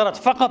اقتصرت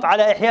فقط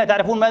على إحياء،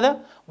 تعرفون ماذا؟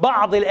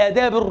 بعض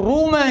الآداب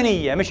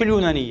الرومانية مش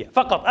اليونانية،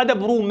 فقط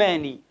أدب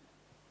روماني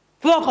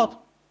فقط.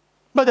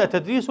 بدأ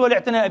التدريس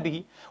والاعتناء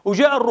به،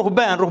 وجاء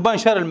رهبان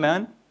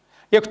شارلمان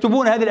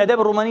يكتبون هذه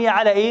الآداب الرومانية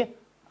على إيه؟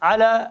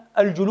 على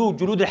الجلود،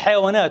 جلود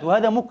الحيوانات،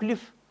 وهذا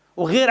مكلف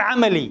وغير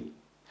عملي.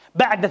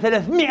 بعد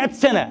 300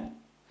 سنة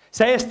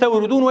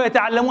سيستوردون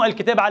ويتعلمون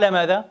الكتاب على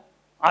ماذا؟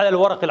 على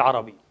الورق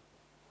العربي.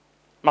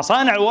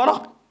 مصانع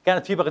الورق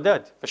كانت في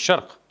بغداد في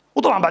الشرق،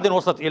 وطبعا بعدين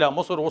وصلت إلى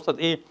مصر ووصلت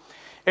إيه؟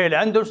 إلى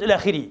الأندلس إلى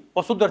آخره،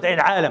 وصدرت إلى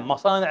العالم.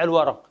 مصانع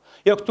الورق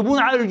يكتبون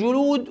على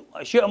الجلود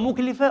أشياء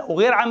مكلفة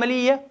وغير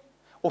عملية.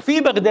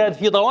 وفي بغداد،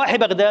 في ضواحي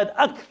بغداد،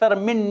 أكثر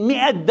من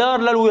 100 دار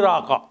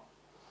للوراقة.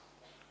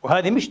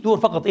 وهذه مش دور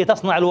فقط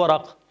تصنع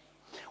الورق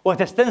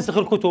وتستنسخ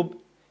الكتب،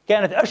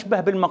 كانت أشبه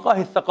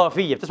بالمقاهي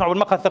الثقافية. بتسمعوا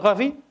بالمقهى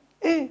الثقافي؟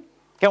 إيه،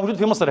 كان موجود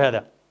في مصر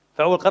هذا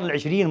في أول القرن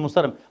العشرين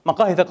المنصرم،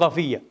 مقاهي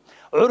ثقافية.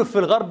 عرف في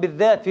الغرب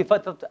بالذات في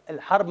فترة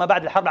الحرب ما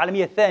بعد الحرب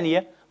العالمية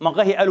الثانية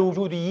مقاهي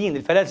الوجوديين،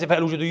 الفلاسفة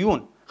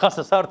الوجوديون،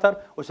 خاصة سارتر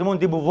وسيمون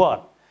دي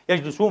بوفوار،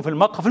 يجلسون في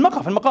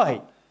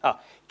المقاهي.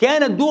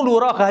 كانت دور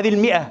الوراقة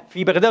هذه 100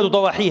 في بغداد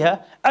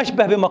وضواحيها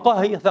أشبه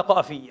بمقاهي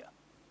ثقافية.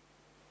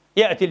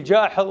 يأتي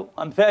الجاحظ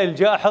أمثال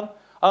الجاحظ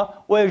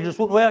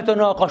ويجلسون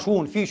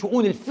ويتناقشون في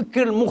شؤون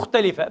الفكر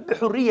المختلفة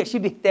بحرية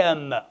شبه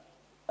تامة،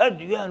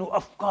 أديان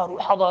وأفكار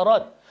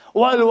وحضارات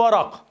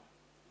والورق.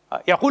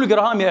 يقول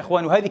إبراهيم يا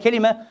إخوان، وهذه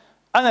كلمة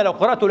أنا لو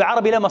قرأت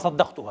العربي لما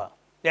صدقتها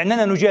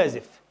لأننا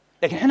نجازف،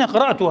 لكن حين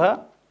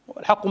قرأتها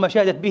والحق ما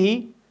شهدت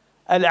به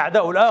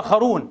الأعداء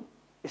الآخرون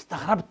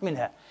استغربت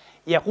منها.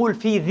 يقول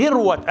في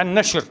ذروة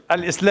النشر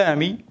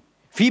الإسلامي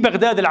في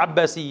بغداد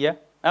العباسية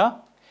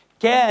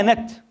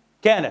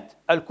كانت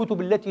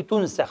الكتب التي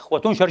تنسخ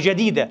وتنشر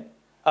جديدة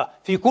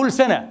في كل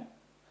سنة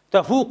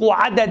تفوق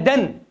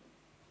عددا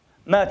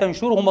ما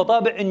تنشره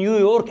مطابع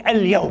نيويورك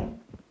اليوم.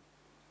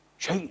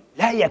 شيء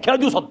لا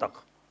يكاد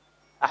يصدق.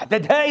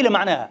 أعداد هائلة،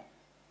 معناها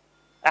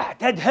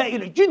أعداد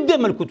هائلة جدا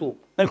من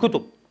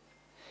الكتب.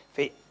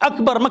 في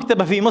أكبر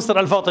مكتبة في مصر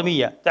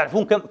الفاطمية،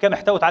 تعرفون كم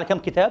احتوت على كم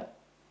كتاب؟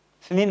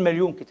 2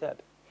 مليون كتاب،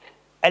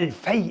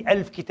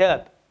 2000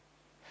 كتاب.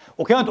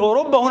 وكانت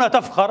أوروبا هنا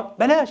تفخر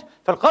بلاش.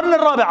 في القرن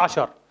الرابع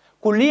عشر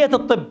كلية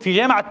الطب في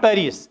جامعة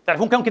باريس،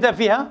 تعرفون كم كتاب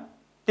فيها؟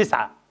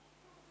 9.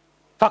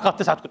 فقط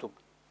 9 كتب.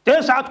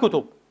 9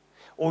 كتب.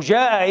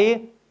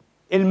 وجاء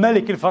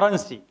الملك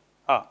الفرنسي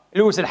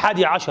لويس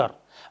ال11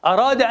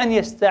 أراد أن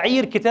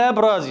يستعير كتاب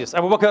رازيوس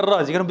أبو بكر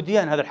الرازي. قالوا بدي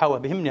هذا الحوا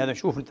بهمني، هذا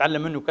نشوف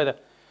نتعلم منه كذا.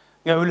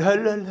 قالوا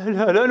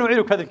لا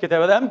نعيرك هذا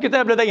الكتاب، هذا أهم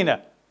كتاب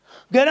لدينا.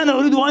 قال أنا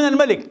أريد وأنا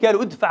الملك.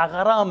 قالوا ادفع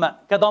غرامة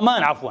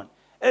كضمان، عفوا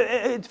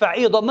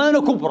ادفع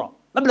ضمانة كبرى،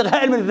 مبلغ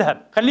هائل من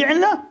الذهب، خليه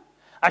عندنا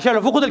عشان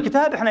لو فقد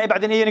الكتاب احنا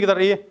بعدين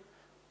نقدر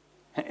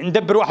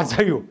ندبر واحد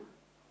زيه.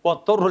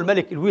 واضطر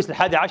الملك لويس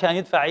ال11 أن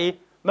يدفع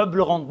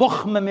مبلغا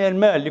ضخما من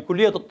المال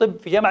لكلية الطب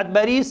في جامعة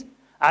باريس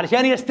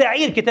علشان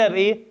يستعير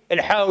كتاب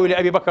الحاوي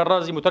لأبي بكر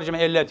الرازي مترجم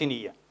إلى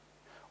اللاتينية.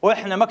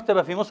 وإحنا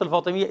مكتبة في مصر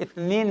الفاطمية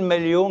 2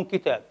 مليون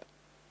كتاب.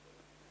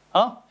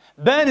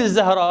 باني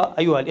الزهراء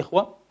أيها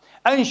الإخوة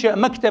أنشأ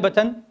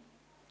مكتبة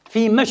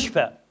في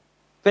مشفى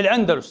في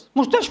الأندلس،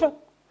 مستشفى،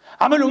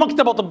 عملوا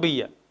مكتبة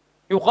طبية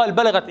يقال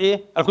بلغت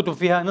الكتب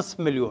فيها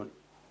 500,000.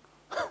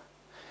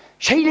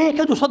 شيء لا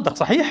يكاد يصدق.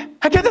 صحيح؟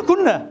 هكذا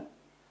كنا،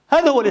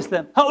 هذا هو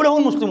الإسلام، هؤلاء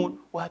هم المسلمون،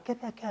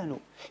 وهكذا كانوا.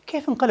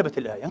 كيف انقلبت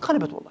الآية؟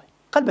 انقلبت والله،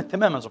 انقلبت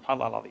تماما، سبحان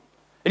الله العظيم.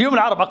 اليوم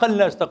العرب أقل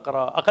ناس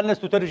تقرأ، أقل ناس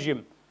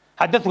تترجم.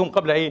 حدثتكم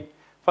قبل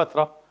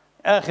فترة،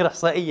 آخر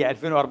إحصائية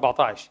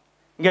 2014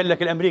 قال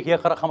لك الأمريكي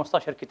يقرأ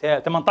 15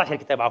 كتاب، 18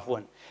 كتاب عفوا،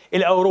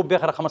 الأوروبي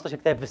يقرأ 15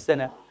 كتاب في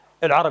السنة،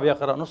 العربي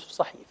يقرأ نصف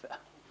صحيفة.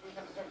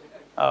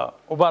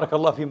 وبارك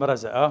الله في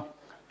مرزة.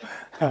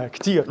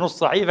 كتير، نص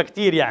صحيفة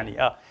كتير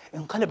يعني.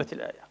 انقلبت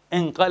الآية.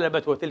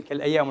 انقلبت وتلك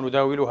الأيام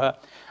نداولها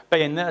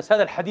بين الناس.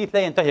 هذا الحديث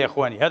لا ينتهي يا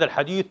إخواني، هذا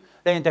الحديث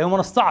لا ينتهي. من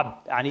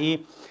الصعب يعني إيه؟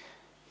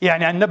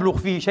 يعني أن نبلغ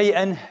فيه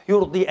شيئا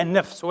يرضي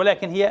النفس،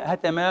 ولكن هي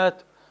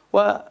هتمات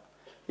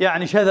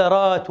ويعني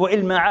شذرات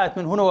وإلماعات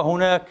من هنا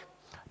وهناك،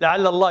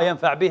 لعل الله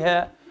ينفع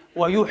بها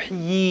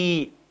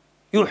ويحيي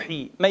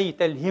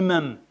ميت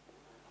الهمم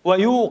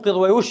ويوقظ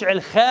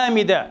ويشعل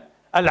خامد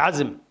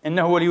العزم،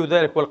 إنه ولي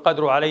ذلك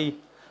والقدر عليه.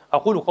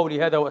 أقول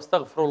قولي هذا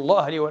وأستغفر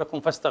الله لي ولكم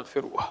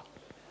فاستغفروه.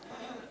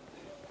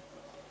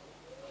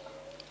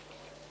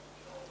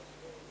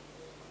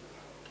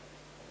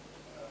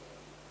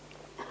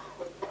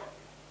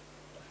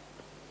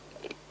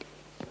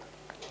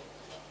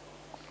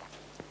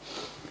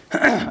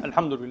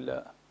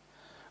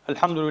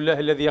 الحمد لله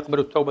الذي يقبل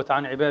التوبة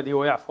عن عباده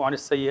ويعفو عن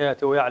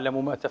السيئات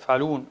ويعلم ما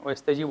تفعلون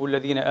ويستجيب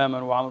الذين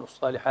آمنوا وعملوا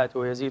الصالحات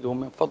ويزيدهم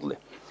من فضله،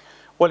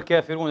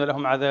 والكافرون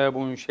لهم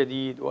عذاب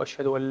شديد.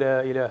 وأشهد أن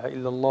لا إله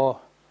إلا الله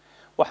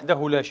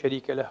وحده لا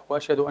شريك له،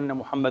 وأشهد أن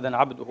محمدًا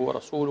عبده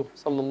ورسوله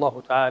صلى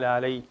الله تعالى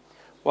عليه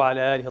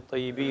وعلى آله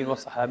الطيبين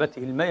وصحابته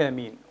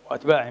الميامين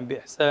وأتباعهم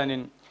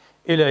بإحسان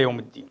إلى يوم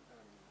الدين.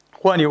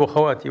 إخواني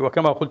وأخواتي،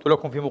 وكما قلت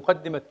لكم في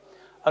مقدمة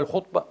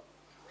الخطبة،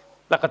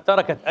 لقد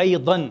تركت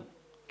أيضاً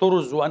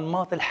طرز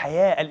وأنماط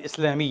الحياة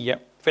الإسلامية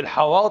في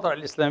الحواضر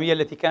الإسلامية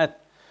التي كانت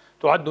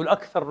تعد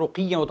الأكثر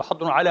رقياً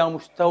وتحضر على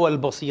مستوى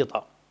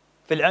البسيطة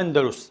في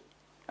الأندلس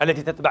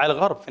التي تتبع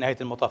الغرب في نهاية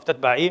المطاف،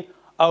 تتبع إيه؟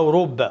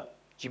 أوروبا،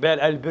 جبال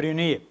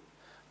البرينيه.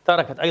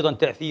 تركت أيضاً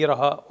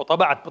تأثيرها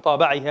وطبعت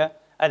بطابعها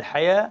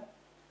الحياة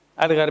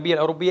الغربية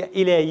الأوروبية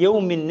إلى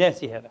يوم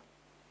الناس هذا.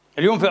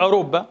 اليوم في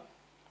أوروبا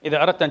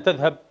إذا أردت أن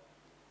تذهب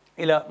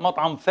إلى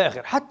مطعم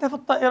فاخر حتى في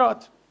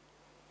الطائرات،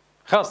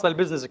 خاصة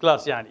البزنس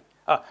كلاس، يعني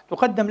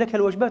تقدم لك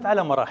الوجبات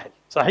على مراحل،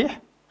 صحيح؟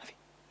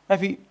 ما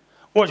في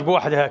وجبة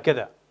واحدة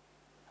هكذا.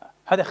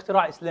 هذا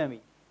اختراع إسلامي.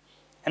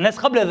 الناس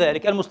قبل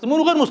ذلك المسلمون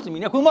وغير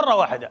المسلمين يأكلون مرة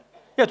واحدة،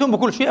 يأتون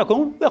بكل شيء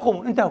يأكلون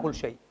ويقومون، انتهى كل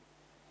شيء.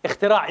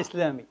 اختراع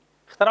إسلامي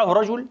اخترعه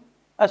رجل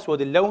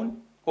أسود اللون،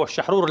 هو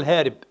الشحرور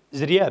الهارب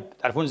زرياب.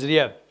 تعرفون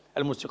زرياب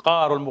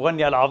الموسيقار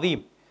والمغني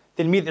العظيم،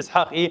 تلميذ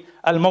إسحاق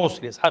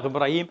الموصلي، إسحاق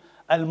إبراهيم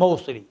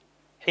الموصلي.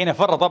 حين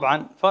فر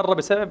طبعا فر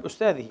بسبب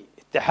أستاذه،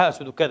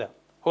 التحاسد وكذا.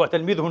 هو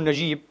تلميذه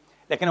النجيب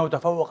لكنه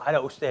تفوق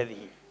على أستاذه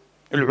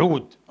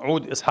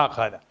عود إسحاق.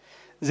 هذا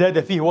زاد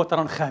فيه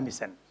وترا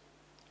خامسا،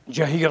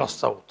 جهير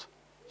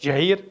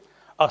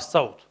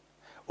الصوت.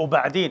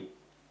 وبعدين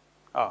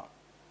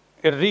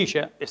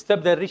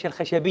استبدل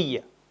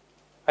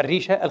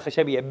الريشة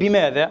الخشبية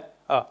بماذا؟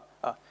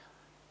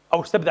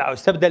 أو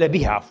استبدل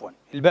بها، عفوا،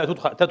 الباء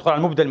تدخل على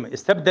المبدل.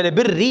 استبدل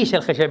بالريشة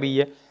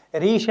الخشبية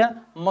ريشة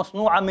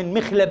مصنوعة من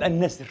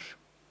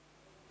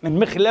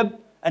مخلب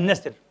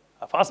النسر،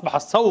 فأصبح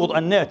الصوت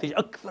الناتج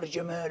أكثر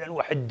جمالا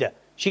وحدة،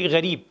 شيء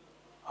غريب.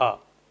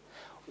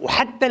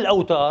 وحتى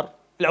الأوتار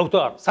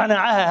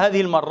صنعها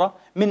هذه المرة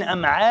من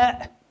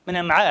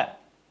أمعاء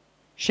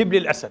شبل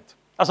الأسد،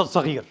 أسد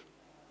صغير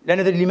لا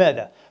ندري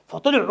لماذا،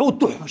 فطلع عود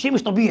تحفة، شيء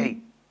مش طبيعي.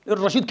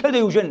 الرشيد كاد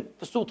يجن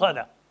في الصوت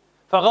هذا.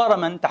 فغار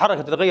من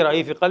تحركت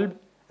الغيرة في قلب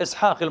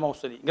إسحاق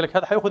الموصلي، قال لك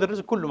هذا حيأخذ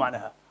الرزق كله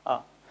معناها.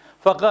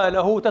 فقال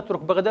له تترك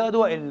بغداد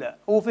وإلا،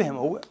 وفهم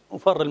هو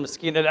وفر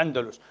المسكين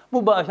الأندلس.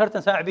 مباشرة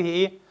سمع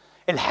به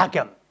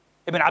الحكم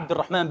ابن عبد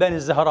الرحمن بن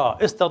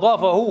الزهراء،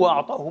 استضافه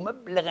وأعطاه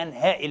مبلغا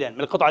هائلا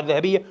من القطعة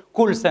الذهبية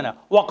كل سنة،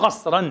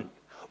 وقصرا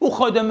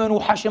وخدما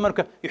وحشما.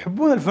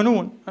 يحبون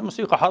الفنون،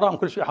 الموسيقى حرام،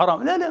 كل شيء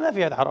حرام. لا ما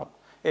في هذا حرام.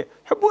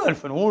 يحبون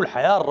الفنون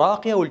والحياة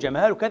الراقية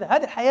والجمال وكذا،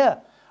 هذه الحياة.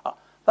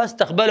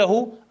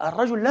 فاستقبله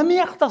الرجل. لم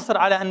يقتصر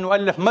على أنه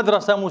ألف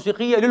مدرسة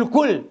موسيقية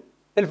للكل،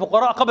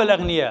 للفقراء قبل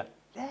الأغنياء،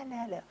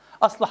 لا،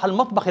 أصلح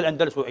المطبخ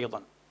الأندلسي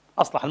أيضا،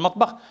 أصلح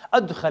المطبخ،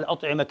 أدخل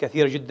أطعمة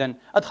كثيرة جدا،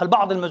 أدخل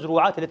بعض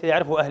المزروعات التي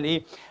يعرفها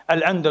أهل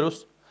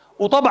الأندلس.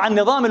 وطبعا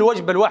نظام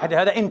الوجبة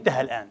الواحدة هذا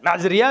انتهى الآن، مع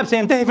زرياب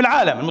سينتهي في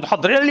العالم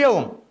المتحضر إلى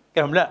اليوم.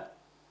 قال لهم لا،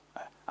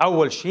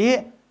 أول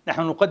شيء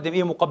نحن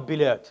نقدم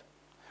مقبلات،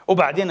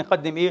 وبعدين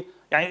نقدم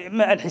يعني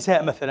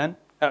الحساء مثلا،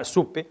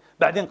 السوبة،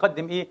 بعدين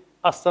نقدم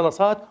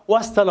الصلصات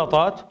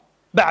والسلطات،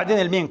 بعدين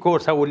المين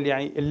كورس هو اللي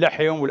يعني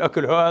اللحم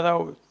والأكل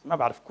هذا ما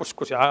بعرف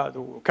كسكسي عاد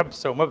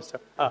وكبسة ومبسة،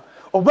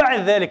 وبعد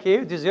ذلك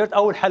ديزرت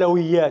أو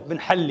الحلويات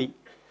بنحلي،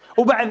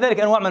 وبعد ذلك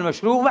أنواع من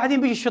المشروب،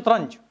 وبعدين بيجي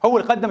الشطرنج. هو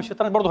اللي قدم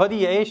الشطرنج برضه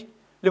هدية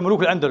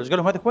لملوك الأندلس. قال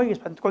لهم هذا كويس،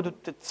 تقعدوا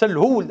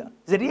تتسلوا. هو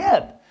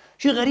زرياب،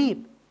 شيء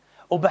غريب.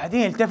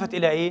 وبعدين التفت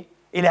إلى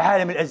إلى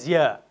عالم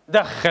الأزياء،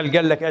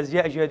 قال لك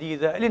أزياء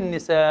جديدة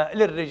للنساء،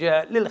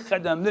 للرجال،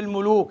 للخدم،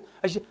 للملوك،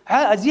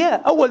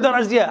 أزياء. أول دار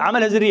أزياء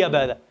عملها زرياب.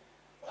 هذا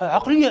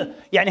عقلية،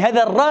 يعني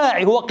هذا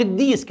الراعي هو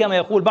قديس كما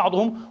يقول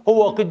بعضهم،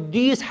 هو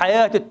قديس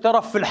حياة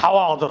الترف في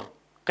الحواضر،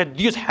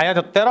 قديس حياة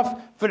الترف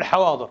في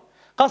الحواضر.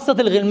 قصة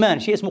الغلمان،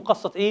 شيء اسمه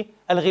قصة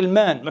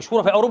الغلمان،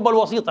 مشهورة في أوروبا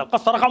الوسيطة،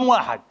 القصة رقم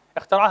 1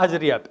 اخترعها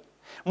زرياب.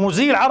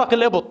 مزيل عرق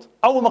الإبط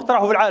أول ما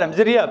اخترعه في العالم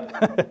زرياب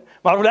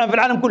معروف الآن في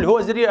العالم كله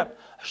هو زرياب.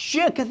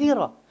 أشياء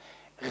كثيرة.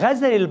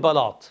 غزل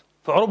البلاط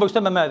في أوروبا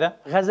يسمى ماذا؟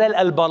 غزل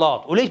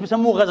البلاط. وليش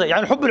بسموه غزل؟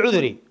 يعني الحب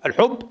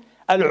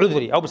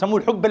العذري، أو بسموه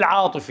الحب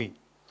العاطفي.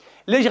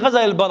 ليش غزل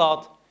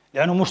البلاط؟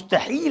 لأنه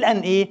مستحيل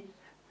أن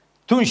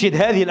تنشد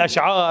هذه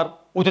الأشعار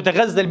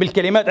وتتغزل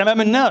بالكلمات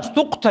أمام الناس،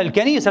 تقتل،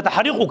 كنيسة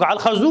تحرقك على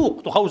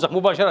الخازوق، تخوزق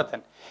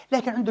مباشرة.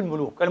 لكن عند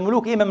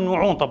الملوك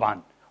ممنوعون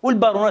طبعا،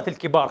 والبارونات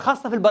الكبار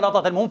خاصة في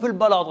البلاطات، المهم في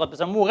البلاط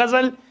بسموه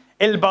غزل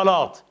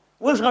البلاط.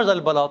 وإيش غزل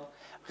البلاط؟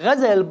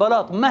 غزل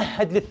البلاط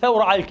مهد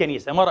للثورة على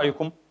الكنيسة، ما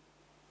رأيكم؟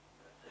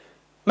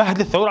 مهد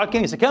للثورة على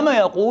الكنيسة، كما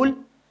يقول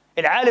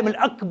العالم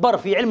الأكبر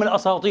في علم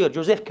الأساطير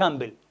جوزيف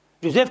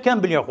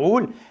كامبل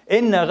يقول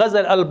إن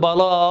غزل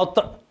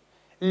البلاط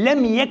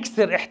لم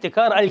يكسر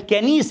احتكار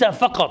الكنيسة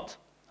فقط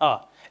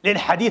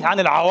للحديث عن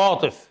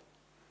العواطف،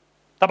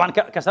 طبعا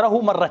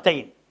كسره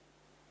مرتين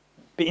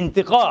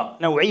بانتقاء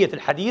نوعية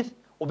الحديث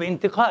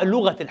وبانتقاء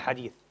لغة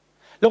الحديث.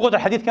 لغة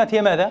الحديث كانت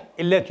هي ماذا؟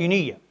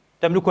 اللاتينية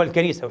تملكها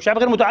الكنيسة وشعب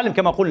غير متعلم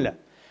كما قلنا.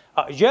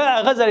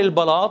 جاء غزل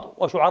البلاط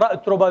وشعراء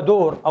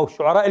التروبادور أو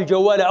الشعراء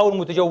الجوالة أو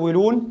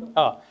المتجولون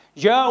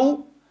جاءوا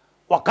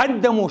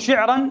وقدموا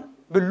شعرا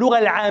باللغة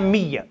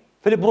العامية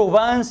في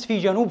البروفانس في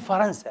جنوب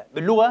فرنسا،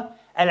 باللغة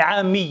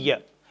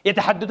العامية،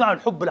 يتحدثون عن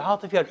الحب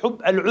العاطفي،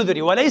 الحب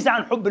العذري، وليس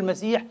عن حب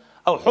المسيح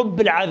أو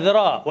حب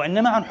العذراء،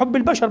 وإنما عن حب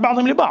البشر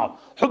بعضهم لبعض،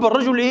 حب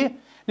الرجل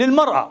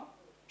للمرأة.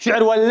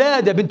 شعر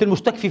ولادة بنت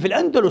المستكفي في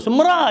الأندلس،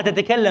 امرأة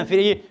تتكلم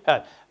في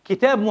هذا.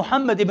 كتاب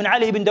محمد بن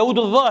علي بن داود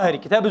الظاهري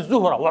كتاب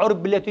الزهرة وعرف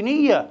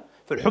باللاتينية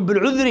في الحب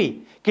العذري.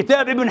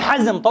 كتاب ابن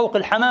حزم طوق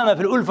الحمامة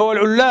في الألفة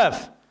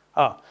والعلاف.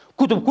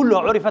 كتب كلها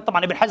عرفت،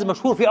 طبعا ابن حزم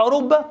مشهور في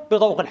أوروبا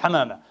بطوق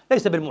الحمامة،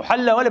 ليس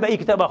بالمحلى ولا بأي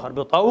كتاب آخر،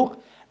 بطوق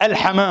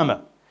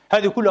الحمامة.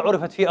 هذه كلها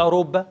عرفت في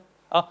أوروبا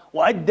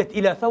وأدت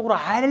إلى ثورة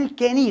على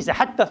الكنيسة.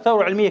 حتى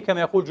الثورة العلمية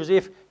كما يقول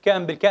جوزيف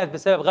كامبل كانت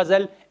بسبب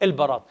غزل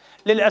البلاط.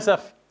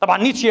 للأسف طبعا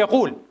نيتشه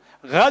يقول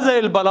غزل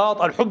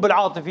البلاط الحب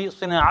العاطفي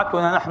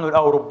صناعتنا نحن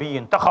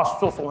الأوروبيين،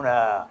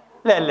 تخصصنا.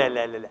 لا لا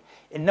لا لا, لا.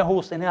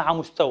 إنه صناعة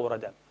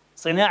مستوردة،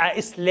 صناعة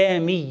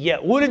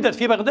إسلامية، ولدت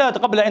في بغداد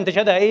قبل أن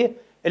تشهدها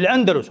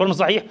الأندلس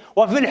والمصحيح،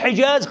 وفي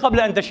الحجاز قبل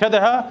أن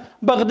تشهدها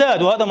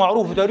بغداد، وهذا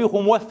معروف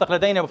وتاريخه موثق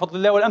لدينا بفضل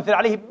الله، والأمثلة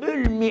عليه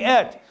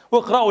بالمئات.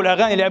 واقرأوا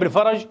الأغاني لأبي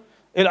الفرج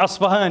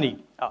الأصفهاني.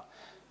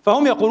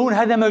 فهم يقولون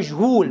هذا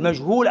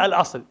مجهول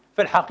الأصل،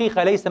 في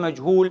الحقيقة ليس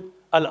مجهول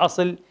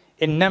الأصل،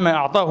 إنما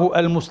أعطاه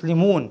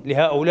المسلمون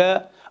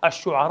لهؤلاء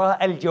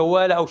الشعراء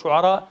الجوالة أو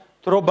شعراء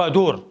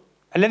تروبادور،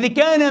 الذي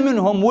كان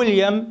منهم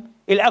ويليام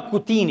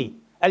الأكوتيني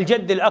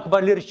الجد الأكبر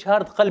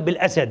لريتشارد قلب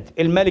الأسد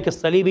الملك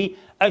الصليبي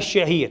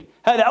الشهير.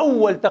 هذا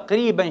أول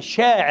تقريبا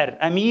شاعر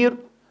أمير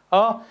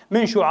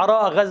من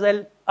شعراء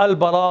غزل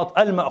البلاط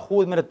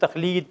المأخوذ من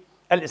التقليد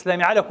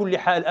الإسلامي. على كل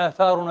حال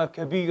آثارنا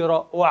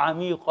كبيرة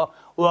وعميقة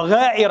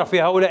وغائرة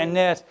في هؤلاء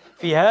الناس،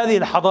 في هذه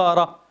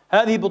الحضارة.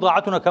 هذه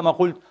بضاعتنا كما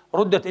قلت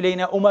ردت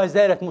إلينا وما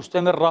زالت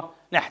مستمرة.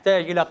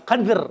 نحتاج إلى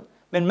قدر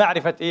من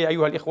معرفة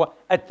أيها الإخوة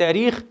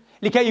التاريخ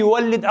لكي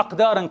يولد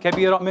أقدارا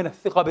كبيرة من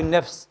الثقة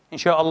بالنفس إن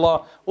شاء الله،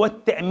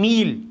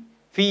 والتأميل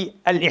في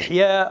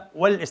الإحياء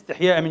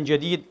والاستحياء من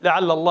جديد،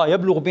 لعل الله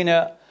يبلغ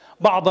بنا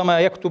بعض ما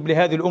يكتب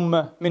لهذه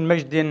الأمة من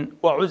مجد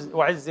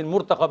وعز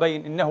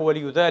مرتقبين، إنه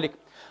ولي ذلك.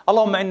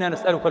 اللهم إنا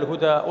نسألك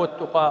الهدى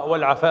والتقى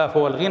والعفاف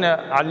والغنى،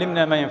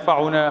 علمنا ما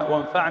ينفعنا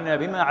وانفعنا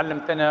بما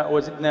علمتنا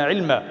وزدنا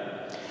علما.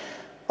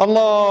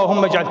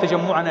 اللهم اجعل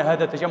تجمعنا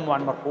هذا تجمعا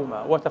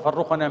مرحوما،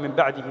 وتفرقنا من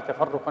بعده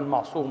تفرقا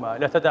معصوما،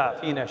 لا تدع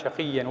فينا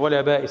شقيا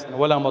ولا بائسا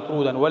ولا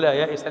مطرودا ولا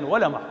يائسا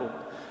ولا محروما.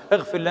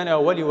 اغفر لنا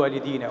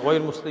ولوالدينا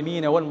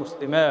وللمسلمين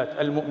والمسلمات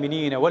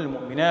المؤمنين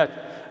والمؤمنات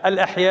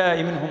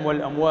الأحياء منهم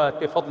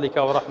والأموات بفضلك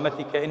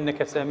ورحمتك،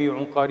 إنك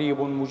سميع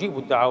قريب مجيب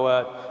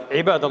الدعوات.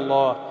 عباد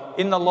الله،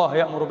 إن الله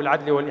يأمر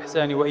بالعدل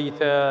والإحسان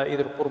وإيتاء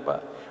ذي القربى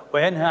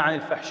وينهى عن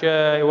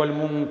الفحشاء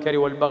والمنكر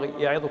والبغي،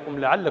 يعظكم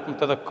لعلكم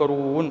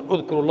تذكرون.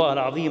 اذكروا الله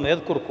العظيم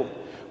يذكركم،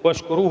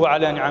 واشكروه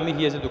على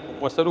نعمه يزدكم،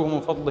 واسألوه من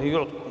فضله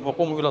يعطكم،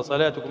 وقوموا إلى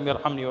صلاتكم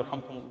يرحمني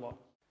ويرحمكم الله.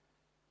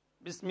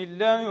 بسم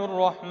الله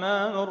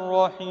الرحمن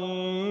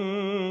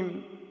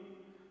الرحيم.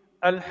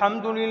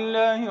 الحمد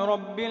لله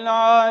رب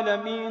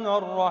العالمين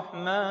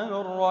الرحمن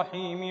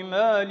الرحيم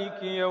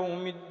مالك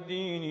يوم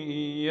الدين،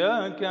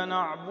 إياك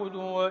نعبد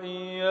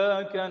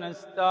وإياك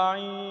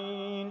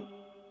نستعين،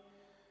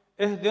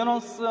 اهدنا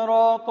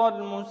الصراط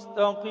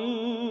المستقيم،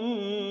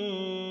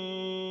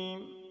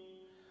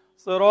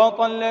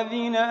 صراط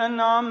الذين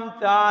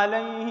أنعمت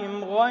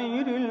عليهم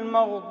غير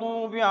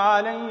المغضوب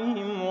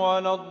عليهم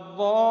ولا الضالين،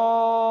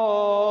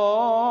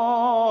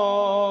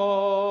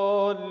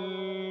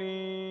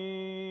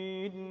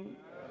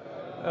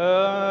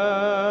 آمين.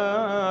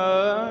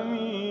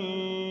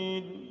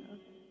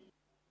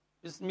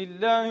 بسم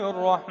الله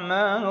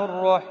الرحمن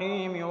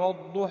الرحيم.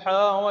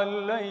 والضحى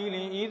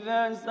والليل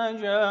إذا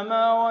سجى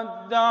ما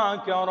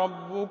ودعك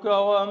ربك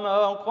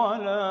وما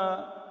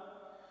قلى،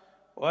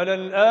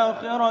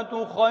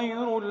 وللآخرة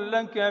خير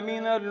لك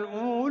من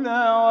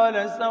الأولى،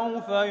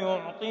 ولسوف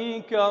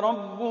يعطيك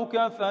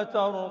ربك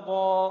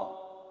فترضى.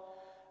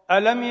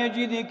 ألم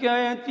يجدك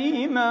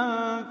يتيما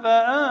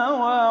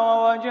فآوى،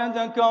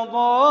 ووجدك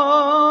ضالا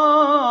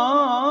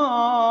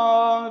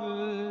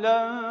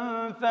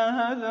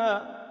فهدى،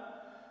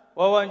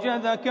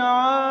 ووجدك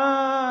عائلا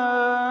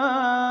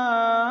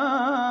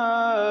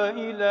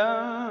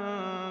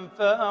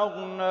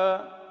فأغنى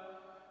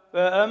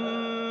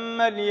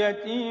فأما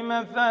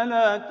اليتيم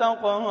فلا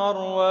تقهر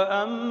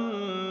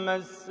وأما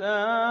السائل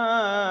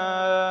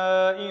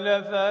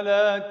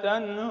فلا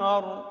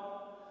تنهر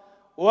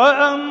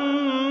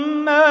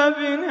وأما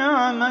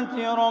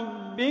بنعمة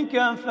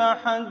ربك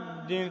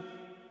فحدث.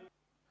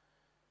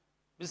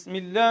 بسم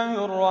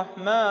الله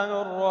الرحمن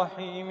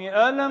الرحيم.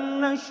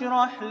 ألم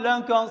نشرح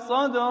لك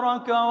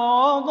صدرك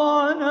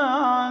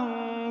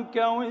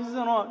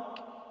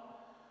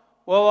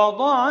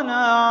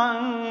ووضعنا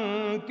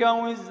عنك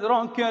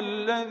وزرك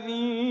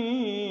الذي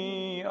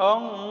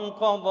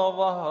أنقض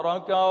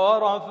ظهرك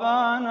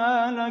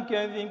ورفعنا لك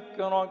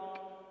ذكرك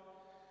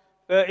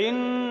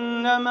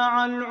فإن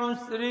مع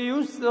العسر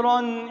يسرا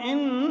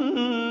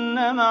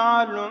إن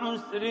مع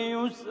العسر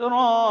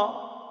يسرا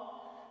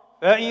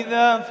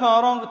فإذا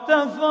فرغت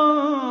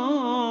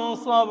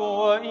فانصب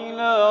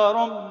وإلى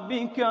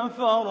ربك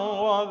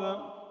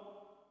فارغب.